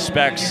perhaps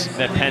suspects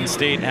that Penn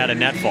State had a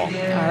net fall.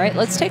 All right,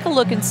 let's take a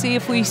look and see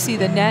if we see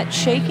the net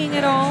shaking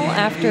at all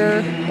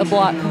after the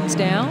block comes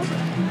down.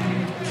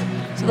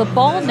 So the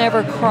ball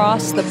never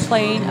crossed the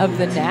plane of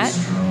the net.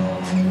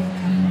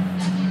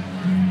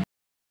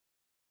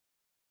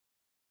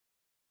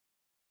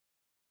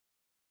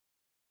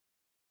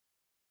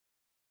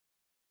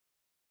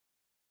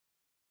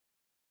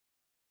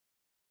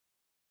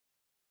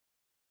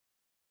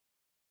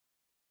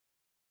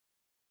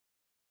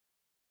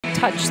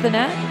 Touch the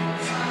net,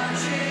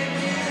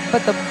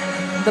 but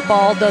the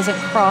ball doesn't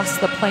cross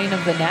the plane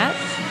of the net.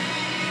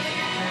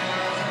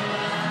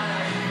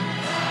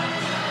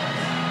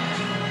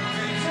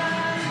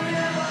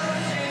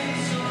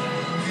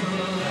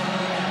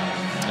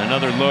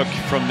 Another look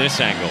from this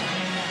angle.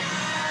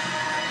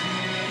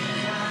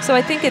 So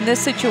I think in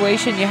this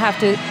situation you have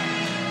to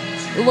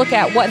look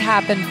at what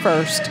happened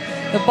first.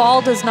 The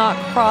ball does not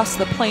cross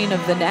the plane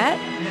of the net.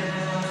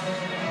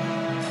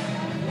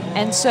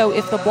 And so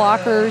if the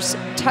blockers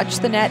touch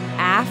the net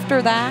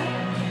after that,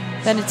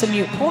 then it's a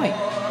moot point.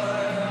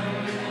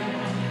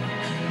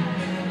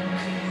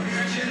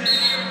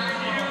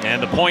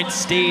 And the point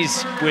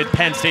stays with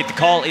Penn State. The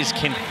call is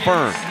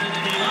confirmed.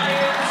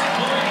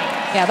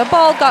 Yeah, the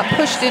ball got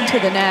pushed into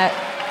the net.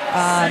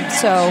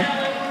 So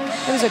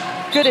it was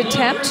a good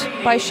attempt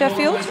by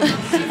Sheffield.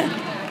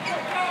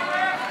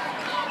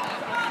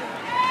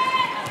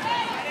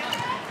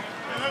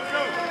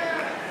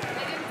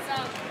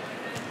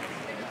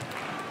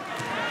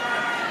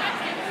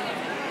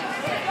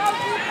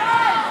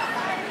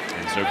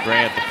 So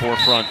Gray at the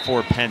forefront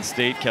for Penn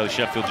State. Kelly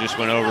Sheffield just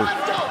went over,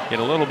 get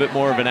a little bit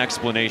more of an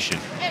explanation.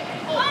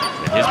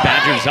 And his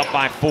Badgers up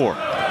by 4.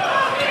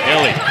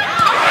 Hilly,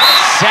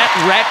 set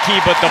Retke,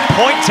 but the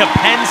point to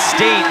Penn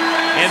State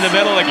in the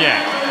middle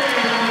again.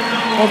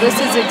 Well, this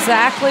is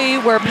exactly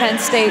where Penn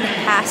State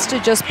has to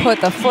just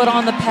put the foot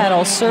on the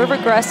pedal, serve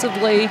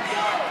aggressively.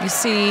 You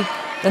see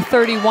the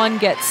 31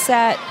 gets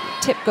set,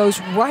 tip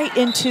goes right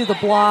into the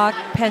block.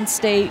 Penn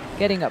State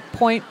getting a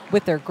point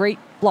with their great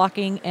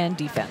blocking and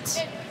defense.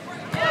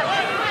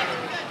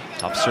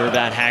 Tough serve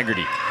at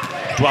Haggerty.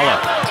 Dwella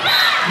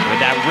with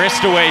that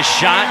wrist away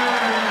shot.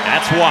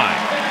 That's wide.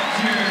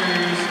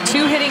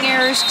 2 hitting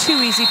errors Here's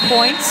 2 easy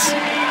points.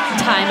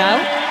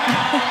 Timeout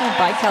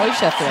by Kelly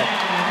Sheffield.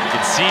 You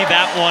can see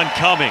that one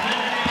coming.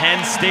 Penn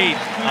State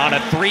on a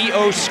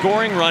 3-0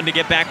 scoring run to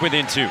get back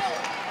within 2.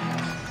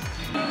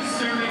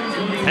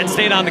 Penn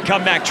State on the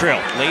comeback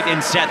trail, late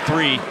in set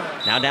 3.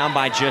 Now down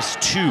by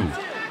just 2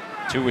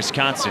 to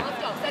Wisconsin.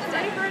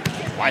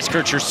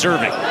 Weiskircher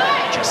serving,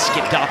 just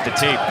skipped off the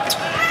tape.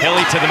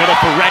 Hilly to the middle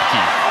for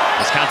Retke.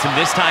 Wisconsin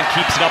this time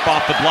keeps it up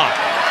off the block.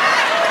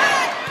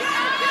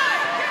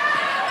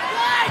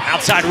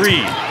 Outside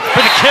Reed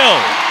for the kill.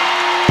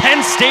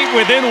 Penn State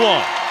within 1.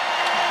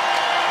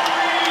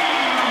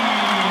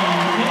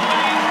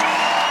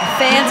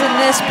 Fans in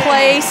this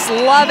place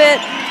love it,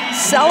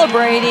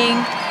 celebrating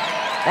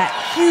that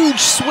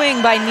huge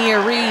swing by Nia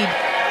Reed.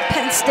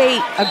 Penn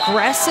State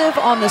aggressive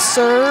on the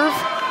serve,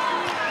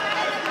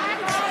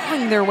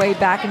 clawing their way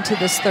back into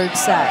this 3rd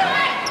set.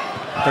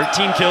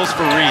 13 kills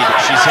for Reed.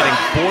 She's hitting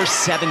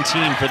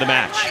 .417 for the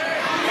match.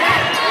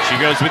 She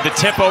goes with the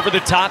tip over the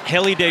top.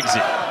 Hilly digs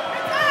it.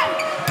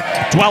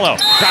 Duello,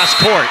 cross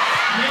court.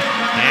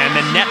 And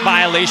the net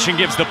violation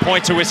gives the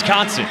point to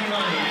Wisconsin.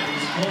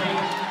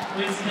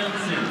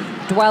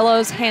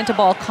 Duello's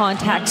hand-to-ball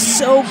contact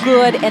so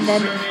good, and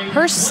then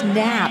her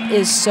snap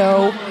is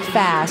so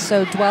fast.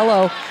 So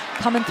Duello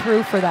coming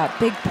through for that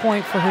big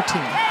point for her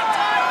team.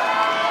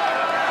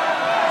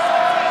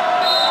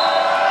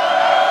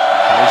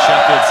 Kelly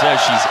Sheffield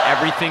says she's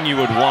everything you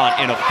would want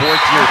in a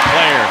 4th-year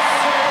player,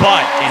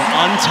 but an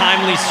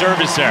untimely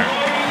service error.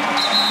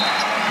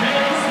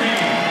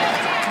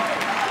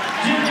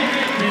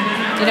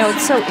 You know,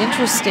 it's so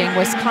interesting.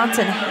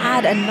 Wisconsin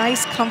had a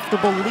nice,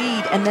 comfortable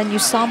lead, and then you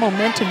saw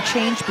momentum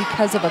change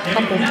because of a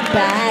couple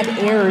bad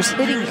errors,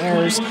 hitting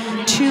errors,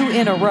 2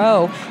 in a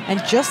row.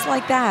 And just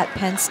like that,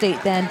 Penn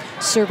State then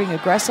serving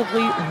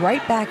aggressively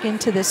right back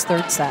into this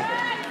 3rd set.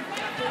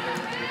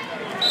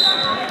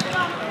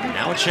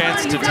 Now a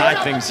chance to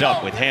tie things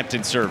up with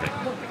Hampton serving.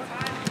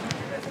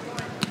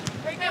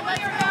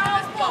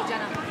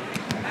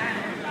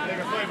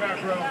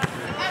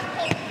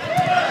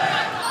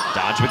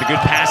 Dodge with a good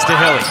pass to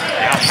Hilly.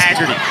 Now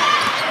Haggerty.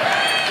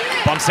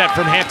 Bump set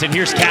from Hampton.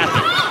 Here's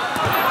Cathy.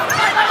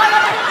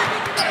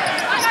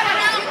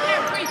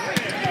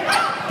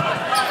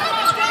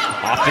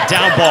 Off the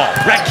down ball.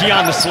 Retke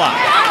on the slot.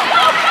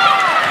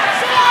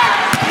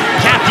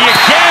 Cathy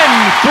again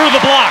through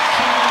the block.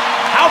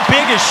 How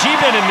big has she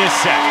been in this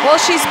set? Well,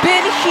 she's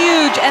been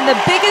huge, and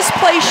the biggest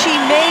play she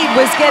made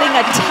was getting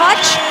a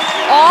touch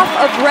off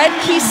of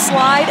Retke's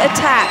slide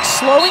attack,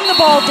 slowing the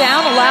ball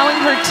down, allowing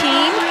her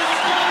team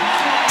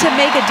to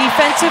make a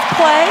defensive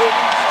play,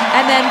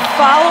 and then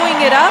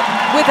following it up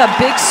with a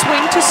big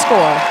swing to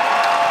score.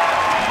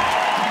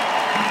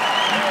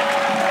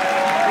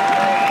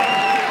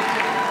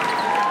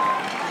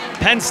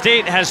 Penn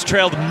State has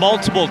trailed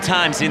multiple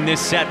times in this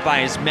set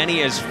by as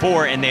many as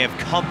 4, and they have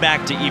come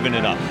back to even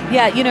it up.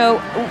 Yeah, you know,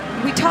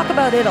 we talk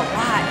about it a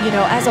lot. You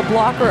know, as a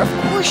blocker, of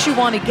course you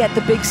want to get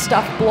the big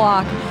stuff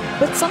block,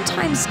 but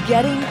sometimes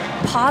getting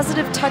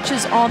positive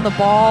touches on the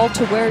ball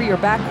to where your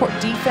backcourt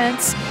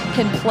defense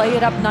can play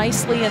it up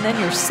nicely, and then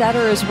your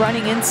setter is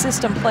running in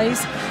system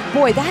plays,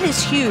 boy, that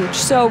is huge.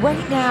 So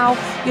right now,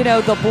 you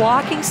know, the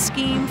blocking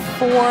scheme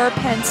for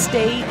Penn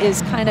State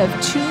is kind of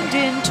tuned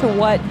in to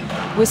what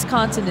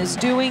Wisconsin is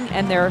doing,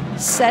 and they're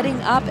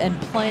setting up and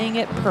playing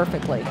it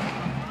perfectly.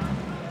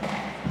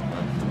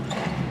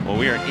 Well,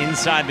 we are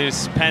inside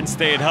this Penn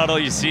State huddle.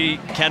 You see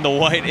Kendall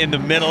White in the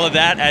middle of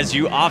that, as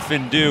you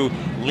often do,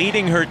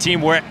 leading her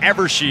team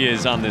wherever she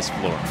is on this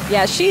floor.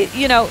 Yeah, she,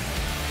 you know,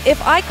 if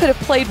I could have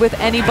played with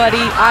anybody,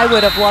 I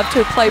would have loved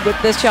to have played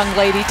with this young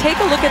lady. Take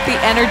a look at the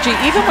energy,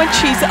 even when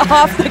she's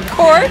off the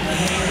court.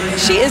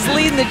 She is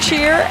leading the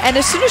cheer, and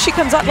as soon as she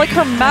comes up, like,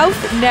 her mouth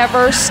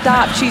never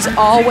stops. She's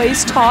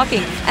always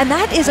talking, and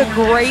that is a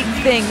great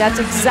thing. That's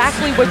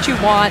exactly what you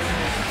want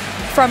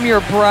from your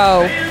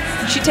bro.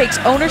 She takes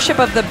ownership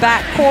of the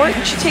backcourt,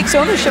 and she takes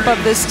ownership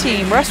of this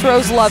team. Russ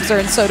Rose loves her,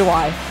 and so do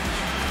I.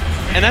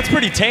 And that's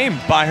pretty tame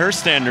by her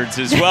standards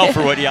as well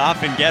for what you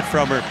often get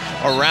from her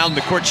around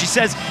the court. She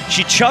says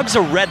she chugs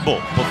a Red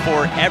Bull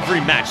before every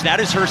match.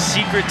 That is her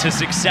secret to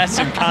success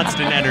and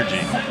constant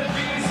energy.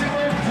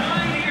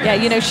 Yeah,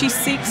 you know, she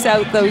seeks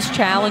out those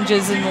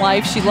challenges in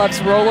life. She loves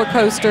roller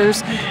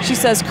coasters. She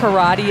says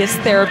karate is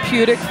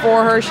therapeutic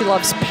for her. She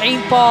loves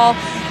paintball.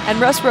 And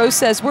Russ Rose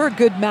says we're a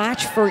good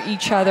match for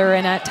each other,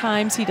 and at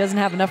times he doesn't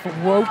have enough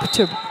rope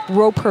to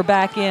rope her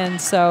back in.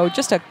 So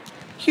just a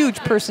huge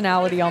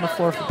personality on the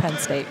floor for Penn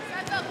State.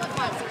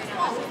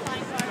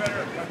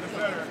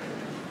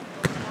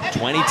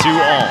 22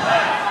 all.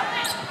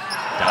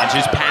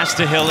 Dodges pass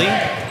to Hilly,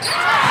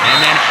 and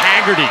then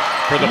Haggerty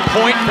for the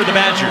point for the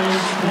Badgers.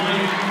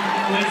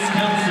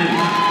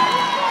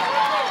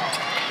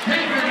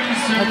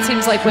 It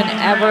seems like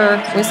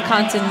whenever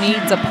Wisconsin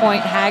needs a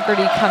point,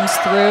 Haggerty comes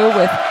through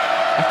with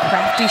a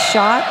crafty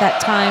shot,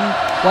 that time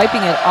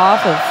wiping it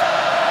off of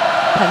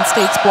Penn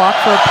State's block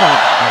for a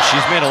point.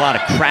 She's made a lot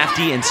of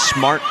crafty and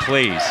smart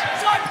plays.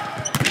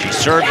 She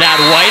served out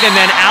White, and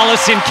then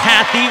Allison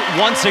Cathy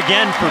once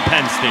again for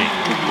Penn State.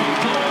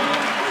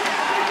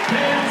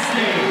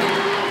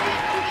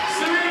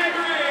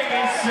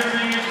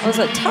 It was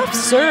a tough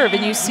serve,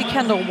 and you see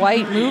Kendall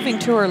White moving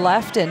to her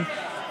left and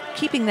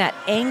keeping that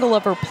angle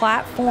of her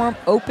platform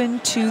open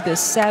to the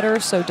setter,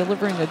 so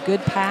delivering a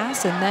good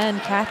pass. And then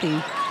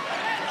Kathy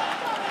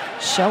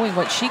showing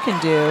what she can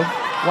do,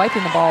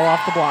 wiping the ball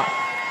off the block.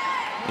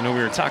 You know,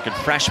 we were talking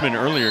freshman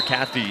earlier.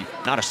 Kathy,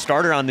 not a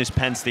starter on this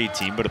Penn State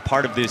team, but a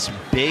part of this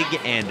big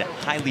and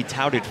highly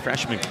touted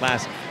freshman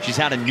class. She's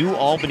out of New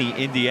Albany,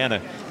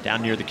 Indiana,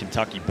 down near the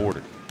Kentucky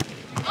border.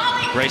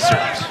 Gray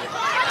serves.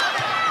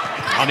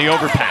 On the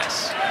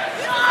overpass.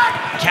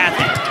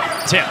 Kathy,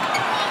 tip.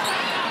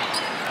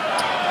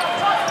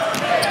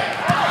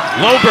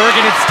 Loberg,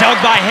 and it's dug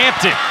by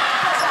Hampton.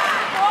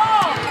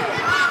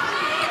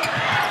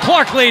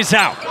 Clark lays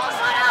out.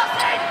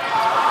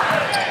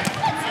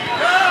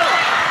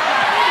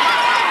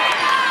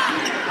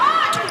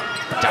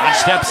 Dodge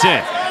steps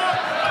in.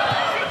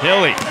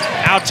 Hilly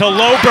out to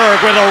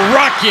Loberg with a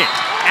rocket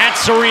at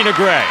Serena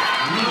Gray.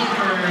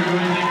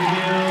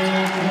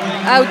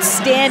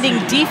 Outstanding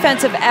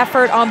defensive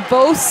effort on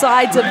both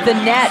sides of the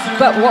net,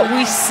 but what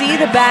we see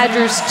the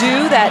Badgers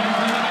do,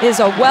 that is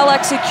a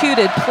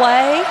well-executed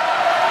play.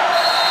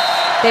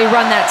 They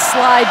run that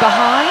slide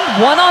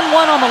behind,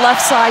 one-on-one on the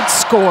left side,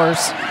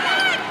 scores.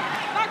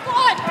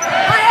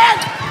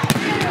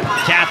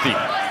 Kathy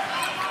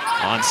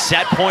on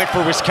set point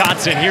for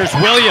Wisconsin. Here's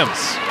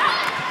Williams.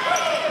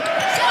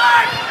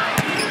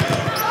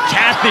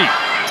 Kathy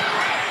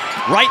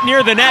right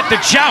near the net. The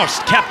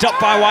joust kept up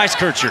by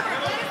Weiskircher.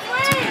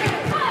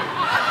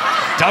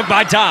 Dug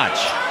by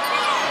Dodge.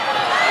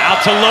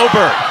 Out to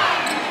Loberg.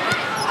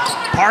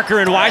 Parker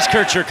and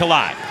Weiskircher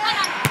collide.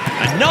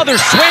 Another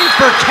swing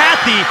for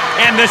Kathy,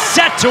 and the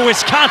set to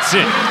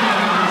Wisconsin.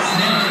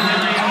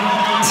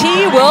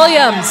 T.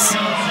 Williams,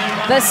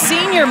 the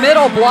senior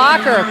middle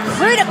blocker,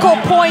 critical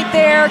point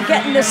there,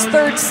 getting this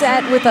third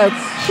set with a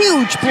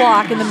huge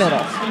block in the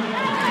middle.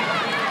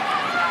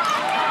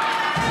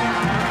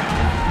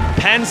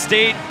 Penn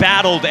State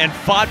battled and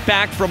fought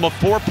back from a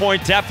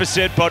 4-point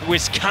deficit, but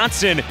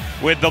Wisconsin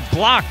with the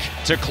block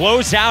to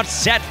close out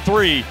set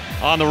 3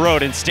 on the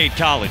road in State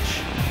College.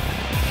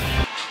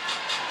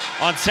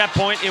 On set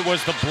point, it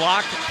was the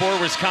block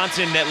for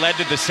Wisconsin that led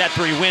to the set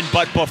 3 win,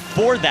 but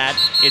before that,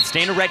 it's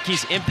Dana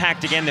Redke's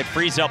impact again that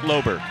frees up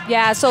Loberg.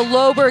 Yeah, so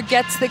Loberg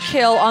gets the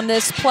kill on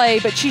this play,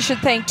 but she should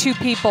thank two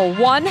people.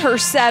 One, her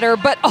setter,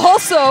 but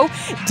also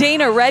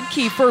Dana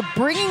Redke for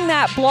bringing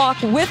that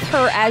block with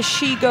her as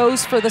she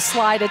goes for the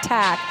slide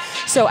attack.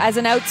 So as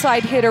an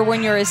outside hitter,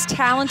 when you're as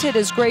talented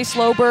as Grace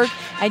Loberg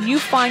and you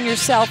find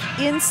yourself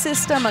in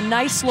system, a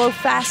nice, low,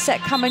 fast set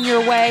coming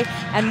your way,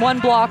 and one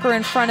blocker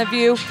in front of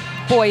you,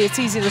 boy, it's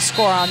easy to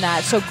score on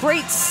that. So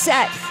great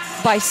set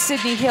by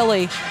Sydney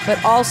Hilly,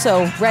 but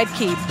also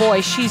Redke,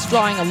 boy, she's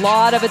drawing a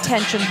lot of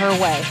attention her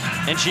way.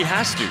 And she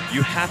has to.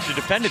 You have to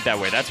defend it that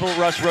way. That's what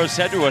Russ Rose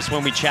said to us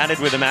when we chatted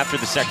with him after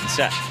the second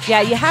set.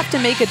 Yeah, you have to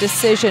make a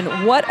decision.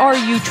 What are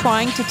you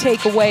trying to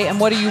take away and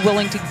what are you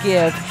willing to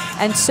give?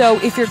 And so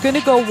if you're going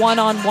to go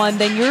one-on-one,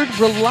 then you're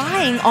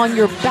relying on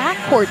your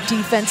backcourt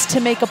defense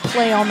to make a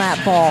play on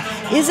that ball.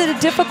 Is it a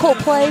difficult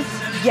play?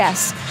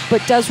 Yes.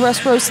 But does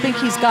Russ Rose think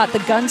he's got the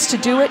guns to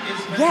do it?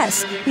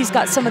 Yes. He's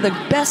got some of the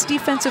best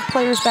defensive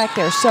players back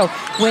there. So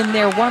when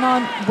they're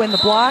when the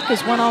block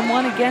is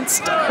one-on-one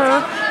against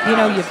her, you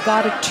know, you've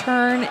got to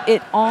turn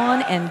it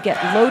on and get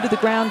low to the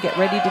ground, get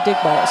ready to dig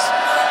balls.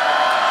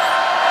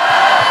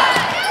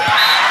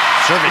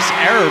 Service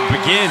error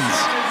begins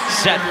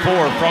set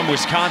 4 from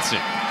Wisconsin.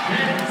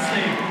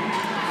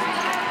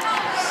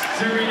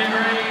 Serena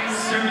Gray,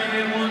 serving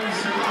at 1,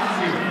 serving at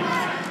 0.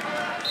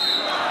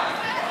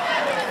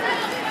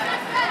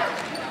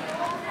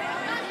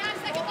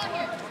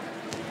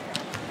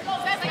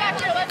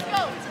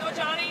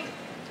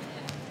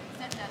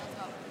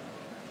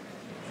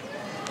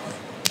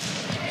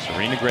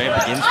 Serena Gray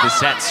begins the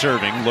set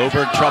serving.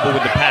 Loberg trouble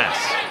with the pass.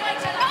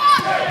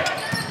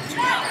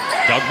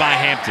 Dug by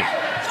Hampton.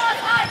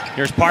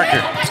 Here's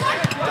Parker.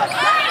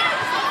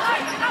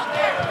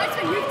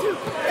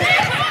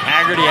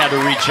 Haggerty had to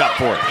reach up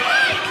for it.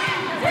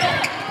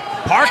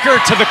 Parker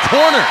to the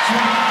corner.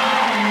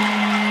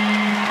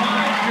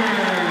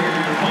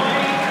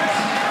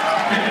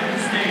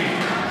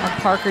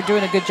 Parker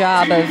doing a good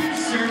job of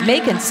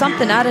making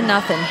something out of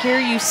nothing. Here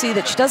you see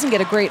that she doesn't get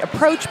a great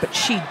approach, but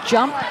she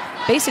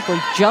basically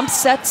jump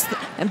sets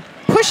and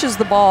pushes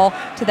the ball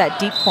to that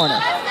deep corner.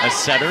 A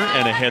setter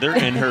and a hitter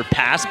in her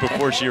pass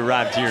before she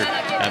arrived here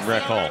at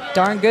Rec Hall.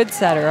 Darn good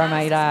setter, I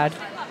might add.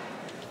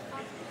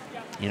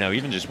 You know,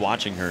 even just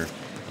watching her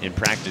in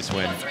practice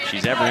when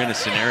she's ever in a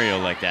scenario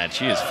like that,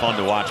 she is fun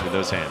to watch with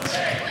those hands.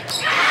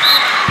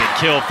 Big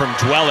kill from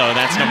Duello.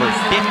 That's number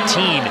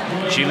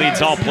 15. She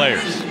leads all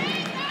players.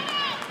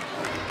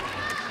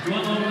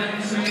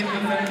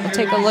 We'll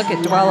take a look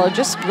at Duello,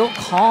 just real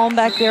calm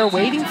back there,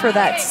 waiting for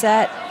that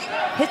set.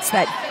 Hits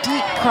that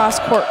deep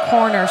cross-court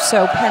corner,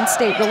 so Penn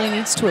State really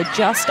needs to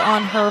adjust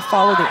on her,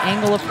 follow the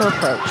angle of her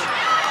approach.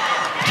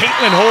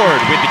 Caitlin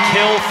Horde with the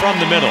kill from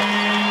the middle.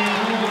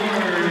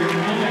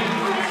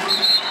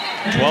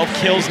 12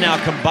 kills now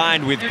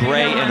combined with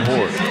Gray and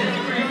Horde.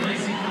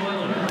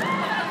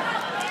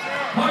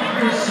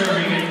 Parker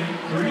serving it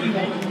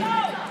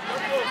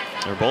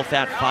 3-1. They're both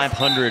at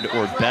 500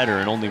 or better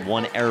and only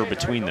one error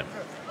between them.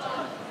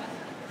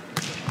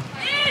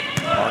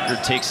 Parker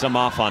takes them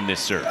off on this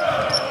serve.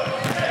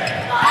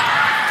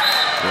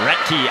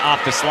 Retke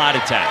off the slide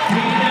attack.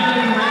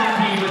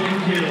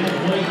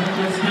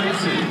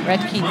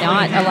 Retke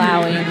not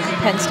allowing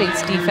Penn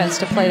State's defense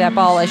to play that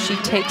ball as she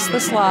takes the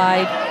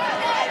slide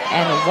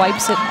and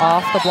wipes it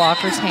off the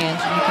blocker's hand.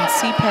 You can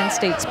see Penn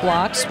State's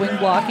block, swing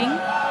blocking.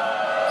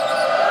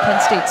 Penn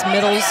State's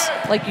middles,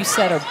 like you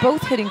said, are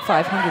both hitting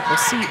 500. We'll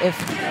see if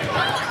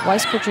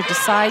Weiskircher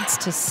decides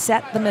to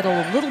set the middle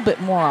a little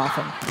bit more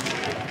often.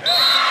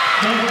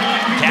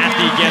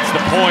 Kathy gets the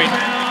point.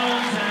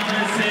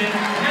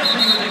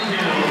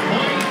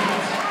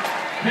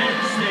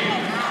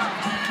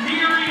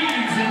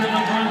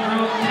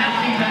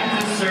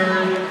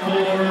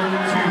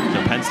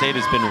 So Penn State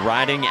has been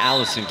riding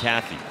Allison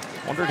Kathy.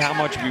 Wondered how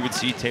much we would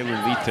see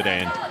Taylor Leith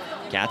today, and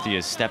Kathy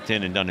has stepped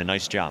in and done a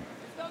nice job.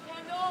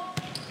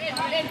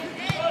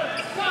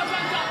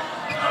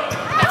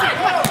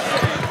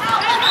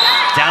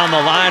 Down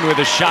the line with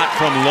a shot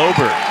from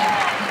Lober.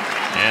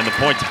 And the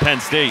point to Penn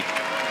State.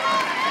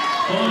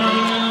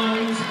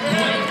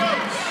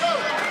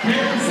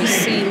 We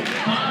see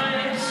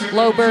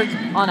Lober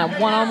on a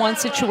one-on-one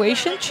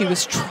situation. She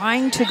was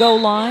trying to go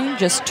line,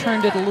 just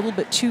turned it a little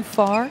bit too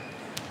far.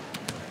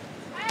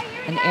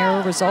 An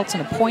error results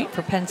in a point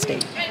for Penn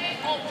State.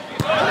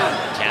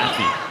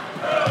 Kathy.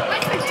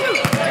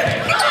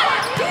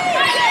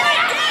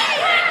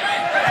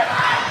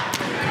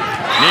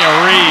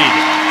 Nia Reed.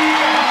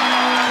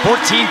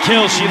 14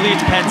 kills, she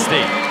leads Penn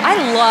State.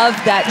 I love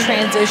that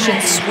transition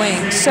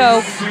swing.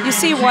 So you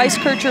see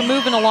Weiskircher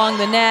moving along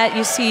the net.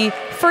 You see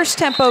first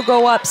tempo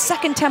go up,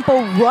 second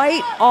tempo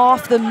right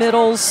off the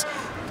middle's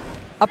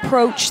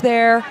approach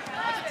there.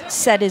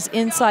 Set is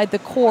inside the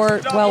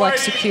court, well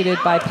executed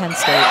by Penn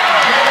State.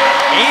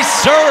 A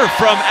serve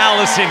from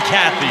Allison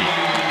Kathy.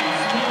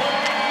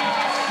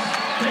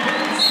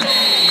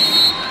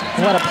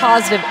 What a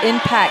positive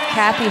impact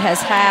Kathy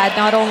has had,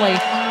 not only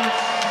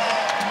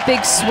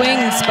big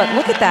swings, but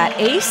look at that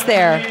ace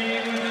there.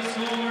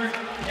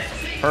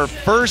 Her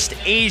first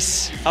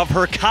ace of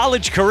her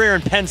college career,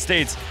 in Penn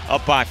State's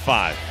up by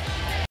 5.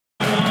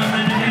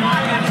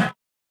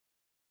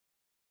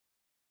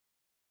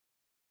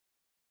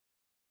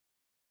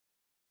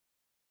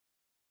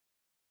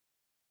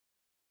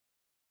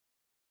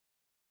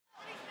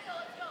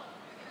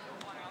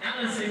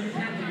 Allison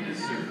Kathy to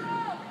serve.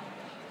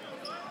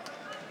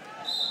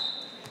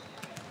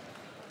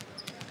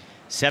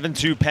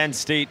 7-2 Penn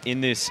State in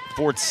this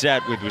fourth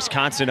set, with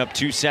Wisconsin up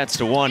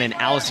 2-1, and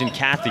Allison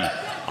Kathy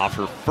off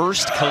her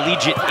first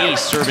collegiate ace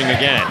serving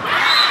again.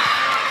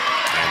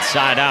 And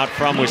side out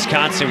from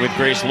Wisconsin with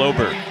Grace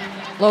Loberg.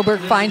 Loberg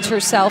finds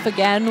herself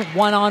again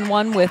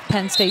one-on-one with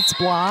Penn State's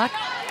block.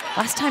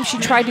 Last time she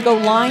tried to go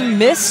line,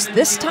 missed.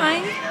 This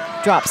time,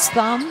 drops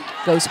thumb,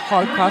 goes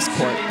hard cross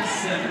court.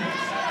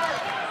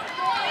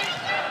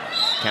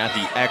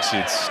 Kathy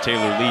exits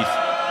Taylor Leith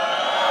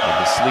with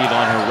the sleeve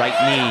on her right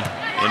knee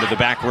into the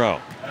back row.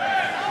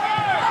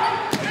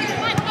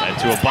 Led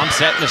to a bump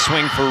set and a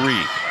swing for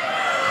Reed.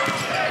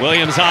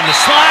 Williams on the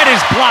slide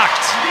is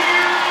blocked.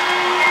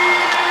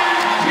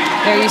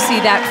 There you see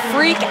that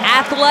freak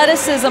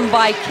athleticism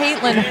by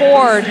Caitlin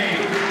Horde.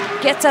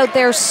 Gets out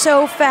there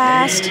so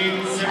fast,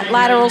 at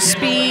lateral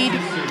speed.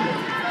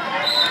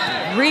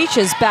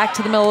 Reaches back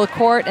to the middle of the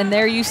court, and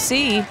there you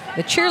see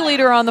the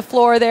cheerleader on the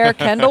floor there,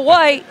 Kendall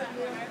White.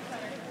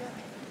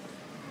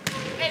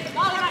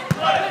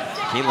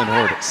 Caitlin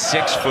Horde,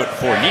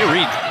 6'4". Nia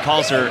Reed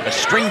calls her a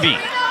string beat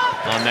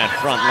on that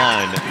front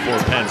line for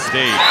Penn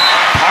State.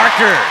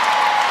 Parker,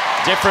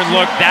 different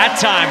look that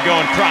time,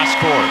 going cross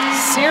court.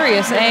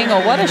 Serious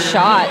angle, what a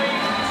shot.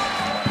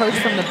 Approach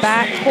from the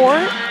back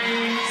court.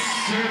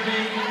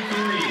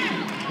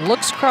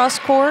 Looks cross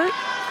court.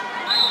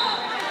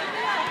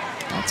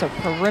 That's a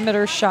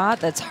perimeter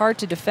shot that's hard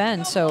to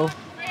defend, so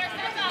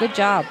good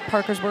job.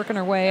 Parker's working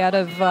her way out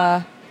of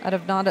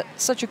not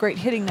such a great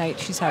hitting night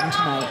she's having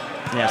tonight.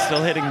 Yeah,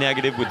 still hitting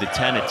negative with the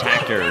 10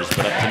 attack errors,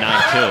 but up to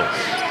 9 kills.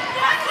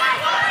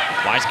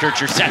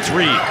 Weiskircher sets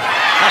Reed.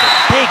 What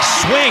a big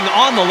swing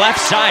on the left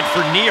side for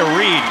Nia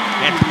Reed,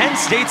 and Penn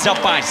State's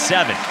up by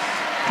 7.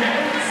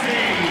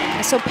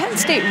 So Penn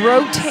State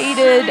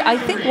rotated, I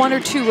think 1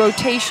 or 2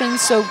 rotations,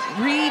 so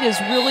Reed is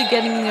really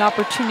getting the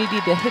opportunity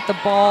to hit the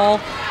ball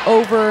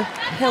over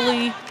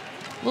Hilly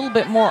a little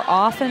bit more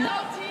often.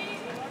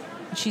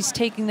 She's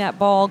taking that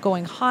ball,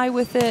 going high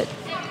with it,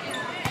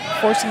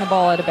 forcing the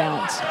ball out of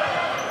bounds.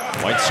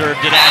 White served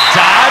it at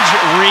Dodge.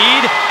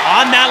 Reed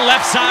on that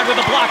left side with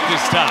a block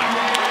this time.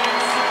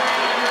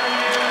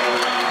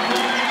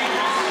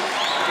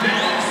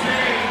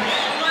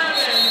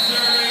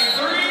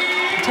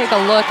 Take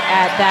a look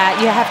at that.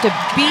 You have to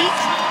beat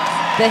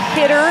the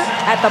hitter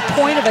at the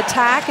point of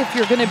attack if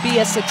you're going to be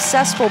a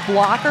successful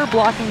blocker,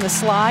 blocking the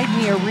slide.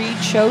 Nia Reed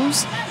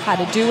shows how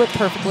to do it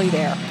perfectly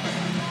there.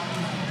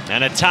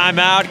 And a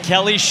timeout,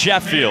 Kelly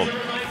Sheffield.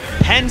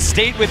 Penn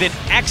State with an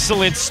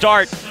excellent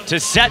start to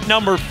set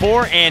number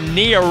 4, and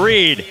Nia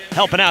Reed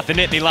helping out the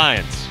Nittany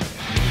Lions.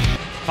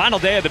 Final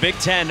day of the Big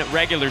Ten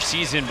regular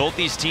season. Both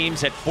these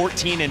teams at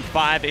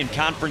 14-5 in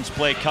conference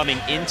play coming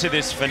into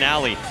this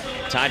finale.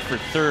 Tied for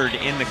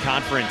 3rd in the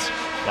conference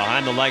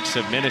behind the likes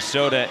of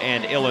Minnesota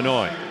and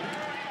Illinois.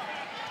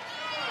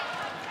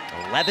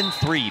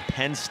 11-3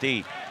 Penn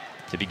State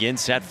to begin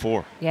set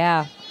 4.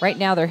 Yeah, right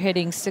now they're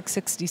hitting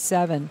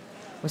 667.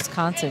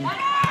 Wisconsin,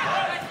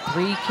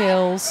 3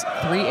 kills,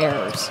 3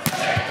 errors.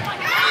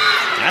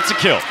 That's a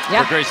kill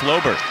for Grace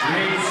Loberg.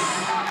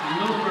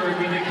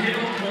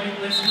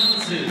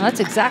 Well,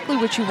 that's exactly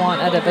what you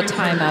want out of a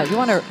timeout. You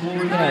want to,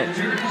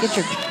 get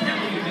your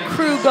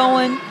crew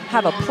going,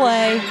 have a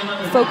play,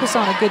 focus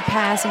on a good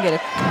pass, and get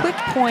a quick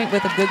point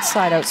with a good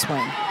side-out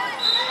swing.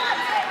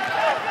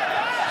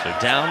 So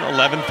down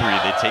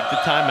 11-3, they take the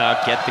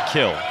timeout, get the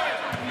kill.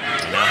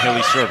 And now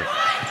Hilly serving.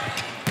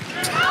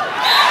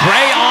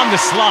 Gray on the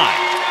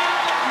slide.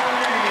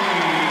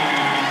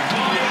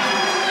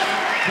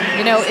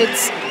 You know,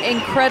 it's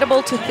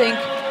incredible to think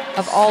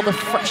of all the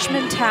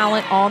freshman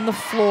talent on the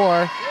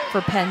floor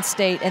for Penn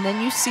State, and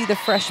then you see the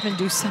freshmen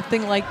do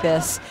something like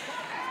this.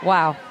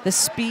 Wow, the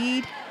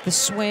speed, the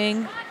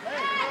swing,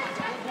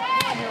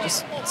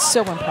 just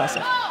so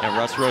impressive. And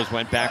Russ Rose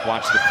went back,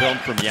 watched the film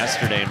from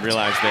yesterday, and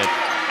realized that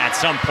at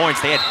some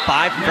points they had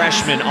 5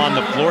 freshmen on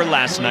the floor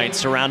last night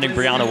surrounding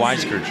Brianna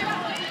Weiskircher.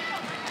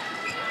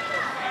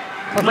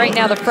 But right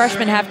now the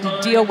freshmen have to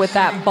deal with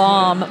that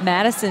bomb.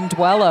 Madison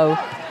Duello,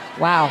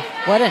 wow,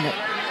 what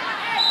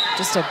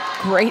just a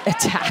great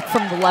attack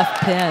from the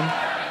left pin.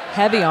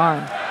 Heavy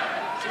arm.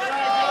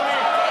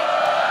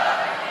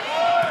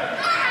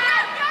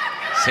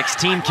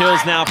 16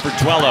 kills now for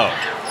Duello.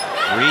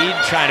 Reed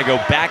trying to go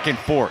back and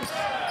forth.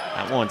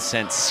 That one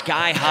sent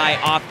sky high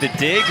off the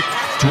dig.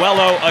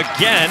 Duello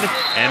again,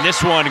 and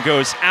this one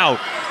goes out.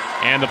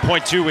 And the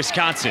point to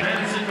Wisconsin.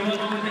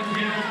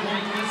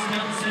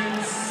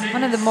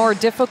 One of the more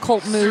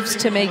difficult moves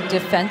to make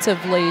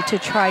defensively to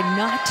try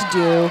not to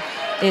do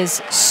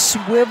is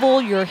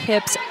swivel your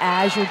hips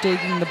as you're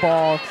digging the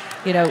ball.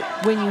 You know,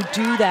 when you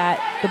do that,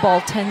 the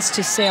ball tends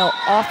to sail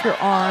off your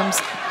arms,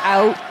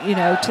 out,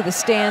 to the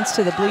stands,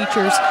 to the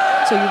bleachers.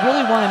 So you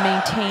really want to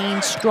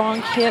maintain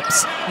strong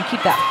hips and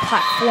keep that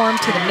platform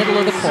to the middle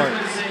of the court.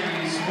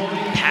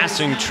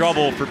 Passing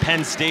trouble for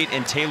Penn State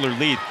and Taylor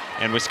Leith,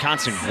 and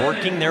Wisconsin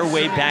working their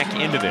way back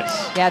into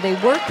this. Yeah, they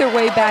work their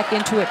way back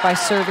into it by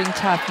serving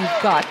tough.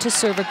 You've got to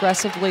serve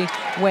aggressively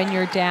when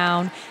you're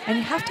down, and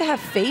you have to have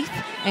faith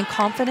and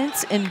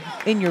confidence in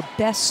your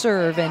best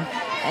serve. And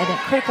at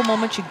critical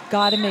moments, you've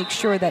got to make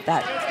sure that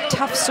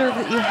tough serve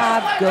that you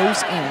have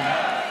goes in.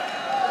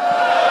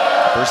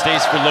 First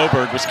ace for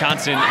Loberg.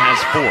 Wisconsin has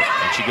 4,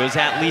 and she goes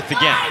at Leith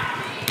again.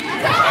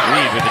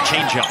 Reed with a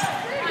changeup.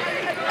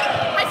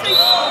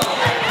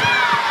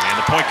 And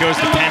the point goes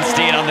to Penn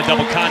State on the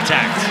double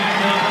contact.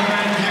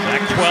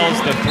 That quells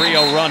the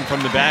 3-0 run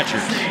from the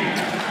Badgers.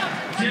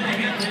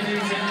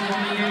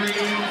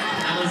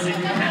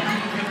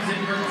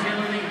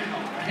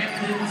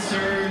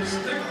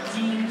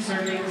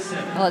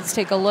 Well, let's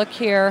take a look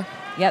here.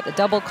 Yeah, the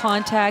double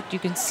contact. You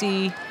can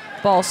see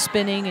ball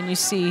spinning, and you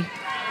see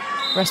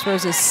Russ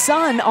Rose's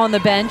son on the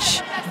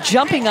bench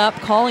jumping up,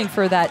 calling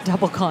for that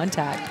double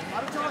contact.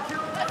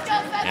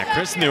 Yeah,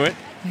 Chris knew it.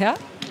 Yeah.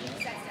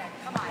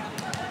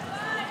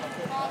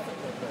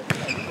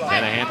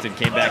 Hannah Hampton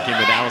came back in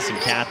with Allison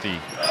Cathy.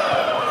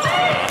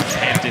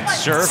 Hampton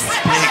serve,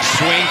 big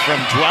swing from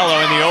Duello,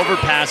 and the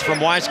overpass from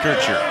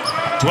Weiskircher.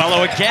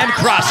 Duello again,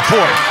 cross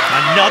court.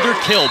 Another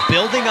kill,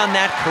 building on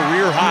that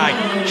career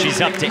high.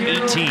 She's up to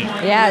 18.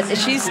 Yeah,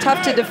 she's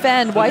tough to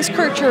defend.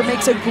 Weiskircher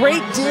makes a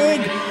great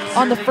dig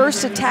on the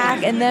first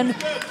attack and then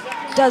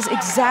does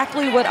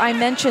exactly what I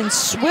mentioned,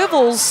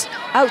 swivels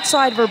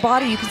outside of her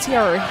body. You can see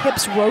how her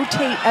hips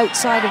rotate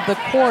outside of the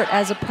court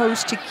as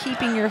opposed to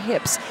keeping your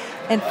hips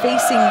and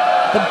facing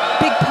the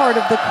big part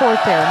of the court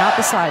there, not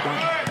the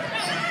sideline.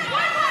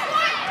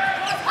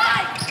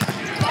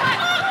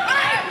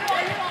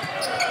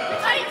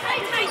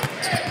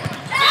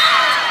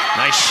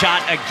 Nice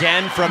shot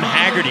again from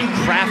Haggerty,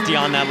 crafty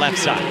on that left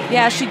side.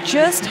 Yeah, she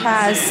just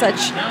has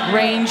such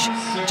range,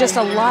 just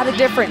a lot of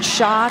different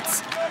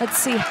shots. Let's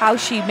see how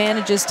she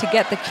manages to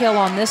get the kill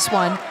on this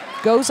one.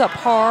 Goes up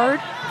hard,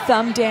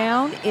 thumb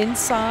down,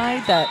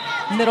 inside the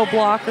middle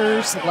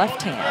blocker's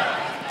left hand.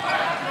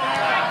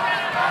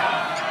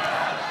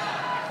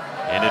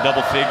 And a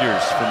double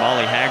figures for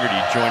Molly Haggerty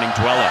joining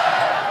Duello.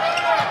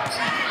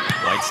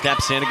 White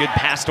steps in, a good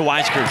pass to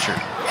Weiskircher.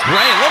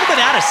 Gray, a little bit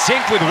out of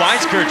sync with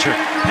Weiskircher.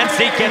 Penn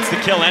State gets the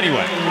kill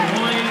anyway.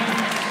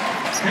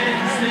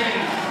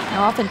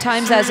 Now,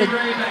 oftentimes as a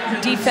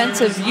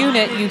defensive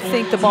unit, you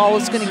think the ball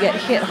is going to get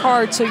hit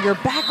hard, so you're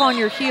back on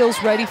your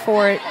heels ready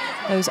for it.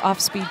 Those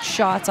off-speed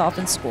shots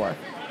often score.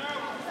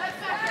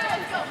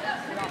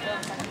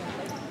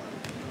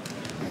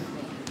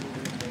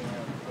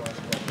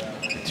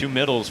 Two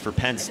middles for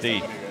Penn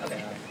State.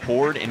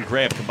 Horde and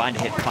Gray have combined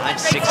to hit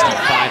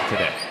 .565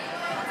 today.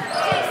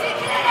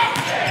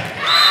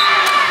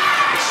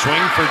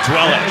 Swing for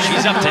Duello.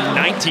 She's up to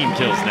 19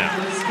 kills now.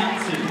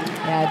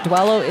 Yeah,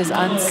 Duello is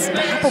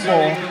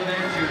unstoppable.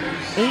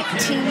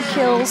 18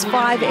 kills,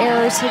 5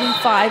 errors, hitting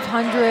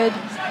 500.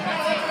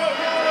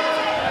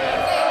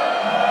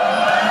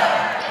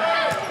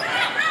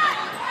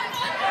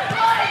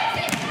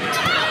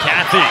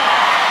 Kathy,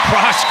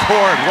 cross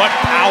court. What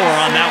power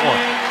on that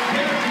one.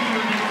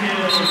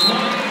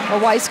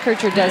 Well,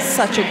 Weiskircher does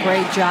such a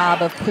great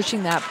job of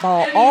pushing that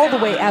ball all the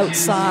way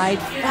outside,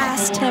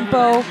 fast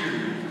tempo.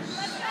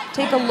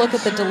 Take a look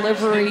at the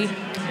delivery,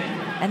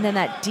 and then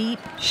that deep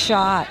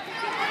shot.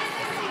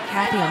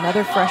 Kathy,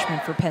 another freshman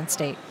for Penn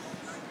State.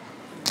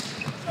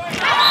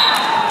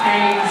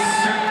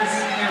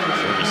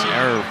 Service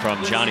error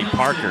from Johnny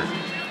Parker.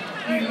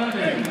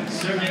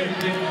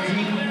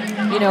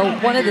 You know,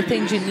 one of the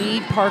things you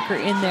need Parker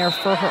in there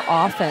for her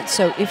offense.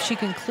 So if she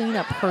can clean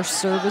up her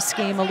service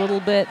game a little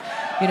bit,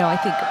 you know, I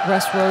think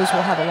Russ Rose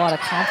will have a lot of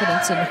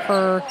confidence in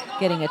her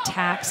getting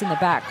attacks in the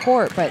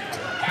backcourt. But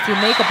if you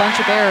make a bunch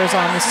of errors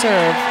on the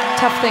serve,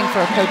 tough thing for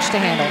a coach to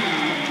handle.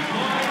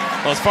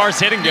 Well, as far as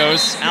hitting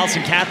goes,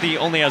 Allison Kathy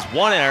only has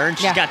 1 error, and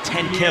she's got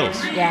 10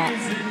 kills. Yeah.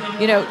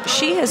 You know,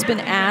 she has been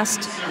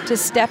asked to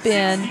step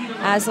in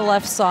as the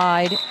left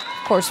side, of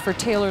course, for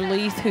Taylor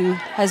Leith, who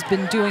has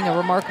been doing a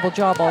remarkable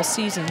job all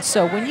season.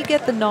 So when you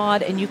get the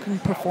nod and you can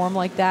perform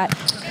like that,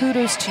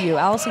 kudos to you.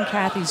 Allison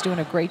Kathy's doing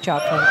a great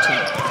job for her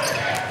team.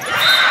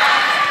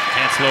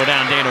 Can't slow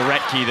down Dana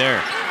Retke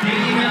there.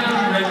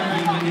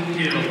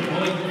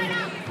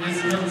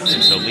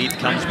 So Leith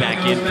comes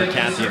back in for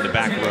Kathy in the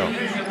back row.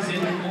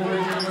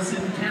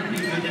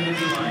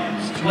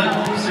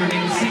 12,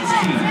 serving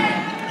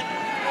 16.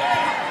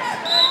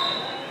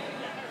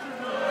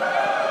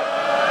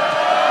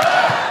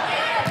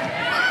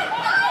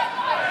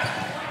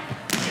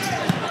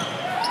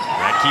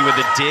 With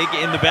a dig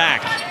in the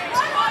back.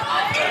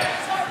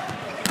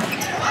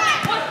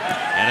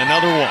 And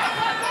another one.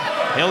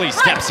 Hilly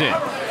steps in.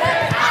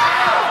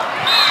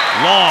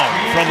 Long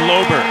from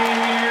Lober.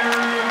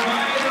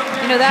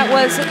 You know, that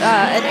was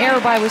an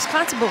error by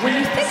Wisconsin, but when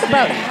you think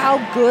about how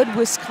good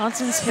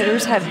Wisconsin's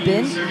hitters have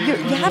been,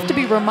 you have to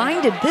be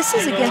reminded this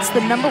is against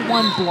the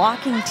 #1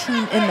 blocking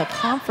team in the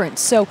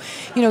conference. So,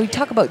 you know, you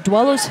talk about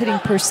Duello's hitting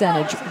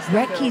percentage,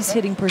 Retke's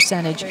hitting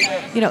percentage.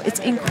 You know, it's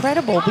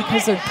incredible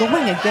because they're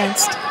going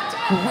against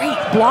great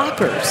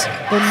blockers.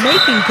 They're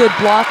making good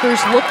blockers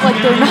look like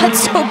they're not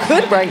so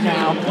good right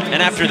now.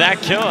 And after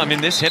that kill, I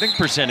mean, this hitting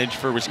percentage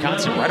for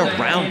Wisconsin right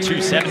around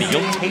 270.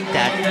 You'll take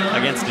that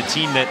against a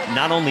team that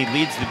not only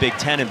leads the Big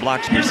Ten in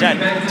blocks per set,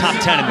 top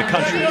 10 in the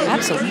country.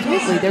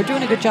 Absolutely. They're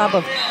doing a good job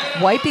of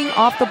wiping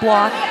off the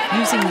block,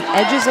 using the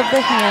edges of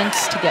the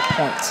hands to get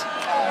points.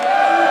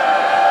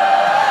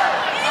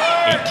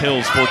 8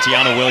 kills for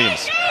Tiana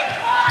Williams.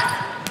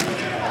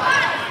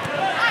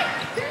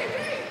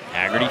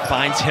 Haggerty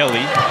finds Hilly,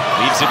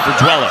 leaves it for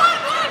Duello.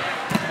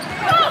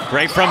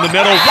 Great from the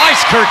middle,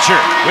 Weiskircher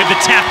with the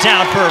tap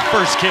down for her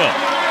first kill.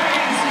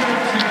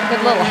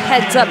 Good little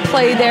heads-up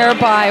play there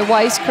by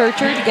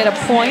Weiskircher to get a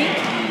point.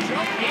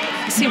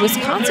 You see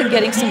Wisconsin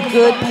getting some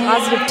good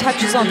positive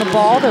touches on the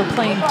ball. They're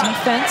playing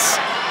defense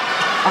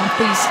off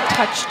these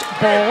touched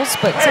balls,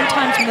 but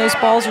sometimes when those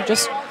balls are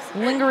just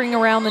lingering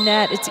around the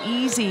net, it's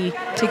easy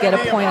to get a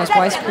point, as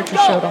Weiskircher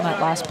showed on that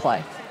last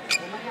play.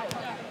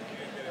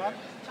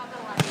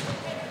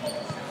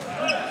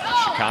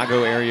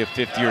 Chicago area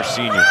 50-year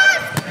senior.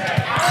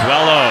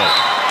 Duello.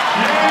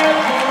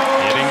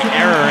 Getting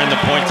error in the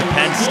point to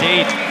Penn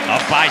State.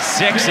 Up by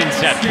 6 in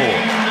set 4.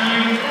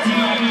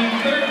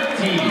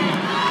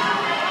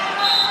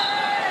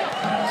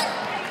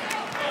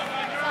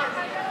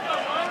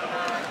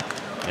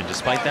 And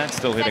despite that,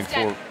 still hitting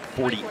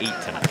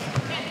 448 tonight.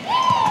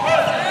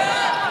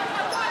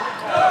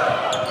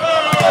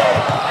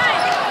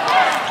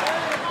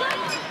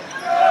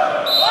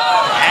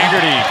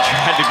 Haggerty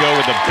tried to go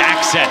with a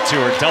back set to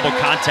her, double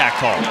contact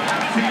call.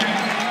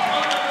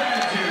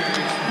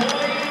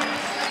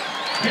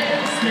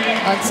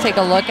 Let's take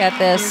a look at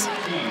this.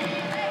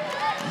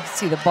 You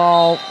see the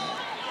ball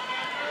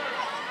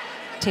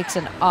takes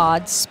an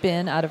odd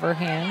spin out of her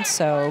hand,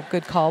 so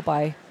good call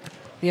by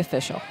the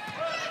official.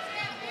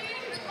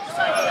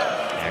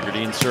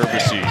 Haggerty in serve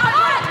receive.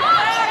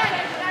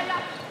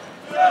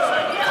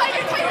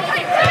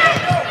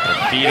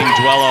 Feeding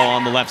Duello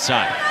on the left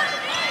side.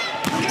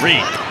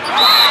 Reed.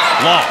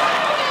 Long.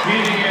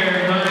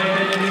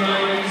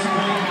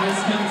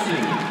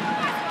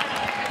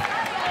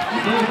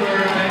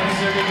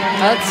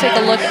 Let's take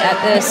a look at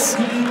this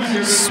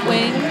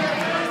swing.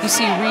 You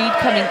see Reed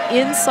coming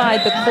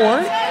inside the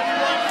court,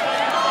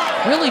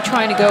 really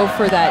trying to go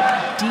for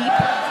that deep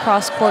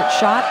cross-court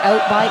shot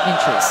out by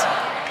inches.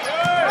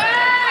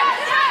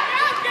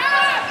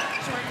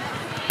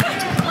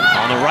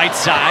 On the right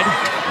side,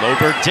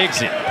 Lober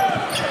digs it.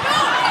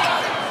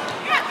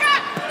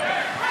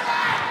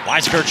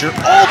 Weiskircher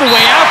all the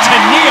way out to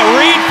Nia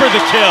Reed for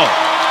the kill.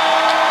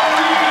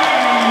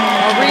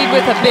 Reed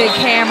with a big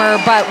hammer,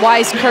 but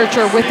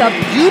Weiskircher with a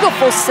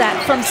beautiful set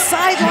from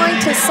sideline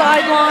to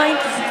sideline.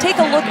 Take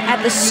a look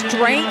at the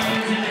strength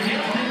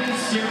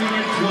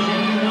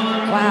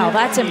Wow,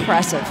 that's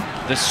impressive.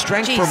 The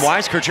strength Jeez. from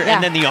Weiskircher Yeah.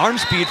 and then the arm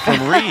speed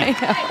from Reed.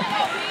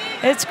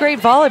 It's great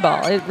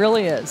volleyball. It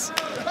really is.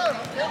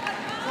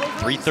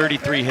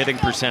 333 hitting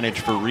percentage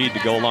for Reed to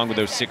go along with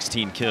those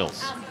 16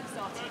 kills.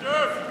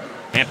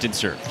 Hampton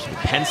serves with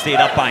Penn State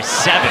up by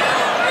 7.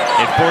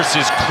 It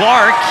forces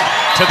Clark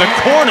to the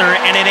corner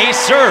and an ace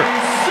serve.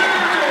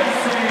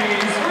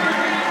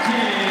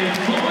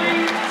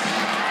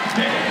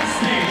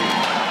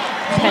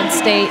 Penn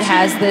State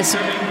has this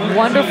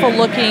wonderful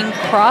looking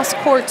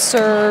cross-court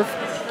serve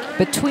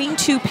between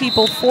two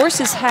people,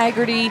 forces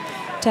Haggerty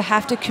to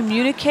have to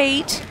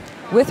communicate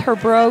with her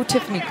bro,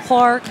 Tiffany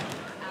Clark.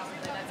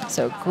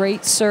 So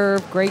great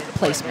serve, great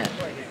placement.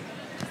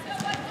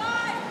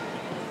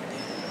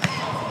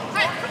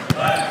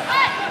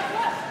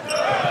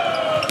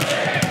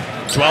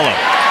 Duello.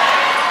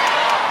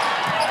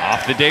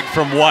 Off the dig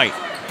from White.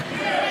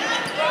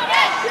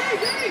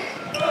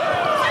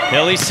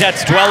 Hilly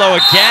sets Duello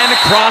again,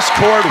 cross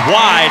court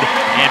wide,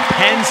 and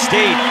Penn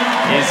State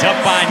is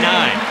up by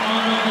 9.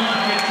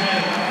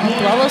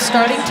 Duello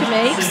starting to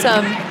make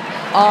some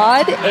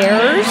odd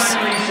errors.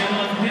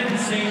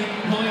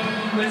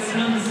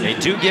 They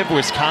do give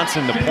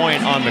Wisconsin the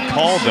point on the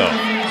call, though.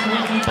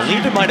 I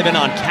believe it might have been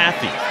on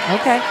Kathy.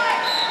 Okay.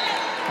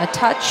 A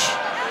touch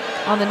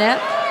on the net.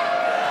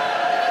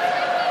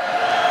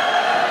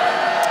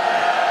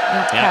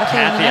 Yeah,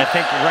 Kathy, I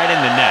think right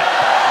in the net.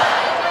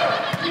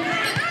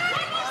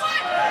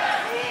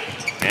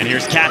 And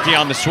here's Kathy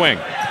on the swing.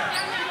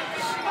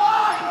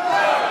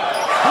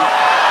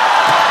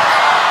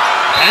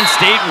 Penn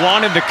State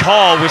wanted the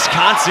call.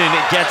 Wisconsin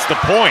gets the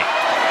point.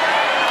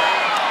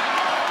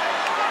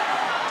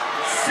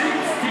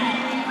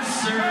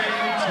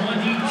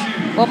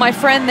 Well, my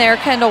friend there,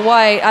 Kendall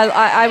White,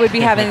 I would be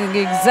having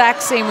the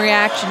exact same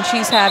reaction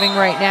she's having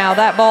right now.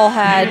 That ball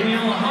had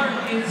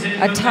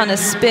a ton of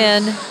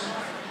spin.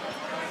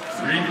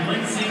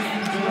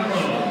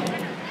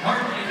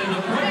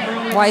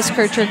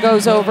 Weiskircher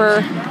goes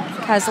over,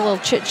 has a little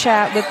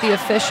chit-chat with the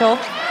official.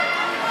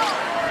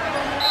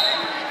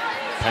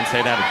 Penn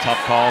State had a tough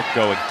call,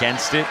 go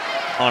against it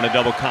on a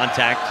double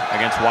contact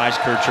against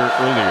Weiskircher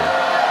earlier.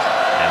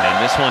 And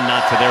then this one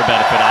not to their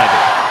benefit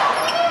either.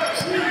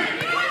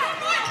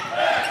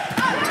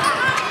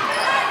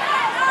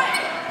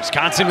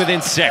 Wisconsin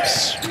within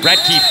 6.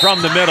 Retke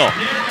from the middle.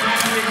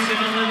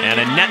 And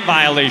a net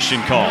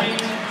violation call.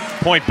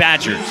 Point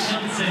Badgers.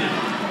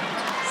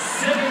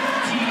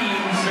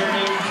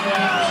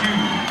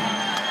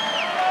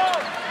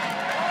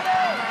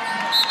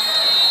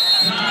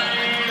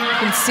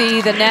 You can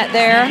see the net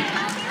there,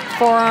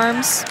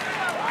 forearms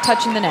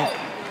touching the net.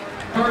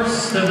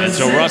 And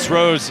so Russ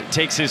Rose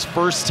takes his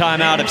first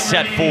time out of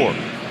set 4.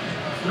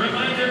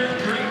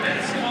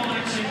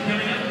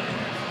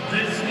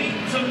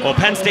 Well,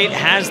 Penn State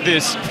has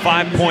this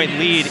 5-point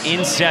lead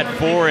in set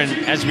 4,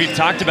 and as we've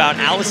talked about,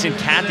 Allison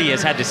Cathy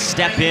has had to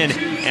step in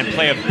and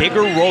play a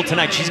bigger role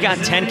tonight. She's got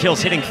 10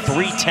 kills, hitting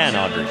 .310,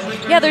 Audrey.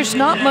 Yeah, there's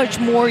not much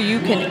more you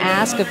can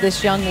ask of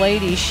this young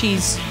lady.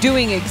 She's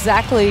doing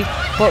exactly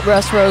what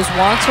Russ Rose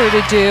wants her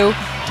to do,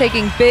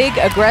 taking big,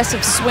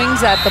 aggressive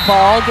swings at the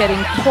ball,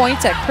 getting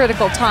points at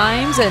critical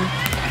times, and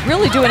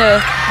really doing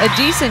a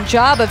decent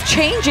job of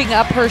changing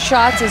up her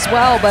shots as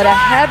well. But a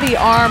heavy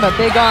arm, a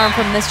big arm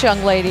from this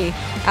young lady,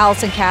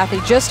 Allison Cathy,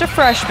 just a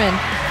freshman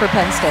for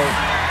Penn State.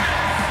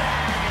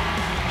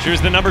 She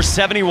was the number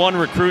 71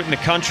 recruit in the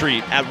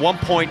country, at one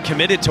point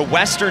committed to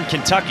Western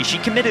Kentucky. She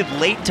committed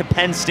late to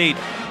Penn State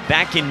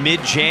back in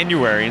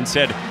mid-January and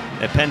said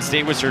that Penn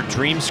State was her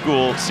dream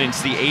school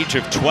since the age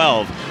of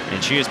 12,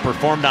 and she has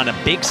performed on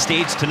a big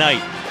stage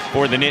tonight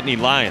for the Nittany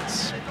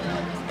Lions.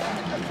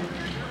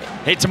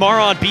 Hey,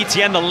 tomorrow on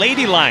BTN, the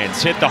Lady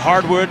Lions hit the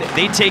hardwood.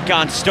 They take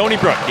on Stony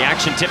Brook. The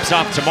action tips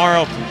off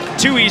tomorrow,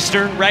 2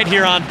 Eastern, right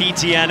here on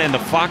BTN and the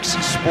Fox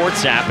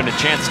Sports app, and a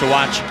chance to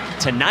watch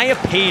Tanaya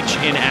Page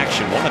in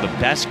action, one of the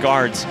best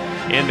guards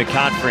in the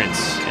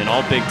conference. An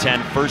all Big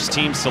Ten first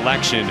team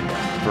selection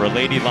for a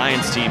Lady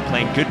Lions team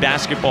playing good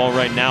basketball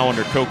right now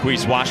under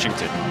Coquise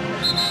Washington.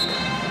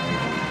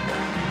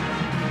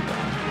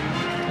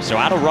 So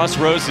out of Russ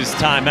Rose's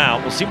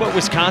timeout, we'll see what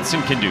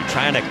Wisconsin can do,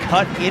 trying to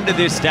cut into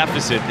this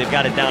deficit. They've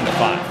got it down to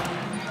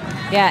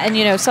 5. Yeah, and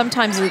you know,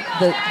 sometimes the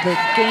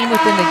game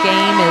within the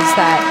game is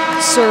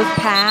that serve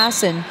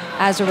pass, and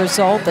as a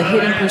result, the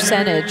hitting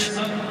percentage.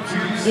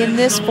 In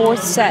this 4th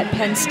set,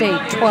 Penn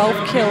State,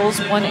 12 kills,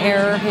 1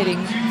 error,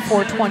 hitting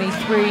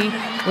 .423.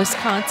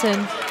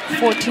 Wisconsin,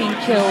 14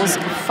 kills,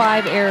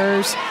 5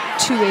 errors,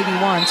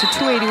 .281. So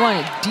 .281,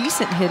 a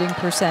decent hitting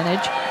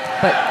percentage.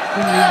 But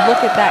when you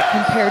look at that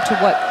compared to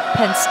what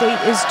Penn State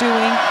is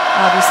doing,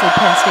 obviously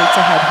Penn State's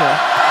ahead here.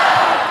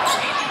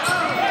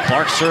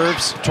 Clark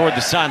serves toward the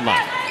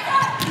sideline.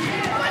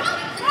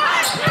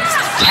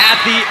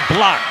 Cathy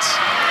blocked.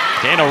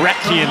 Dana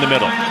Retke in the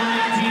middle.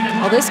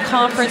 Well, this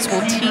conference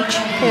will teach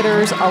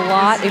hitters a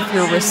lot if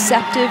you're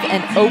receptive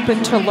and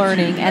open to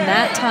learning. And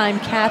that time,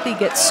 Cathy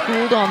gets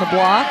schooled on the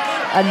block.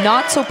 A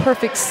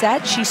not-so-perfect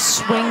set. She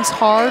swings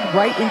hard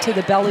right into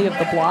the belly of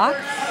the block.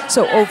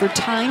 So over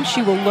time,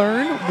 she will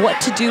learn what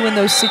to do in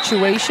those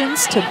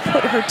situations to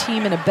put her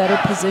team in a better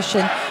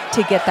position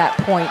to get that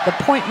point. The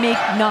point may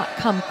not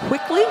come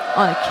quickly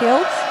on a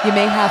kill. You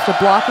may have to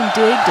block and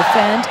dig,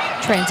 defend,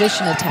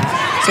 transition attack.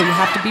 So you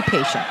have to be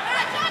patient.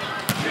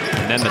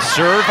 And then the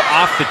serve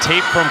off the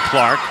tape from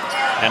Clark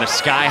and a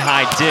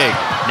sky-high dig.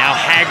 Now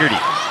Haggerty.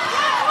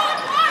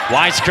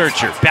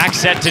 Weiskircher, back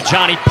set to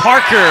Johnny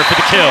Parker for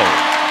the kill.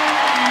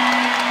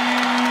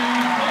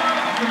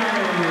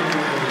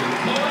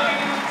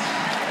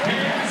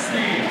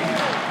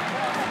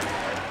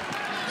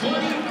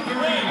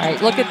 All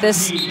right, look at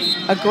this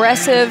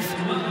aggressive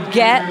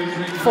get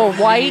for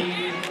White.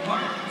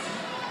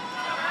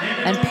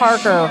 And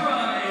Parker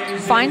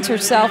finds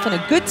herself in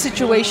a good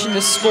situation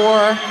to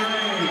score.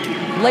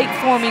 Late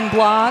forming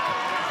block.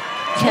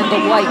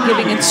 Kendall White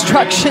giving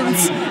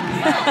instructions.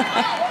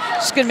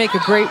 She's going to make a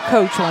great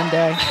coach one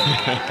day.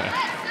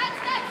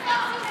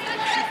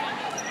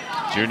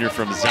 Junior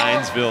from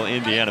Zionsville,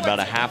 Indiana, about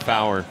a half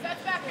hour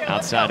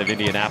outside of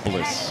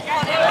Indianapolis.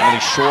 Emily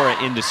Shore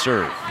into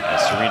serve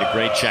as Serena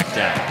Gray checked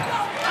out.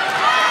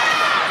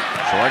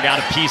 Shore got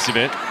a piece of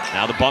it.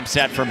 Now the bump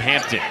set from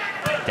Hampton.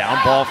 Down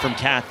ball from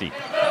Kathy.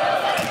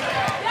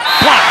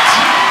 Blocked!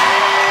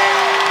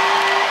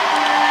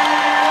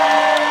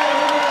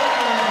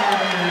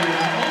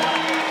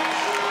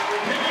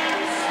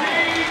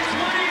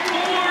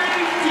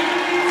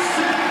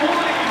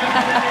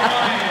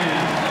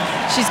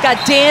 She's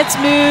got dance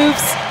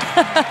moves.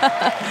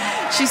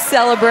 She's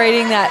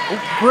celebrating that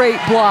great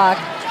block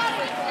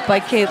by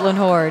Caitlin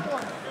Horde.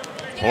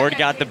 Horde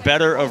got the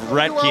better of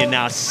Retke, and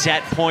now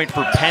set point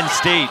for Penn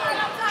State,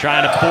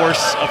 trying to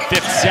force a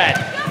fifth set.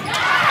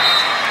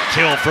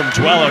 Kill from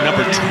Duello,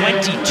 number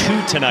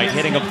 22 tonight,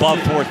 hitting above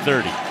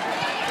 430.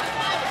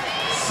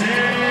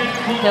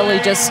 Hilly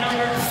just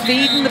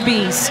feeding the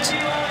beast.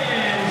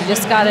 You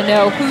just got to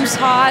know who's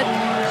hot.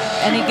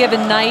 Any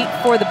given night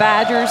for the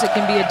Badgers, it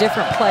can be a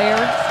different player.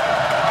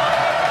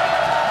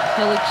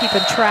 Hilly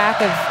keeping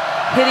track of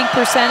hitting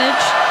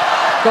percentage,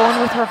 going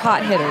with her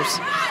hot hitters.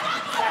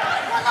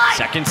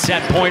 Second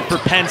set point for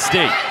Penn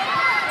State.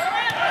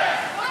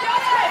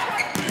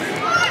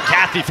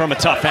 Kathy from a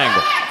tough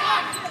angle.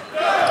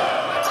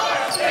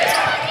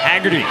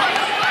 Haggerty.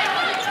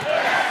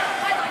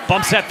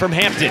 Bump set from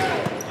Hampton.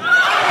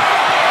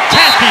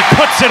 Kathy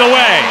puts it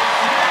away.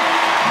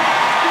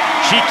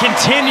 She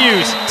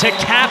continues to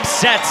cap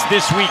sets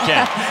this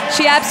weekend.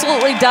 She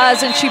absolutely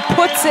does, and she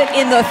puts it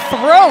in the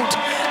throat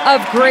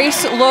of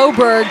Grace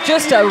Loberg.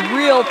 Just a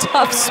real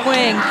tough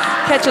swing.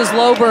 Catches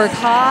Loberg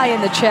high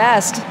in the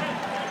chest.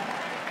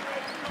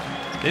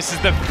 This is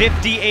the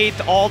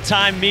 58th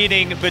all-time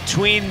meeting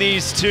between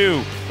these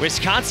two.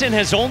 Wisconsin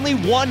has only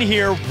won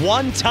here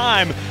one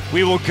time.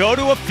 We will go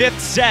to a fifth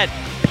set.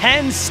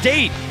 Penn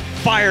State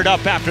fired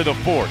up after the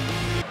fourth.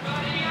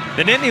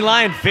 The Nittany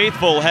Lion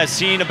faithful has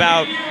seen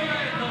about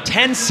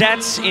 10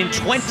 sets in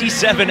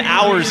 27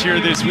 hours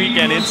here this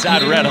weekend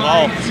inside Red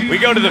Hall. We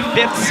go to the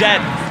fifth set,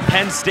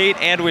 Penn State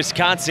and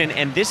Wisconsin,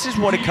 and this is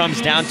what it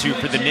comes down to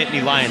for the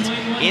Nittany Lions.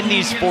 In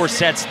these four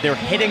sets, their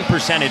hitting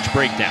percentage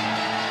breakdown.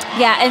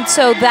 Yeah, and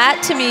so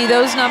that, to me,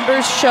 those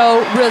numbers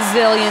show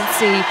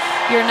resiliency.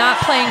 You're not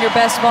playing your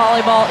best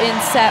volleyball in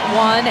set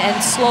one,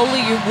 and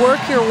slowly you work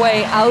your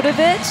way out of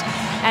it.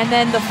 And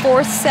then the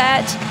fourth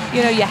set,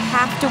 you know, you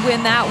have to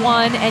win that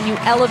one, and you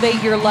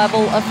elevate your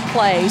level of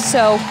play.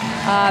 So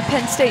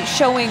Penn State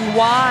showing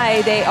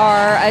why they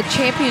are a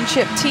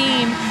championship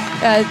team.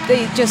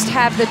 They just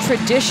have the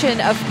tradition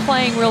of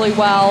playing really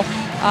well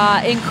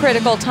in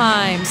critical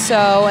times.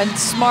 So, and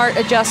smart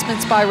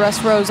adjustments by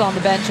Russ Rose on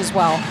the bench as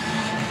well.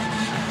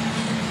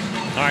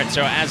 All right,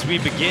 so as we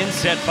begin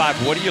set five,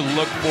 what do you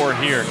look for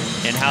here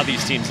and how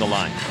these teams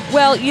align?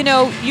 Well, you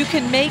know, you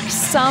can make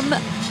some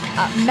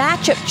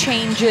matchup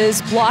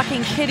changes,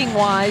 blocking,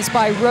 hitting-wise,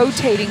 by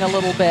rotating a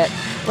little bit.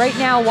 Right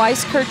now,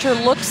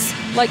 Weiskircher looks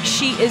like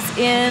she is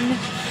in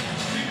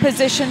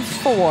position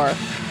 4.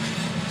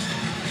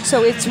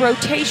 So it's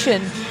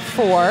rotation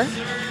 4. Well,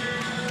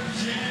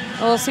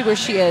 we'll see where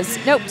she is.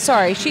 Nope,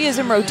 sorry, she is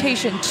in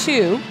rotation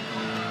 2.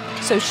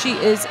 So she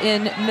is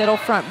in middle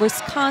front.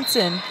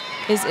 Wisconsin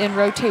is in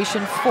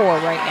rotation 4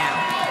 right now.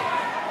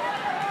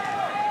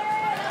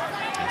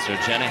 And so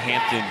Jenna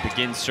Hampton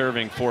begins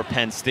serving for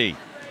Penn State.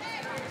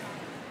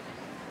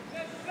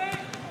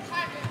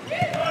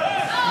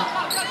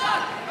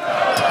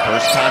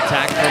 First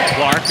contact from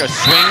Clark, a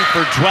swing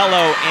for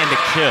Duello, and a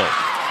kill.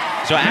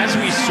 So as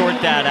we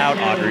sort that out,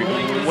 Audrey,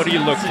 what do you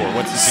look for?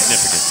 What's the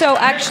significance? So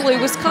actually,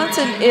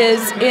 Wisconsin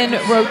is in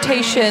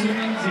rotation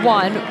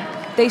 1.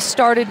 They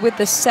started with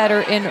the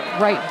setter in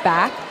right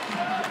back.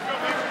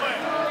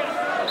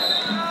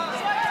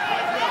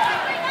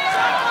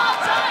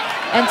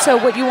 And so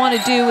what you want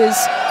to do is,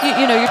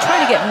 you know, you're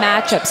trying to get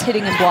matchups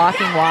hitting and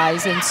blocking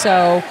wise. And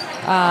so,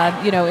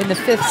 you know, in the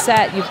fifth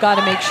set, you've got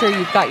to make sure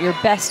you've got your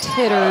best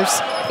hitters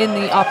in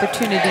the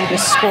opportunity to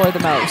score the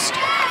most.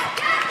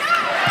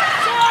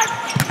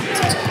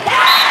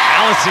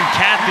 Allison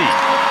Cathy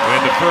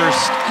with the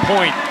first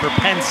point for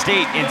Penn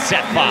State in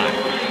set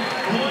 5.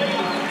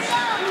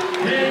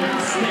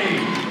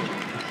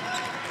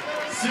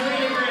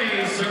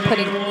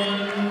 putting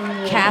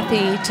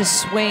Kathy to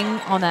swing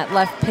on that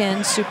left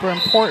pin, super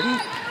important.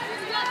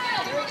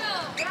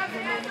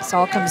 This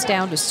all comes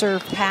down to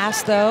serve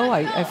pass, though.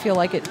 I feel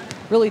like it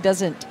really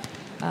doesn't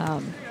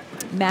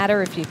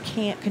matter if you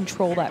can't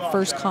control that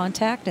first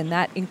contact, and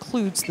that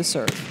includes the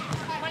serve.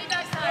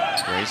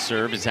 Gray's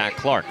serve is at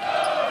Clark.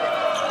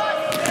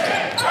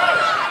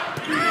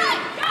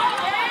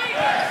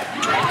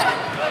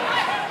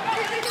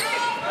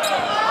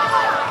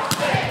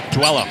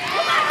 Duello.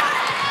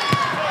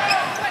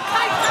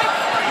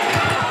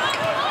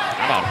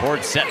 How about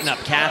Horde setting up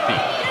Kathy?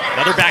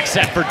 Another back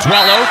set for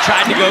Duello.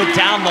 Tried to go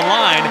down the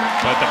line,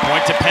 but the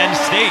point to Penn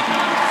State.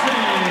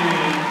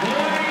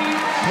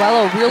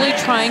 Duello really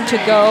trying to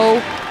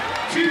go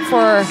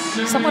for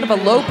somewhat of a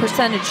low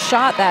percentage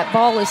shot. That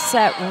ball is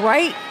set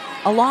right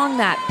along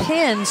that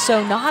pin,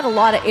 so not a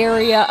lot of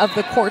area of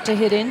the court to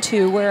hit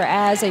into,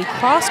 whereas a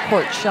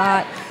cross-court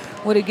shot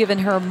would have given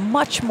her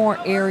much more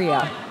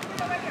area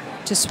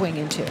to swing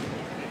into.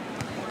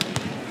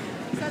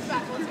 Let's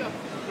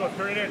go,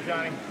 turn it in,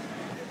 Johnny.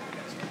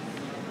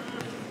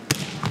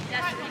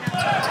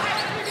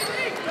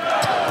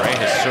 Gray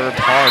has served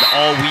hard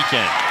all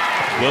weekend.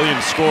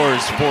 Williams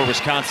scores for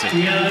Wisconsin.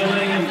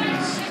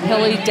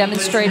 Hilly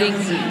demonstrating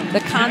the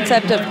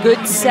concept of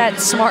good set,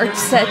 smart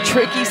set,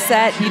 tricky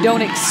set. You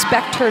don't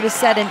expect her to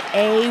set an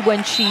A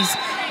when she's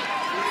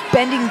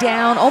bending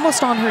down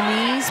almost on her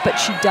knees, but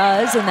she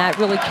does, and that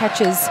really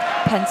catches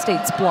Penn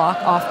State's block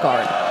off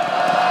guard.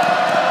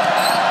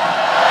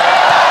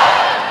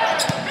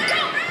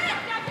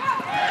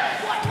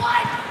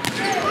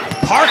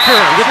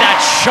 Parker with that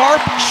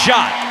sharp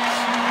shot.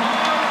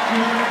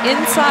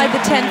 Inside the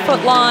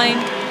 10-foot line.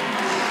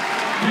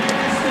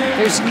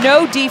 There's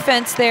no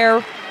defense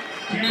there,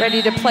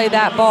 ready to play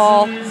that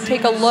ball.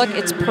 Take a look,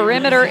 it's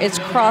perimeter, it's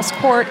cross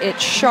court,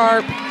 it's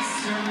sharp,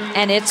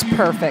 and it's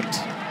perfect.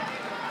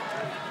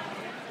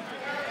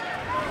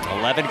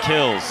 11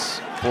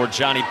 kills for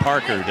Johnny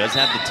Parker, who does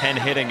have the 10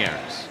 hitting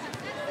errors.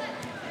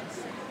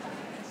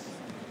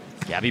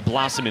 Gabby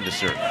Blossom in the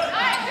serve.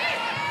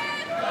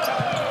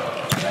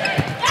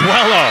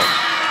 Duello.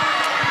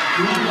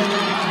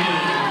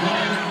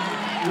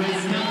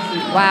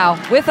 Wow,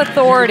 with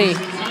authority.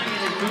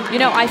 You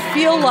know, I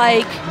feel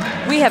like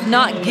we have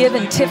not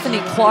given Tiffany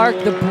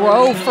Clark, the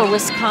bro for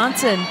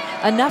Wisconsin,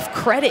 enough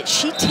credit.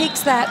 She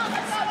takes that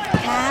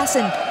pass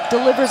and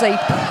delivers a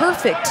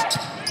perfect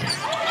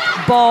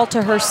ball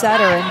to her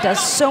setter and does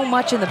so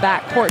much in the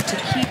backcourt to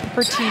keep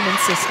her team in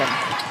system.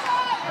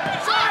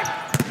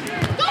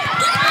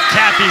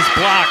 Kathy's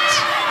blocked.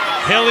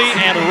 Hilly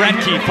and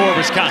Retke for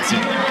Wisconsin.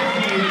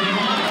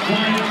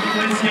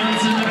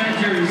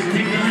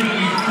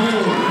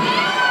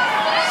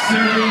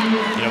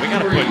 You know, we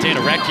got to put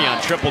Dana Retke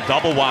on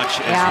triple-double watch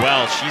as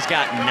well. She's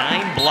got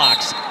 9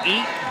 blocks,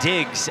 8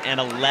 digs, and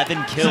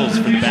 11 kills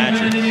for the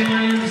Badgers.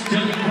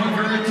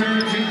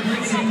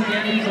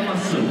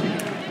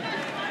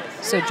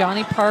 So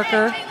Johnny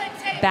Parker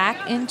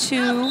back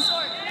into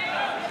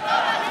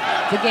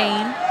the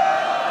game.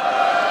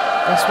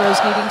 West Rose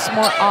needing some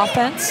more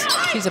offense.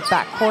 She's a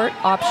backcourt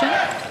option.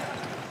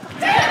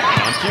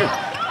 On cue.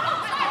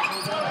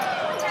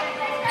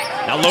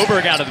 Now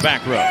Loberg out of the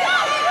back row.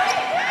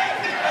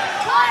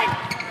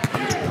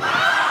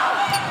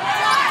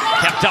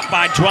 Kept up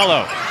by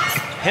Duello.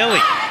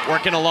 Hilly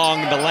working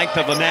along the length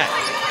of the net.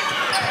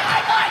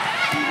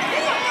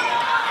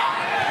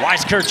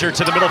 Weiskircher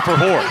to the middle for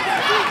Horde.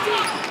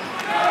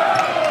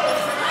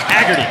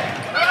 Haggerty.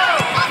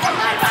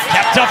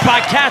 Kept up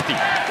by Kathy.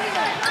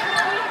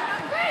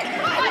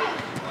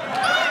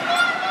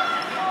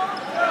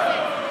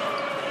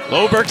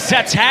 Loberg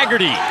sets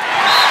Haggerty.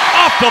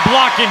 Off the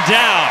block and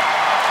down.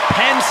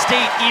 Penn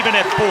State even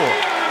at 4.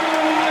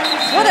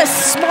 What a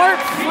smart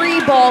free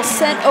ball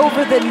sent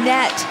over the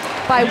net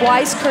by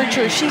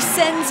Weiskircher. She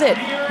sends it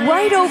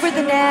right over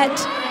the net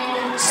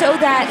so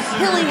that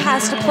Hilly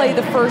has to play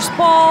the first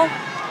ball.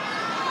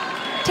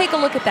 Take a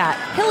look at that.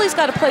 Hilly's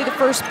got to play the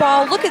first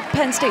ball. Look at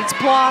Penn State's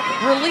block.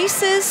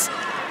 Releases,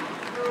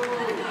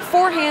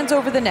 forehands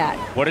over the net.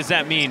 What does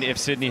that mean if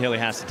Sydney Hilly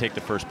has to take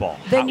the first ball?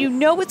 Then you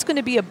know it's going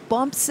to be a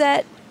bump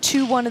set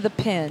to one of the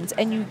pins,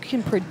 and you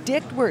can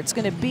predict where it's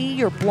going to be.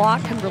 Your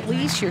block can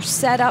release, your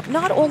setup,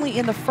 not only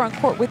in the front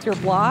court with your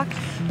block,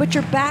 but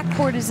your back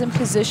court is in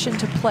position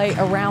to play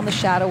around the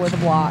shadow of the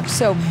block.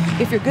 So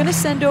if you're going to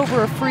send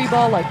over a free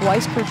ball like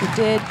Weiskircher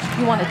did,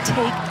 you want to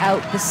take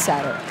out the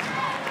setter.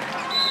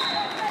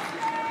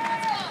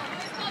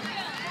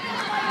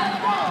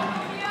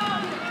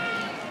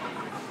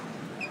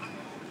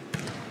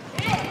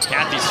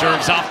 Kathy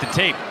serves off the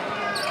tape.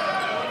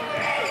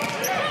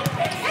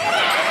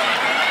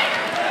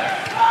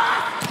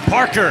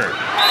 Parker.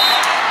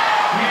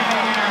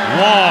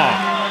 Long.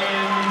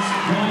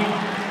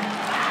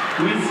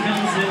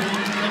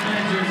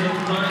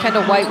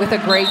 Kendall White with a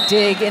great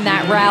dig in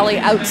that rally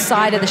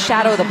outside of the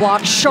shadow of the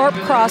block. Sharp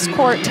cross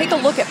court. Take a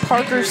look at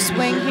Parker's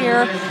swing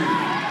here.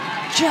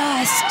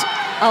 Just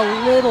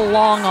a little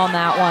long on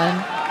that one.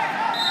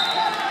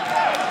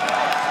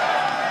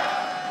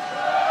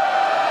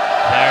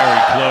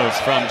 Very close.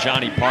 from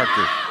Johnny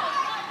Parker.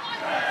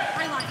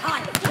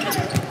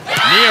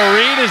 Nia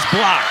Reed is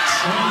blocked.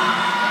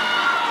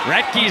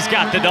 Retke's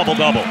got the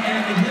double-double.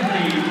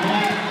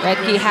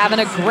 Retke having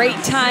a great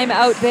time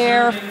out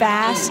there.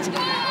 Fast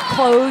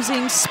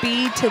closing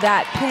speed to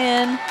that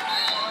pin.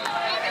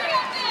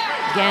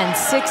 Again,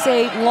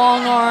 6'8",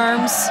 long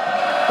arms,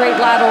 great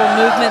lateral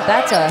movement.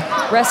 That's a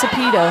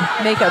recipe to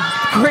make a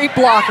great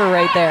blocker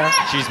right there.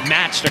 She's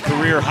matched a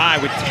career high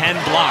with 10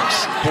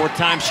 blocks. 4th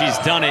time she's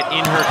done it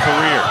in her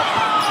career.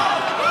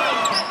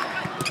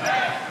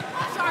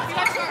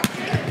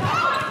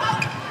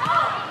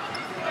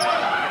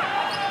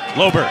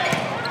 Loberg.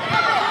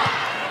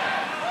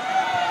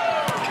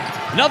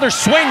 Another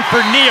swing for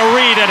Nia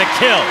Reed and a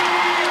kill.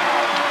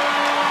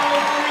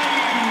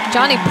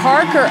 Johnny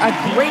Parker, a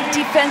great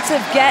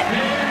defensive get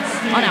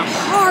on a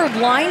hard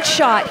line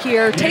shot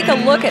here. Take a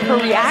look at her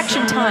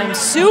reaction time,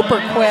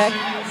 super quick.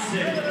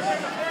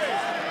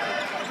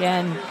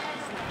 Again,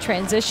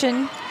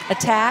 transition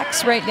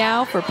attacks right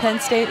now for Penn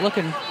State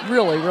looking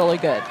really, really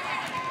good.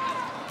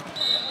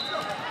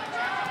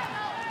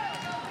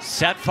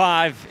 Set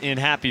 5 in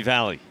Happy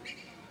Valley.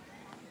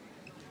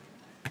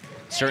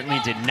 Certainly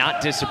did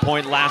not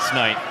disappoint last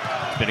night.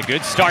 It's been a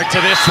good start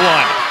to this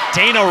one.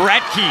 Dana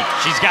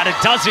Retke, she's got a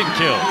dozen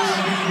kills.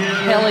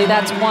 Hilly,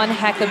 that's one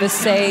heck of a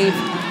save.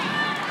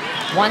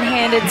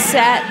 One-handed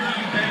set.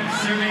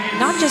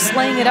 Not just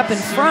laying it up in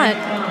front,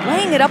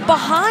 laying it up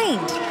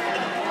behind.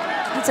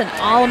 That's an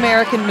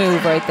All-American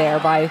move right there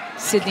by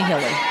Sydney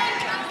Hilly.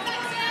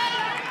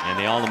 And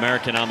the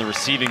All-American on the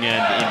receiving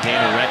end in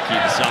Dana Retke,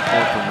 the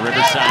sophomore from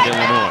Riverside,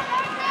 Illinois.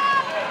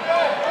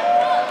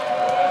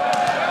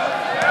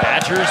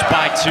 Badgers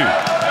by 2.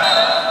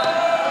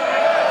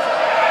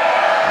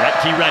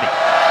 Retke ready.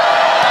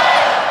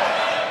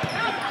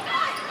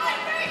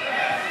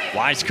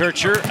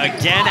 Weiskircher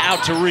again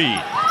out to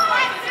Reed.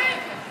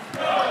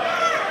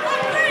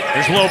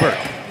 Here's Loberg.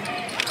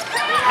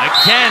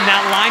 Again,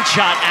 that line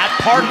shot at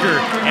Parker,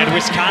 and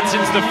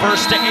Wisconsin's the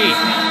first to 8.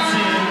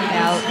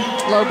 Now,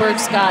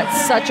 Loberg's got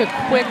such a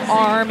quick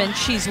arm, and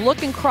she's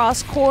looking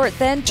cross court,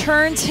 then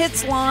turns,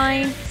 hits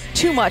line.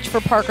 Too much for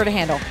Parker to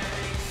handle.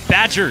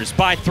 Badgers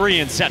by 3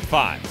 in set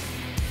 5.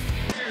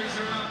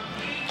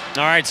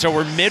 All right, so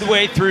we're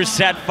midway through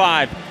set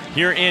 5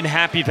 here in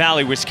Happy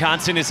Valley.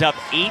 Wisconsin is up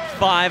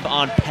 8-5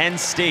 on Penn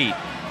State,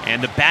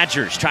 and the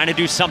Badgers trying to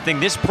do something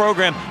this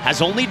program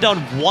has only done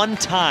one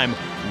time,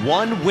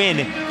 one win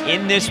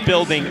in this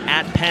building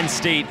at Penn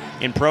State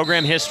in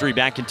program history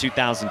back in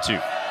 2002.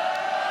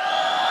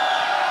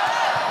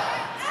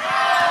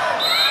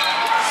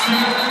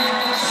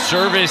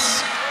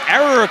 Service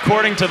error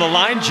according to the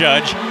line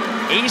judge.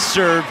 A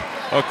serve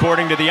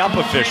according to the up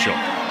official.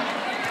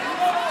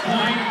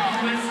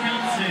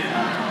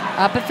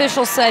 Up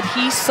official said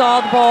he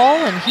saw the ball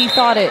and he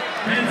thought it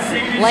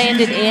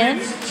landed in.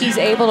 He's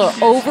able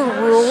to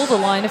overrule the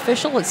line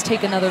official. Let's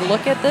take another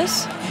look at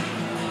this.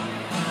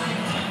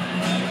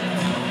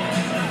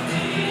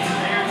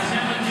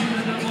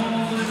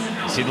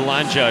 See, the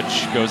line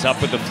judge goes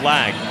up with the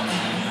flag.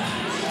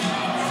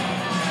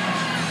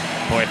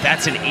 Boy, if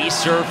that's an ace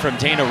serve from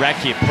Dana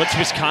Retke, it puts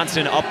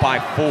Wisconsin up by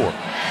 4.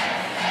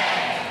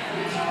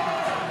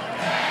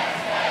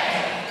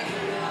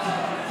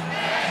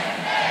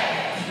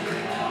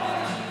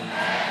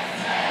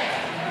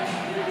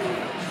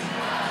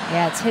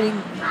 Yeah, it's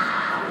hitting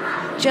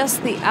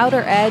just the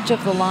outer edge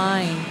of the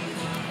line.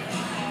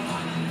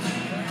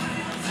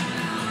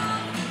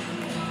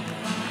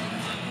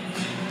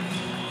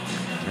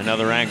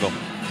 Another angle.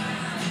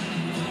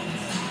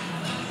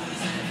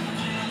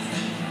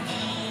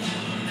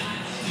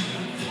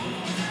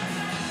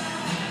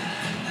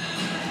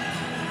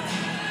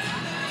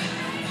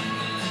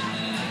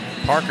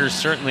 Parker's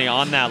certainly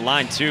on that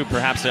line too,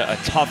 perhaps a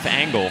tough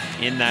angle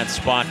in that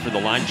spot for the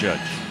line judge.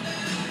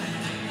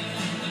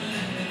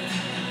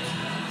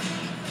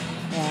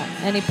 Yeah,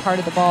 any part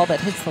of the ball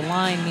that hits the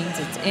line means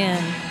it's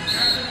in.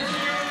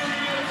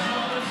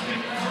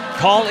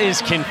 Call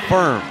is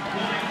confirmed.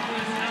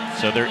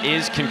 So there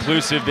is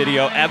conclusive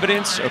video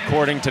evidence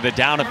according to the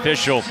down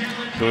official,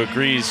 who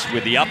agrees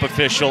with the up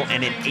official,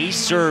 and an ace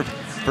serve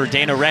for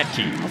Dana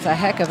Retke. That's a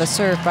heck of a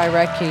serve by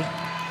Retke.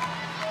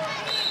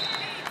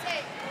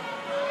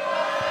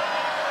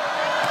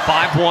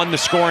 5-1 the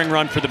scoring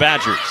run for the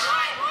Badgers.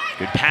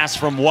 Good pass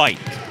from White.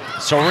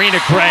 Serena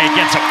Gray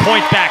gets a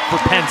point back for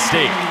Penn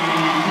State.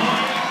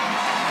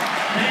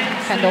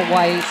 Kendall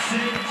White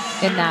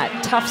in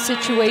that tough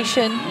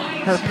situation.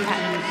 Her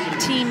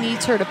team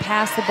needs her to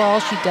pass the ball.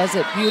 She does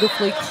it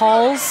beautifully.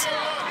 Calls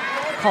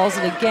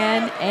it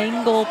again.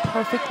 Angle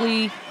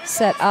perfectly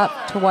set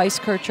up to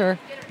Weiskircher.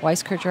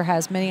 Weiskircher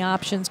has many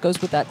options, goes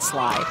with that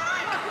slide.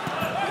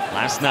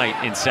 Last night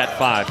in set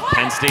 5,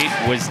 Penn State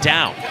was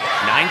down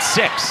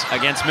 9-6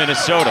 against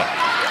Minnesota.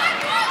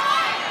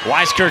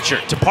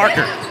 Weiskircher to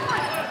Parker.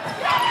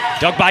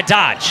 Dug by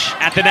Dodge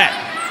at the net.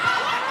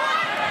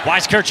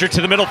 Weiskircher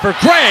to the middle for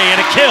Gray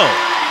and a kill.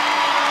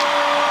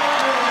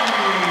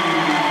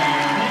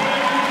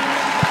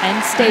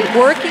 Penn State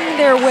working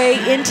their way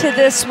into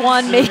this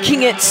one,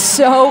 making it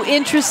so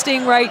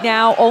interesting right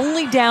now.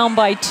 Only down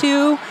by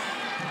 2,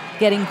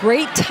 getting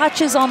great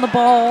touches on the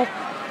ball,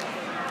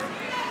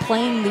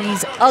 playing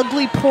these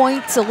ugly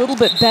points a little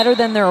bit better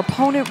than their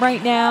opponent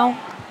right now.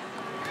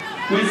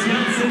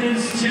 Wisconsin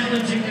is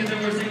challenging that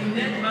there was a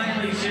net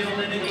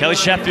violation. Kelly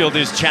Sheffield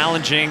is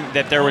challenging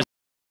that there was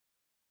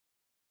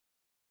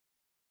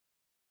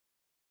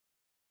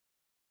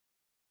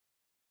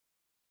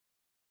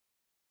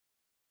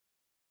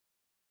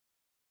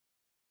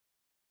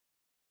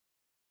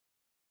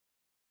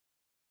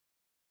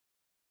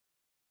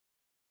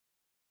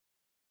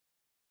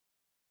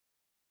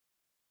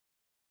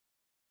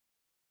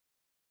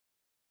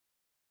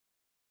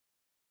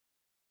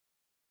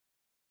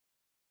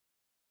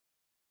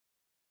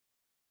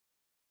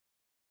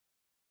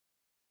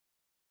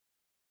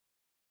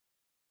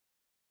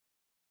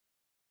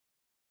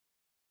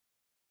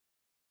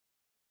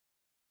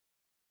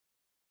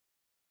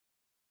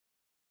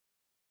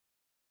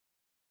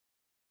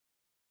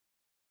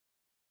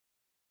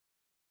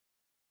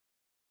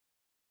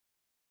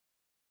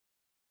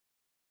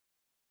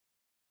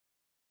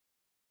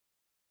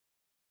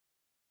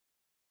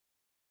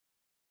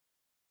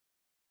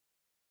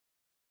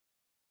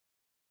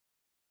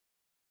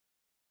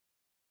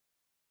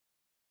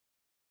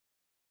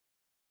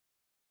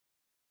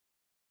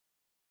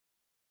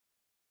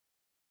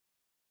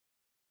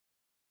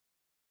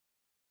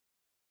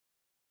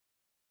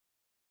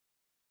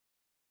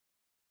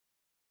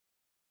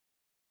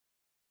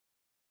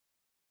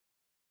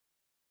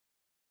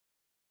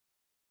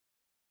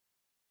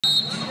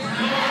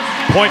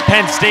point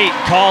Penn State.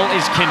 Call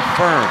is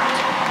confirmed.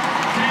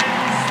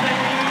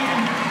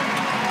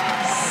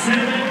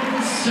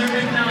 7-9.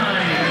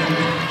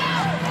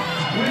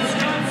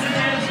 Wisconsin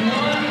has 1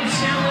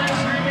 challenge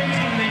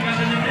remaining. They got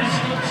an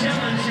additional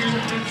challenge here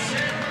that's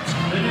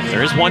set.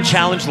 There is 1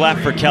 challenge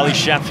left for Kelly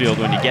Sheffield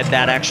when you get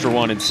that extra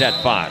one in set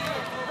 5.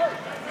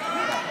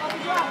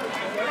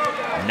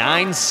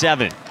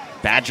 9-7.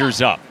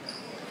 Badgers up.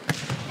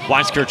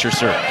 Weiskircher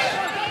serves.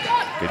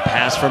 Good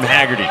pass from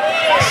Haggerty.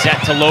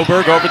 Set to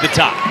Loberg over the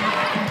top.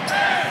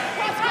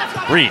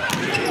 Reed.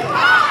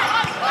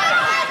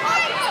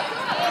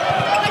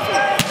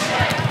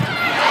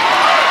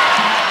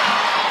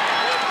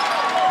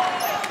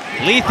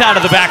 Leith out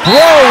of the back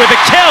row with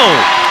a kill.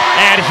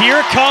 And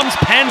here comes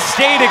Penn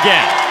State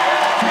again.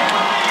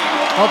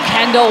 Well,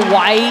 Kendall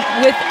White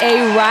with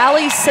a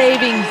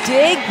rally-saving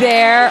dig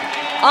there.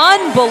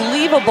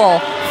 Unbelievable.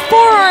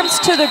 Forearms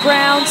to the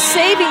ground,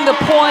 saving the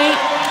point.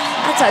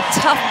 That's a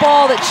tough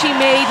ball that she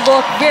made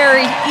look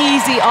very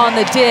easy on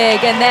the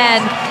dig, and then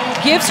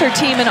gives her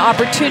team an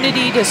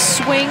opportunity to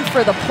swing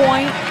for the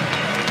point.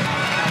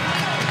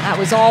 That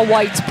was all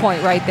White's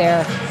point right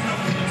there.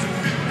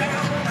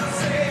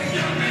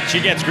 She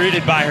gets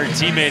greeted by her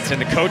teammates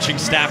and the coaching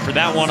staff for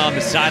that one on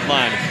the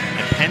sideline.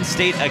 And Penn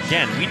State,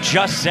 again, we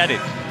just said it.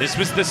 This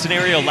was the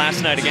scenario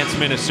last night against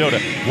Minnesota.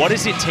 What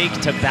does it take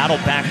to battle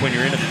back when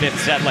you're in a 5th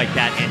set like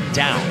that and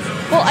down?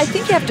 Well, I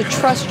think you have to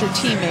trust your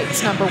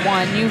teammates, number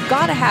 1. You've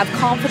got to have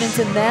confidence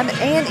in them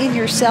and in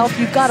yourself.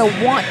 You've got to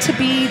want to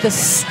be the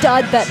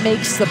stud that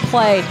makes the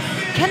play.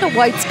 Kendall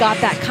White's got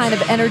that kind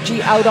of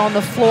energy out on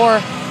the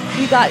floor.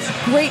 You got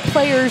great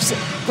players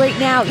right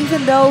now,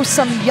 even though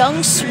some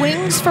young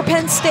swings for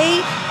Penn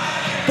State,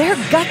 they're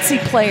gutsy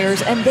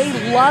players and they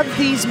love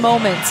these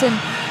moments. And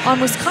on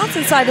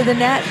Wisconsin's side of the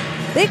net,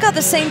 they've got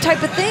the same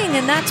type of thing,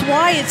 and that's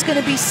why it's going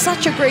to be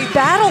such a great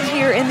battle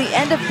here in the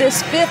end of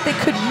this 5th. It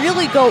could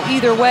really go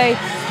either way.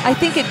 I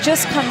think it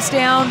just comes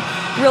down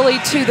really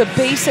to the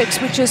basics,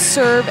 which is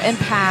serve and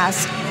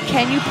pass.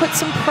 Can you put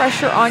some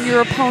pressure on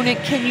your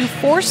opponent? Can you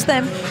force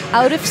them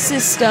out of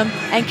system?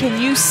 And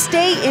can you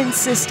stay in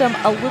system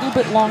a little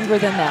bit longer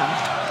than them?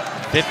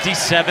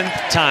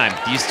 57th time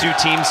these two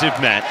teams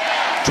have met.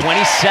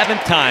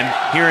 27th time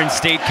here in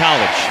State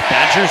College.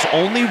 Badgers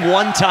only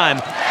 1 time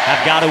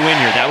have got a win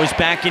here. That was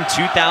back in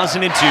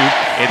 2002.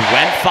 It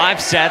went 5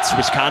 sets.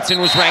 Wisconsin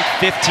was ranked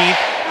 15th.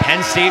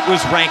 Penn State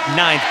was ranked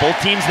 9th. Both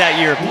teams that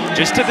year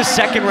just to the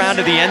 2nd round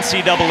of the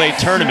NCAA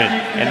tournament,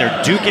 and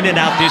they're duking it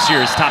out this year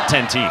as top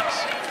 10 teams.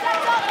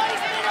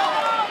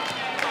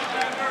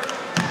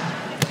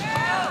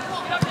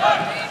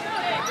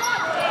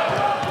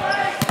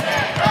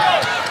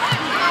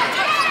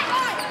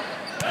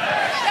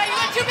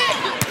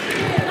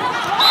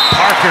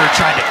 Parker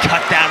tried to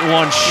cut that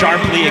one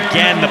sharply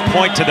again, the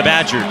point to the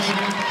Badgers.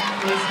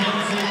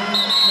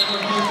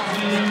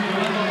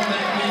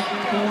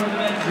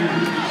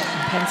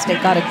 Penn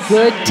State got a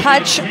good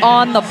touch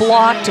on the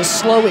block to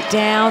slow it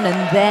down,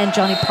 and then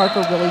Johnny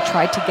Parker really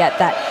tried to get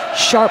that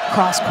sharp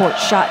cross-court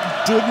shot.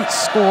 Didn't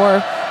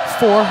score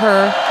for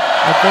her.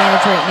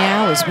 Advantage right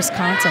now is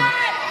Wisconsin.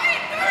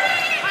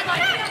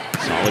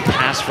 Solid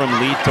pass from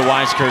Leith to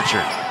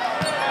Weiskircher.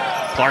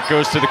 Clark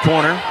goes to the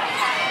corner,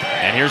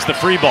 and here's the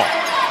free ball.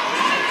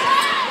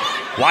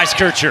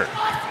 Weiskircher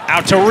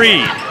out to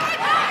Reed.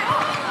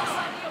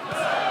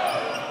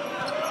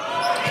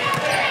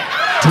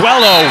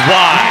 Duello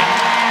wide.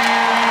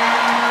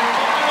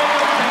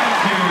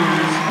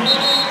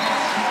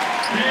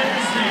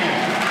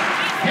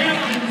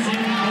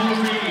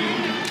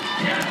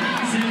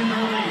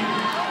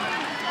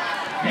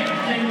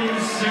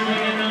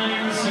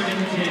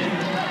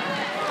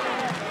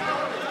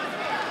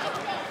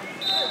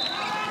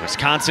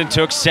 Wisconsin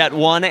took set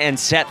 1 and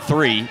set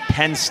 3.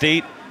 Penn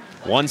State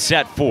won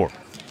set 4.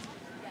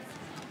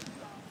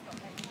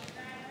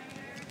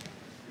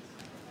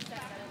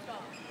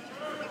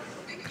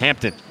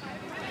 Hampton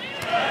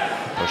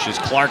pushes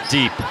Clark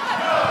deep.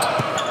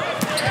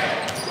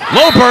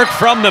 Loberg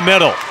from the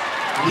middle.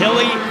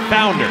 Hilly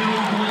found her.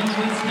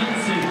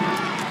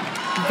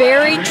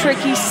 Very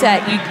tricky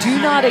set. You do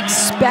not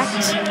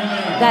expect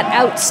that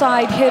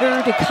outside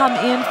hitter to come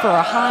in for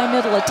a high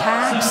middle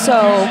attack.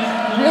 So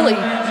really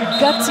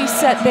gutsy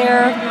set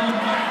there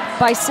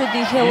by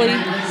Sydney Hilly.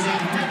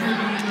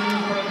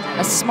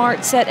 A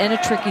smart set and a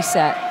tricky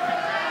set.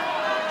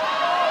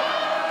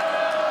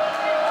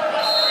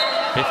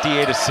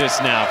 58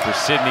 assists now for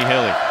Sydney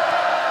Hilly.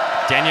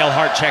 Danielle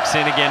Hart checks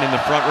in again in the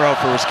front row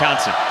for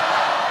Wisconsin.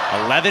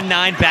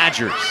 11-9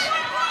 Badgers.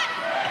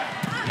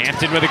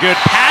 Hampton with a good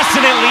pass,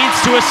 and it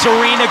leads to a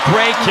Serena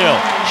Gray kill.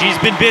 She's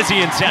been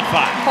busy in set 5.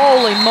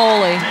 Holy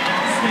moly.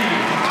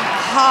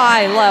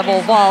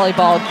 High-level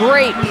volleyball.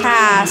 Great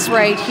pass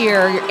right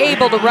here. You're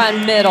able to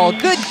run middle.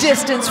 Good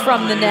distance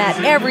from the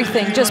net.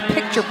 Everything just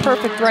picture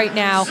perfect right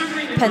now.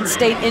 Penn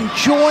State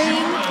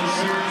enjoying,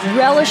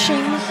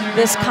 relishing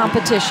this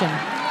competition.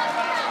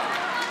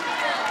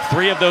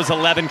 3 of those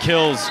 11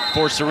 kills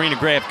for Serena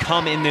Gray have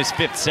come in this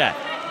 5th set.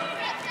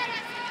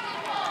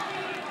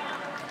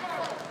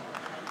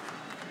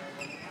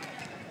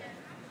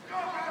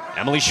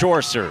 Emily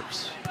Shore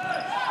serves.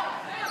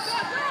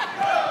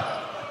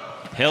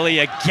 Hilly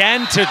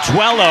again to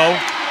Duello,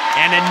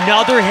 and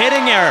another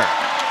hitting error.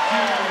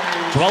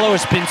 Duello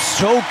has been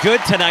so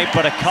good tonight,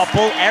 but a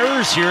couple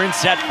errors here in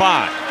set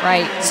 5.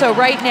 Right, so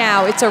right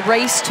now it's a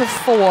race to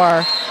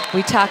 4.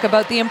 We talk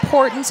about the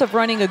importance of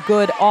running a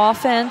good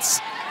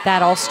offense.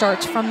 That all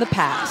starts from the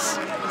pass.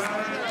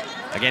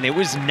 Again, it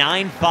was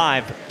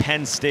 9-5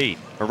 Penn State,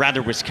 or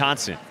rather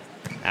Wisconsin,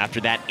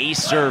 after that ace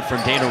serve from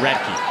Dana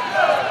Redke.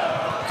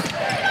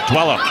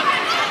 Duello.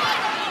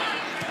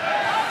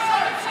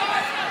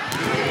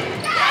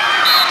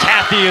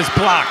 Kathy is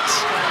blocked.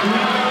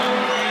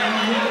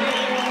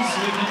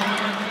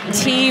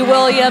 T.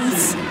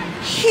 Williams,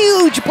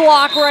 huge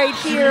block right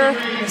here.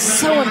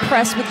 So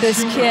impressed with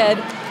this kid.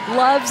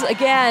 Loves,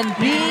 again,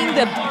 being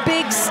the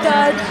big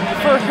stud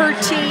for her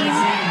team.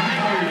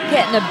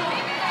 Getting a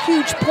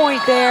huge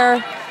point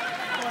there.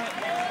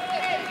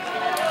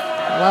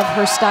 Love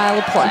her style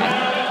of play.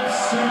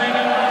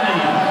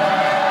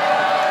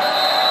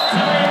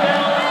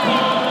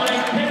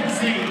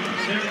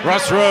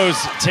 Russ Rose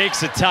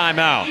takes a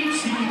timeout.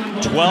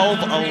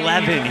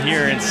 12-11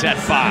 here in set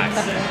 5.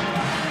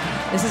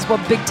 This is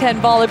what Big Ten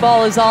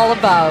volleyball is all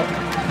about.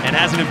 And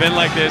hasn't it been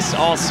like this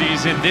all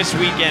season, this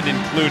weekend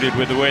included,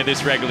 with the way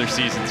this regular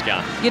season's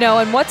gone? You know,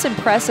 and what's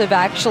impressive,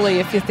 actually,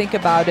 if you think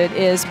about it,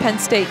 is Penn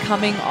State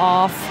coming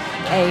off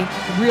a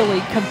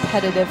really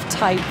competitive,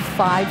 tight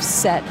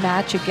 5-set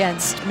match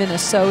against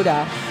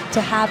Minnesota.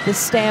 To have the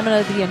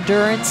stamina, the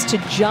endurance to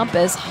jump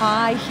as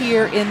high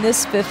here in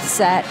this 5th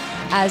set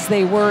as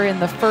they were in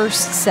the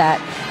 1st set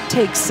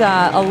takes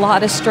a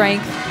lot of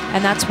strength,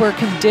 and that's where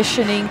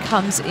conditioning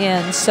comes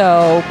in.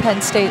 So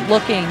Penn State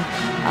looking,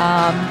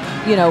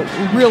 you know,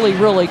 really,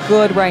 really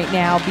good right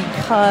now,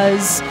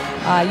 because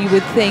you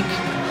would think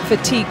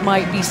fatigue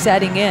might be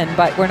setting in,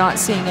 but we're not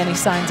seeing any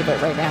signs of it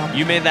right now.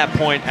 You made that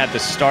point at the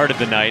start of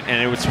the night,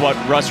 and it was what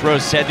Russ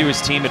Rose said to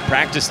his team at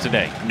practice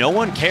today. No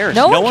one cares.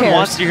 No one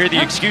wants to hear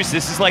the excuse.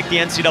 This is like the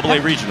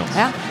NCAA regionals.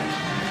 Yeah.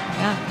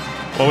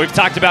 Well, we've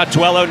talked about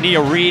Duello,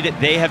 Nia Reed.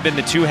 They have been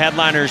the 2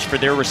 headliners for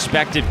their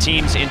respective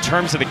teams in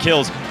terms of the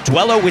kills.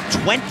 Duello with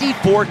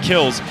 24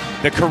 kills,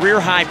 the career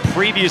high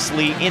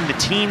previously in the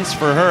teens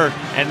for her,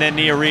 and then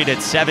Nia Reed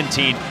at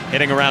 17,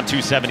 hitting around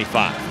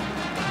 275.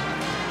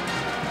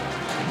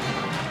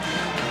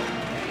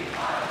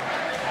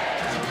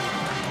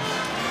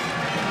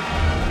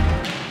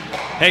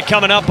 Hey,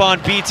 coming up on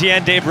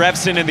BTN, Dave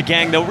Revson and the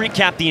gang, they'll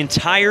recap the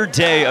entire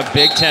day of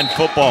Big Ten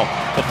football.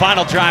 The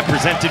final drive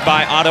presented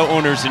by Auto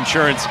Owners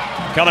Insurance.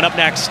 Coming up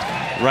next,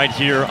 right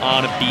here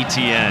on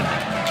BTN.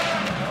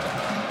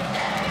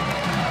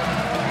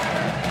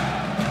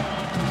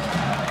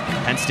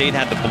 Penn State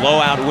had the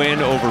blowout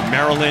win over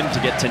Maryland to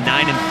get to 9-3.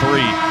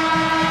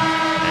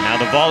 And now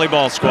the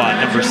volleyball squad,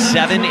 number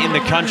 7 in the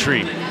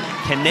country.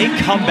 Can they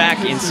come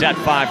back in set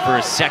 5 for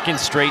a 2nd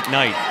straight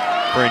night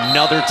for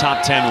another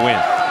top 10 win?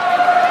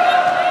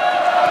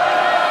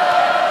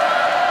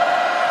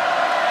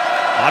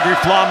 Audrey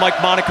Flaw,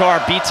 Mike Monaco, our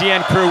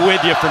BTN crew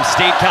with you from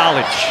State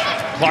College.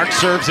 Clark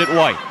serves at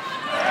white.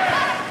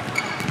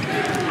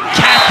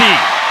 Kathy!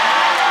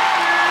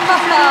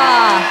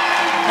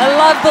 I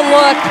love the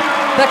look,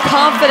 the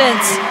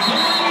confidence.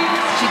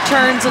 She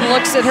turns and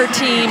looks at her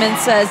team and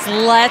says,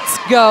 let's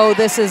go,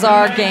 this is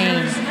our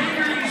game.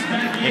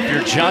 If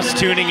you're just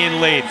tuning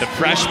in late, the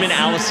freshman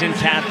Allison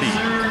Kathy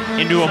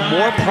into a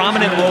more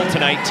prominent role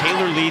tonight.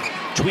 Taylor Leith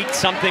tweaked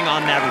something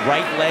on that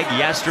right leg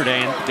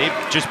yesterday, and they've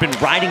just been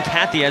riding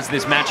Kathy as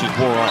this match has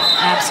wore on.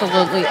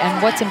 Absolutely,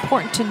 and what's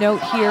important to note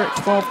here at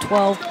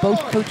 12-12, both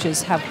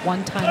coaches have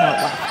 1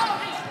 timeout left.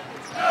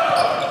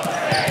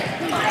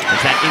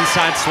 As that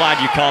inside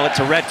slide, you call it,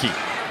 to Redke.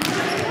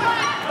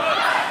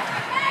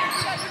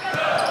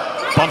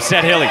 Bump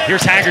set Hilly.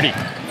 Here's Haggerty.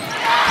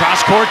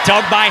 Cross court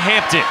dug by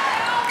Hampton.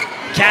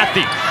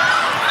 Kathy.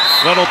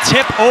 Little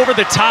tip over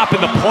the top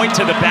and the point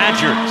to the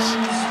Badgers.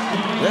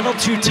 Little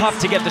too tough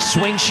to get the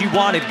swing she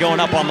wanted going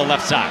up on the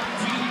left side.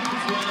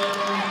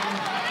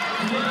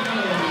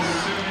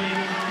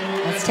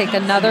 Let's take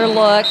another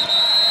look.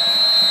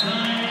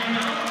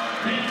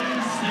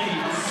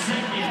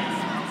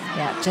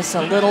 Yeah, just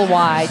a little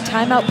wide.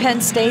 Timeout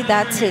Penn State,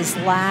 that's his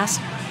last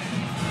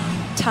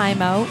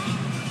timeout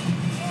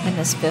in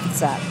this 5th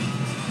set.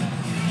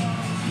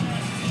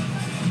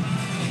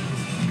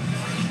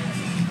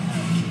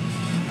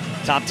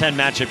 Top 10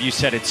 matchup, you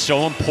said it's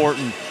so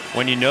important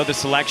when you know the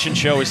selection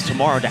show is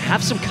tomorrow to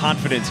have some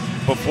confidence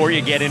before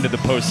you get into the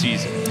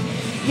postseason.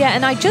 Yeah,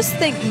 and I just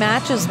think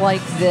matches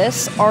like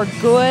this are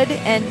good,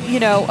 and you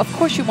know, of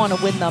course you want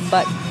to win them,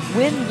 but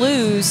win,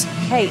 lose,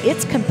 hey,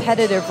 it's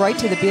competitive right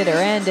to the bitter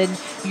end, and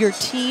your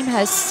team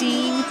has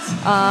seen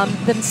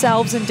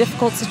themselves in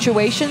difficult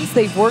situations.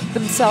 They've worked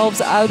themselves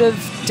out of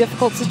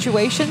difficult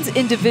situations.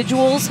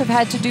 Individuals have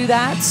had to do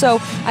that, so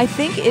I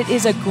think it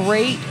is a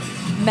great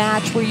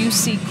match where you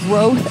see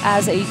growth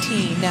as a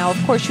team. Now,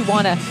 of course, you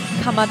want to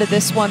come out of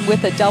this one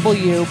with a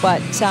W,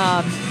 but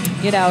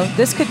you know,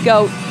 this could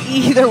go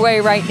either way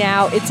right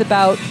now. It's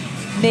about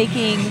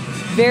making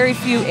very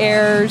few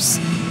errors,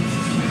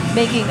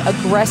 making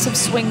aggressive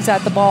swings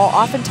at the ball.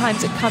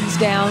 Oftentimes it comes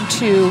down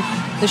to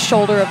the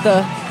shoulder of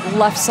the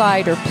left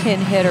side or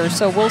pin hitter.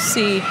 So we'll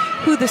see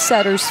who the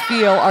setters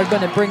feel are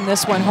going to bring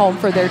this one home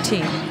for their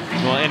team.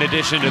 Well, in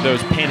addition to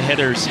those pin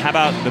hitters, how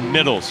about the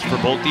middles for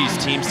both these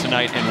teams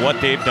tonight and what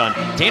they've done?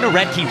 Dana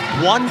Redke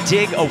 1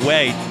 dig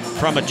away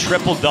from a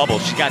triple-double.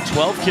 She's got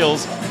 12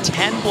 kills,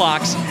 10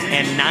 blocks,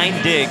 and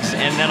 9 digs.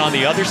 And then on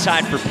the other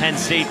side for Penn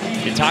State,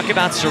 you talk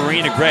about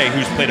Serena Gray,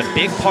 who's played a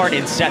big part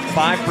in set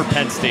 5 for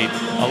Penn State.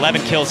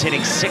 11 kills,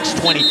 hitting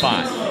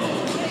 .625.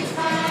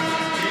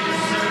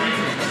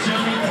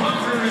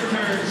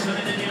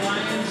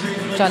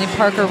 Johnny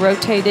Parker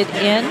rotated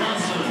in.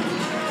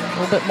 A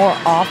little bit more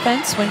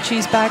offense when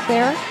she's back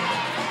there.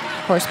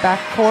 Of course, back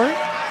court.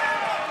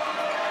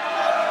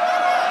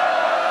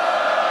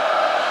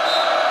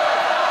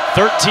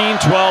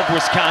 13-12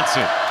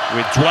 Wisconsin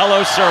with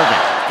Duello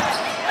serving.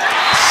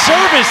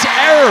 Service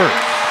error.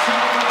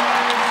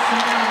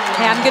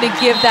 Hey, I'm going to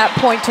give that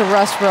point to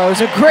Russ Rose.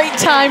 A great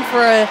time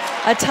for a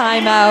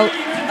timeout.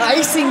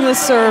 Icing the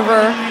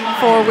server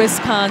for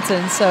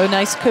Wisconsin. So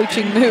nice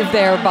coaching move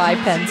there by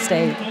Penn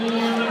State.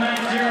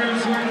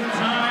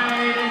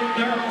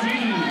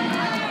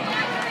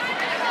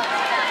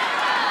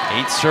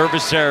 8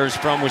 service errors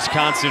from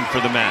Wisconsin for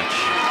the match.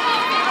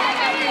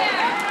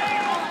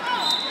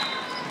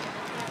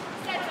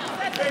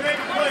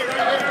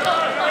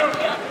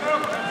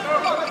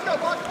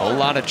 A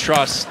lot of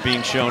trust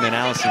being shown in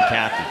Allison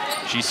Cathy.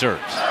 She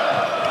serves.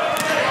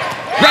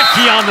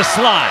 Redke on the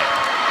slide.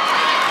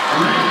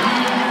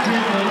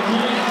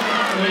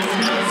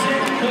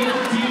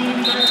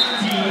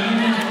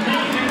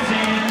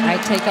 All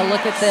right, take a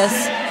look at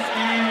this.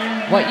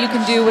 What you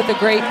can do with a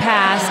great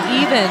pass,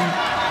 even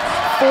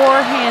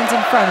 4 hands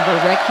in front of her.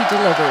 Redke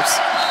delivers.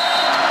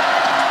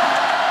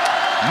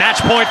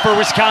 Match point for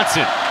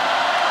Wisconsin.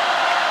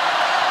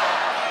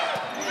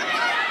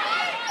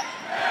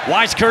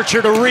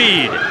 Weiskircher to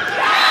Reed.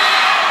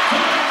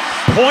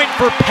 Point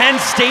for Penn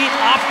State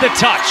off the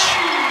touch.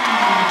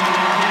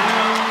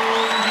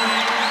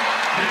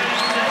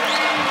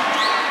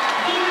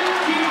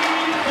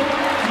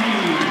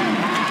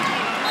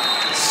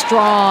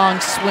 Strong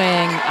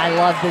swing. I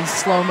love these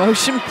slow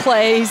motion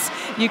plays.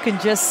 You can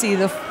just see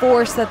the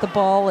force that the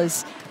ball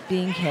is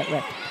being hit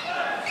with.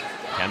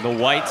 Kendall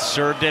White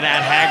served it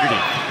at Haggerty.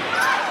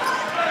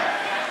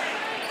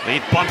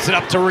 Lead bumps it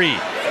up to Reed.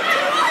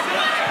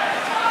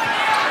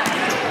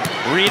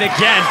 Reed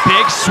again,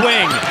 big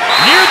swing.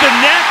 Near the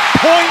net,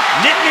 point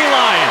Nittany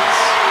Lions.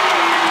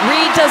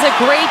 Reed does a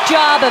great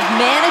job of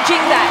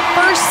managing that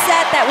first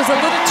set that was a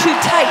little too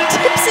tight.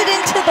 Tips it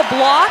into the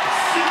block.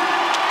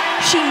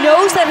 She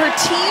knows that her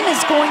team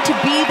is going to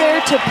be there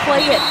to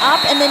play it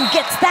up and then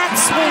gets that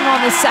swing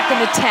on the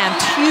second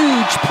attempt.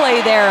 Huge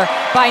play there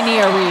by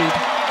Nia Reed.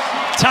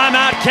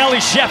 Timeout,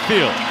 Kelly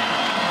Sheffield.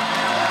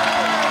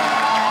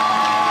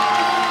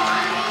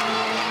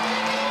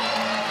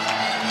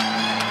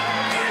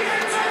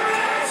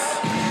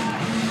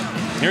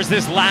 Here's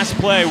this last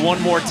play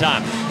one more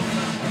time.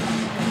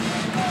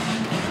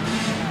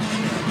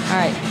 All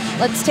right,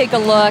 let's take a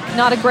look.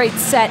 Not a great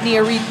set.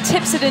 Nia Reed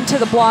tips it into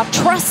the block,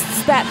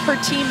 trusts that her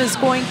team is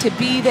going to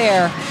be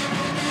there.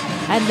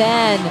 And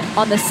then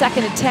on the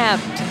second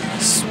attempt,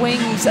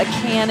 swings a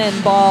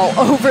cannonball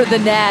over the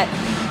net.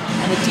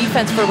 And the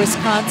defense for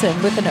Wisconsin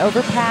with an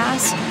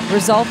overpass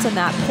results in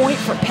that point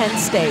for Penn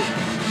State.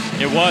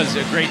 It was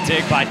a great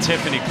dig by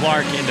Tiffany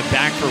Clark in the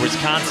back for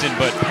Wisconsin,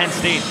 but Penn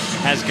State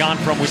has gone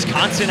from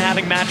Wisconsin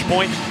having match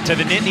point to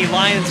the Nittany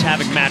Lions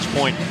having match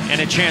point and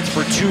a chance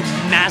for 2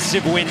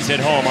 massive wins at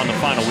home on the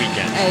final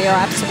weekend. Hey, you're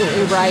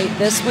absolutely right.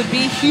 This would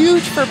be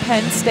huge for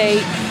Penn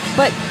State,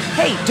 but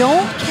hey,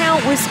 don't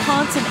count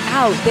Wisconsin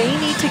out. They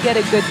need to get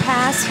a good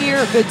pass here,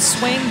 a good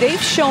swing.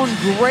 They've shown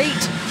great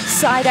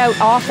side-out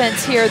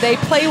offense here. They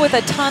play with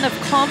a ton of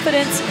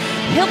confidence.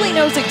 Hilly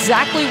knows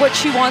exactly what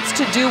she wants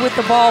to do with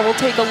the ball. We'll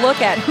take a look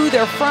at who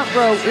their front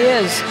row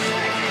is.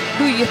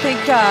 Who you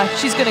think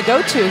she's going to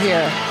go to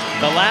here?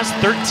 The last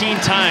 13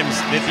 times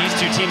that these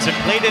two teams have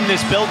played in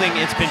this building,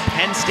 it's been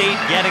Penn State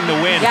getting the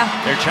win. Yeah.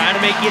 They're trying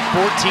to make it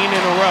 14 in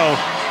a row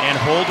and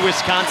hold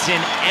Wisconsin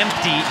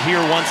empty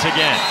here once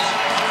again.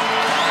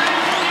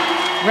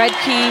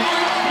 Redkey,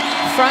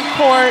 front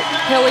court.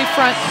 Hilly,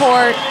 front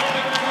court.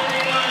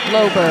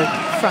 Loberg,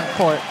 front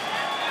court.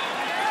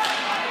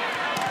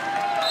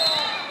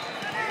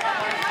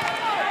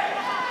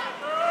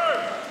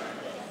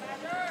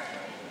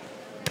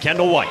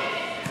 Kendall White.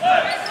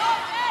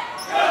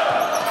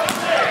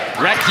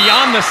 Redkey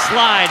on the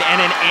slide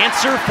and an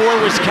answer for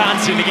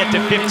Wisconsin to get to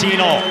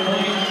 15-all.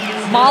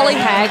 Molly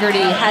Haggerty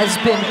has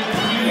been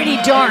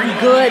pretty darn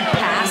good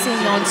passing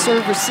on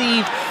serve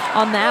receive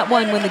on that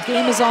one. When the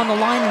game is on the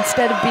line,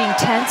 instead of being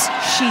tense,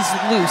 she's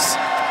loose.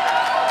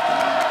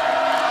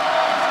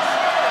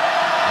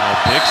 A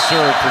big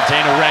serve for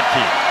Dana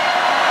Redkey.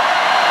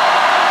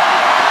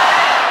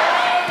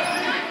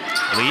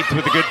 Leith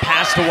with a good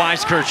pass to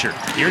Weiskircher.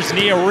 Here's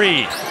Nia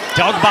Reed.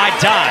 Dug by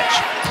Dodge.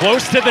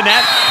 Close to the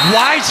net.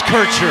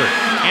 Weiskircher.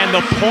 And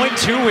the point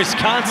to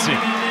Wisconsin.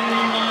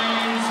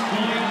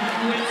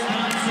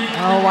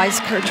 Oh,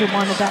 Weiskircher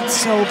wanted that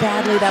so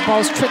badly. That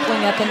ball's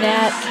trickling at the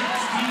net.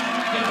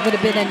 It would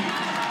have been an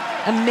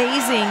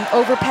amazing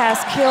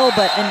overpass kill,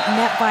 but a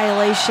net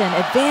violation.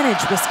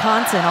 Advantage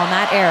Wisconsin on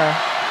that error.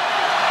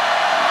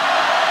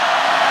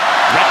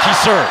 Redkey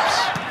serves.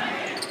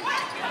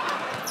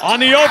 On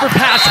the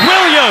overpass,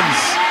 Williams!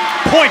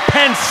 Point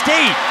Penn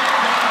State.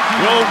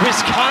 Will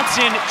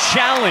Wisconsin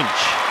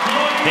challenge?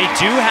 They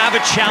do have a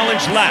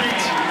challenge left.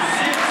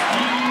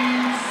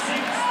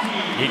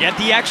 You get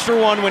the extra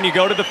one when you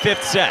go to the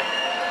 5th set.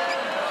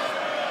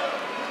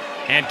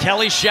 And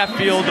Kelly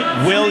Sheffield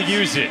will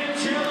use it.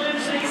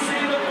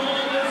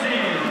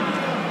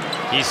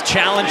 He's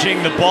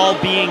challenging the ball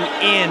being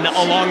in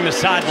along the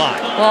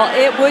sideline. Well,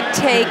 it would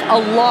take a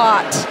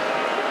lot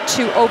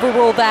to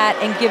overrule that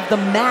and give the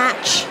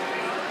match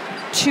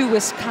to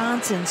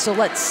Wisconsin. So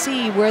let's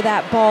see where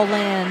that ball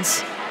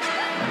lands.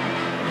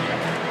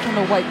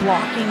 Kendall White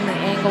blocking the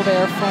angle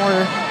there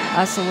for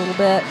us a little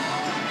bit.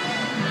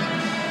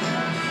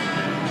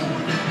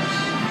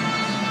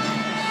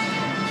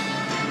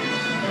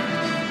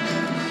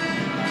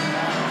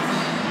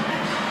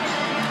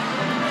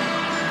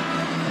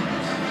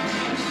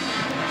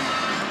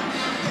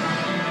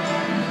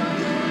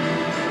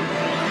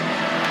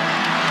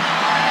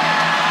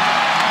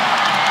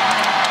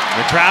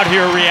 The crowd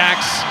here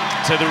reacts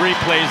to the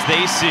replays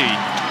they see.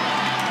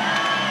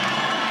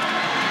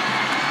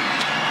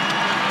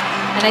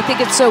 And I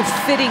think it's so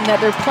fitting that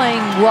they're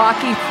playing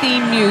Rocky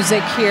theme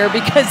music here,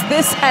 because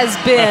this has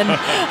been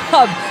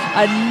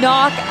a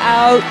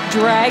knockout,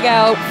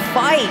 drag-out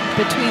fight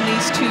between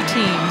these two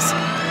teams.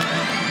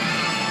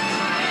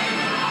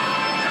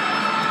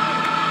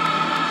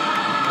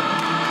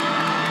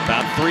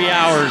 About 3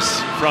 hours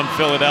from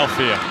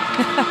Philadelphia.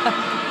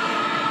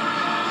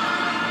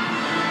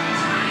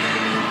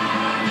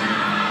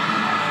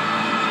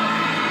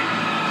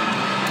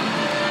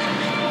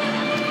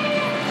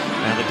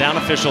 The down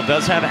official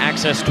does have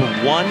access to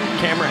one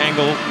camera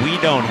angle we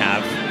don't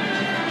have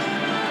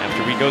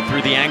after we go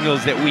through the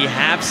angles that we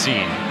have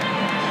seen.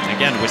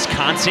 Again,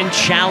 Wisconsin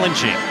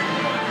challenging.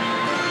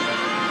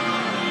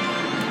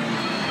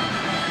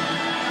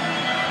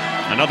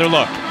 Another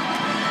look.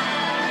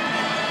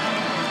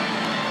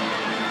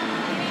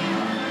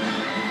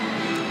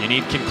 You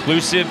need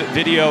conclusive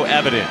video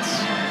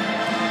evidence.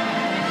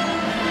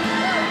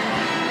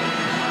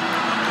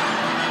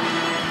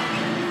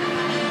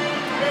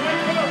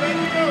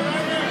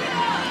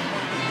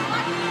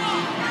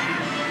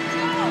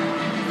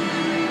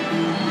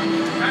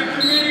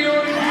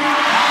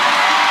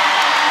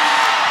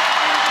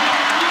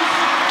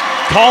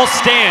 Call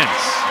stands.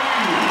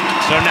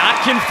 So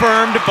not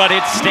confirmed, but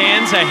it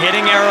stands. A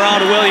hitting error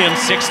on Williams,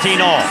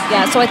 16-all.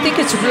 Yeah, so I think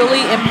it's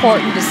really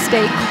important to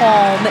stay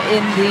calm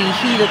in the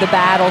heat of the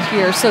battle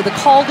here. So the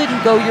call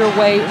didn't go your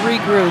way,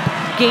 regroup.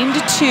 Game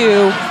to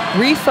 2,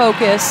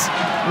 refocus,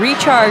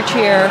 recharge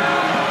here.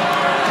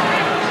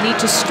 Need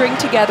to string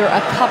together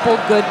a couple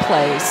good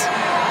plays.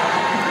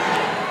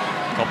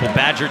 A couple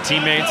Badger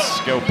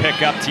teammates go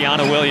pick up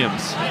Tiana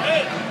Williams.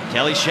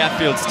 Kelly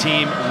Sheffield's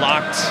team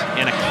locked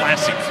in a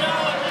classic.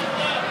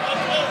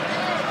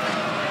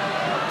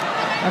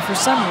 For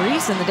some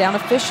reason, the down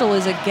official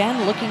is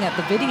again looking at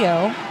the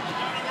video.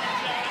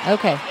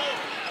 Okay.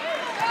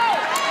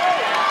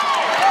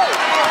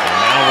 And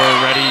now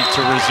we're ready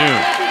to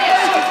resume.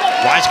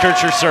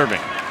 Weiskircher serving.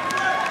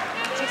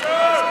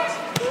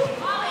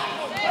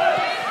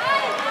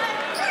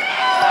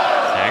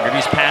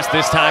 whose pass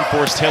this time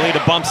forced Hilly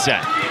to bump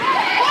set.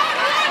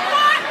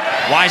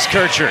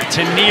 Weiskircher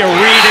to Nia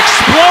Reed,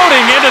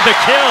 exploding into the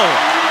kill.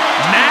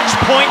 Match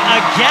point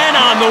again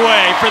on the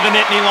way for the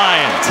Nittany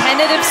Lions.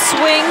 Tentative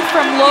swing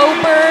from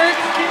Loberg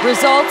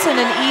results in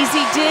an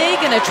easy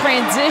dig and a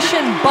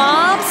transition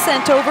bomb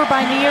sent over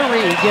by Nia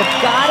Reed. You've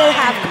got to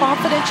have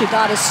confidence. You've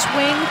got to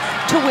swing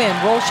to win.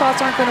 Roll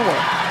shots aren't going to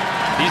work.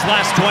 These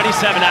last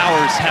 27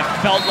 hours have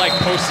felt like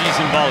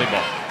postseason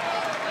volleyball.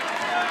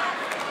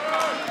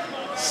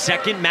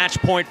 Second match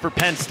point for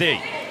Penn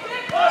State.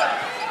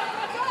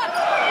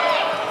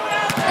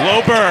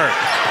 Loberg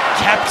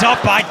kept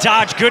up by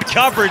Dodge, good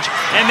coverage,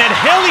 and then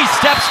Hilly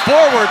steps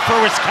forward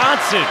for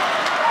Wisconsin.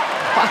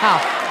 Wow.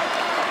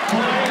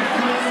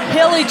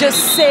 Hilly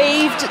just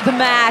saved the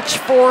match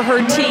for her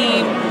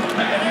team.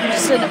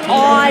 Just an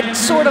odd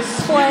sort of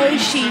play.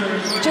 She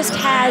just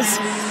has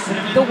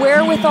the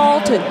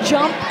wherewithal to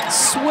jump,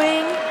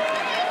 swing.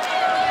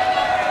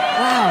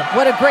 Wow,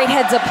 what a great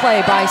heads-up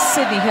play by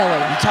Sydney Hilly.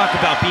 You talk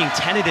about being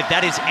tentative.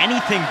 That is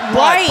anything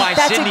but by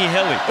Sydney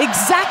Hilly.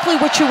 Exactly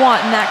what you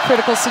want in that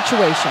critical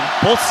situation.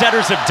 Both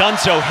setters have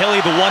done so. Hilly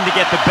the one to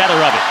get the better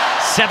of it.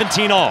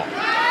 17 all.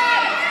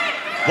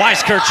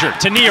 Weiskircher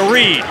to Nia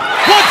Reed.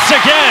 Once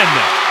again!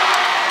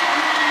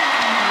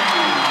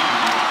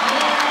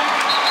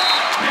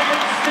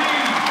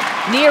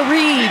 Nia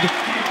Reed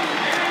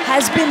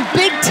has been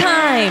big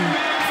time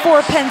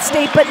for Penn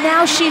State, but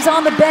now she's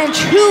on the bench.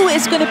 Who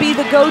is going to be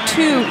the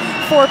go-to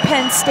for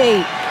Penn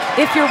State?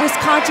 If you're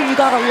Wisconsin, you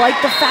got to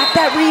like the fact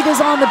that Reed is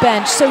on the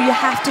bench, so you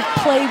have to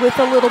play with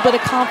a little bit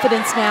of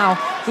confidence now.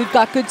 We've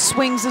got good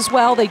swings as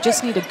well. They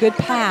just need a good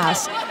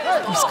pass.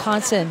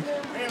 Wisconsin,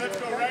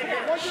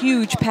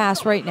 huge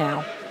pass right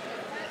now.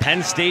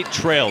 Penn State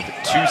trailed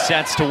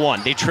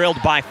 2-1. They trailed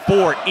by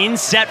 4 in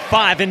set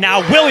 5, and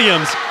now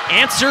Williams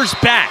answers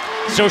back.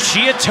 So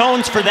she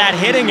atones for that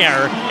hitting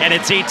error, and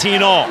it's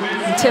 18 all.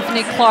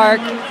 Tiffany Clark,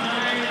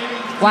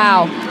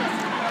 wow.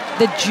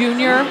 The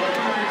junior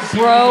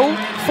bro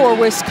for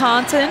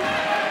Wisconsin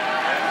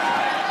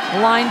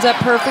lines up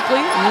perfectly.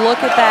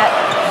 Look at that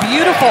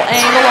beautiful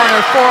angle on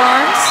her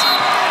forearms.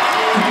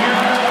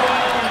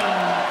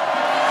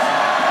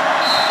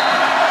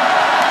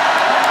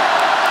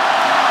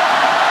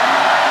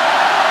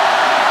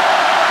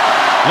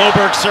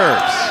 Loberg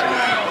serves.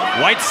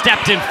 White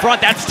stepped in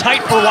front. That's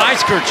tight for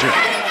Weiskircher.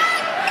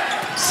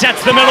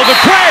 Sets the middle to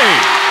Gray.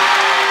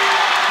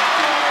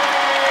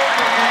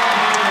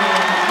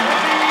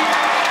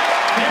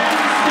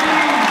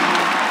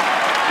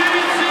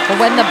 But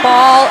when the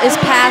ball is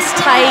passed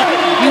tight,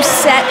 you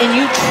set and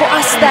you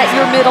trust that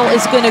your middle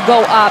is going to go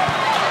up.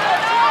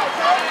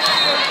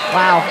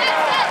 Wow.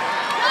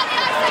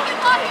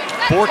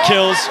 4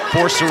 kills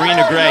for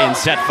Serena Gray in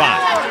set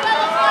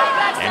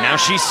 5. And now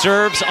she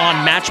serves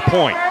on match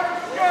point.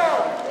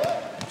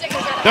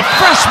 The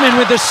freshman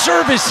with the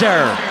service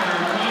error.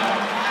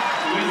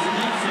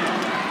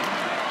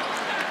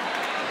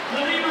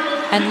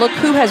 And look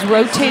who has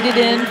rotated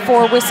in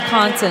for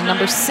Wisconsin,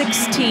 number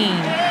 16,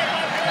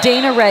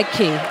 Dana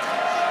Redke.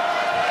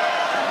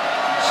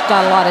 She's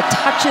got a lot of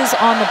touches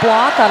on the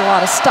block, got a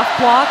lot of stuff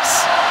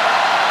blocks.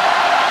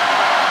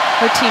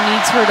 Her team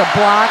needs her to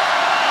block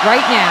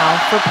right now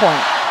for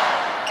point.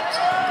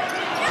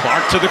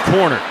 Clark to the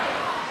corner.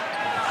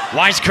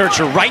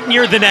 Weiskircher right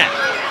near the net.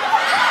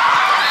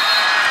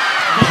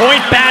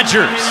 Point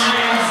Badgers.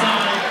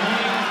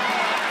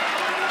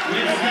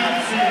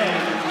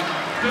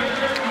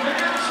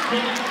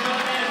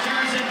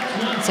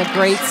 It's a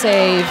great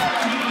save.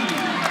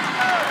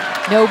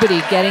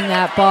 Nobody getting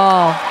that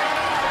ball.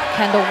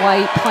 Kendall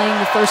White playing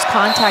the first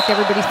contact.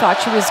 Everybody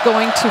thought she was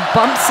going to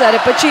bump set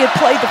it, but she had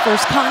played the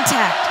first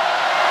contact.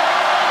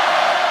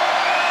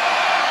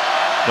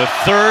 The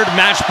third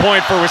match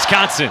point for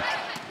Wisconsin.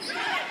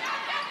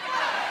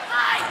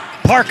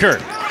 Parker.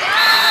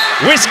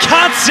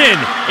 Wisconsin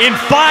in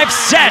 5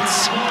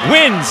 sets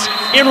wins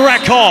in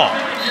Rec Hall.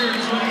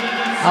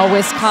 Oh,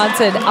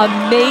 Wisconsin,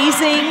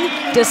 amazing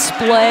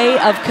display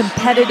of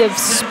competitive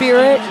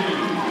spirit,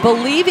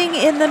 believing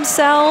in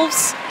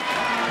themselves.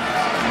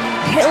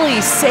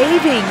 Hilly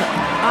saving,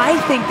 I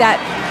think, that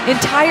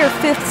entire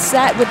 5th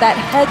set with that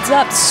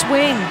heads-up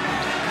swing.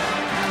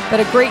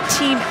 But a great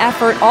team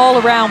effort all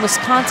around.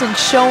 Wisconsin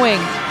showing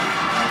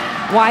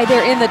why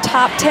they're in the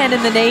top 10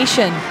 in the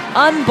nation.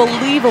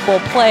 Unbelievable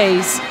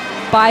plays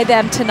by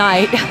them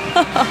tonight.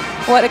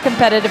 What a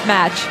competitive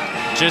match.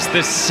 Just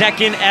the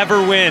second ever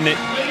win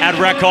at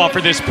Rec Hall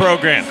for this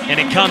program. And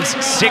it comes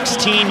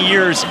 16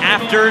 years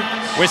after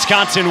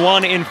Wisconsin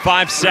won in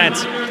 5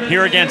 sets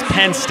here against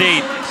Penn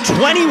State.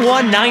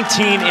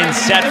 21-19 in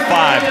set 5.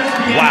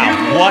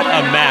 Wow, what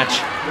a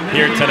match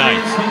here tonight.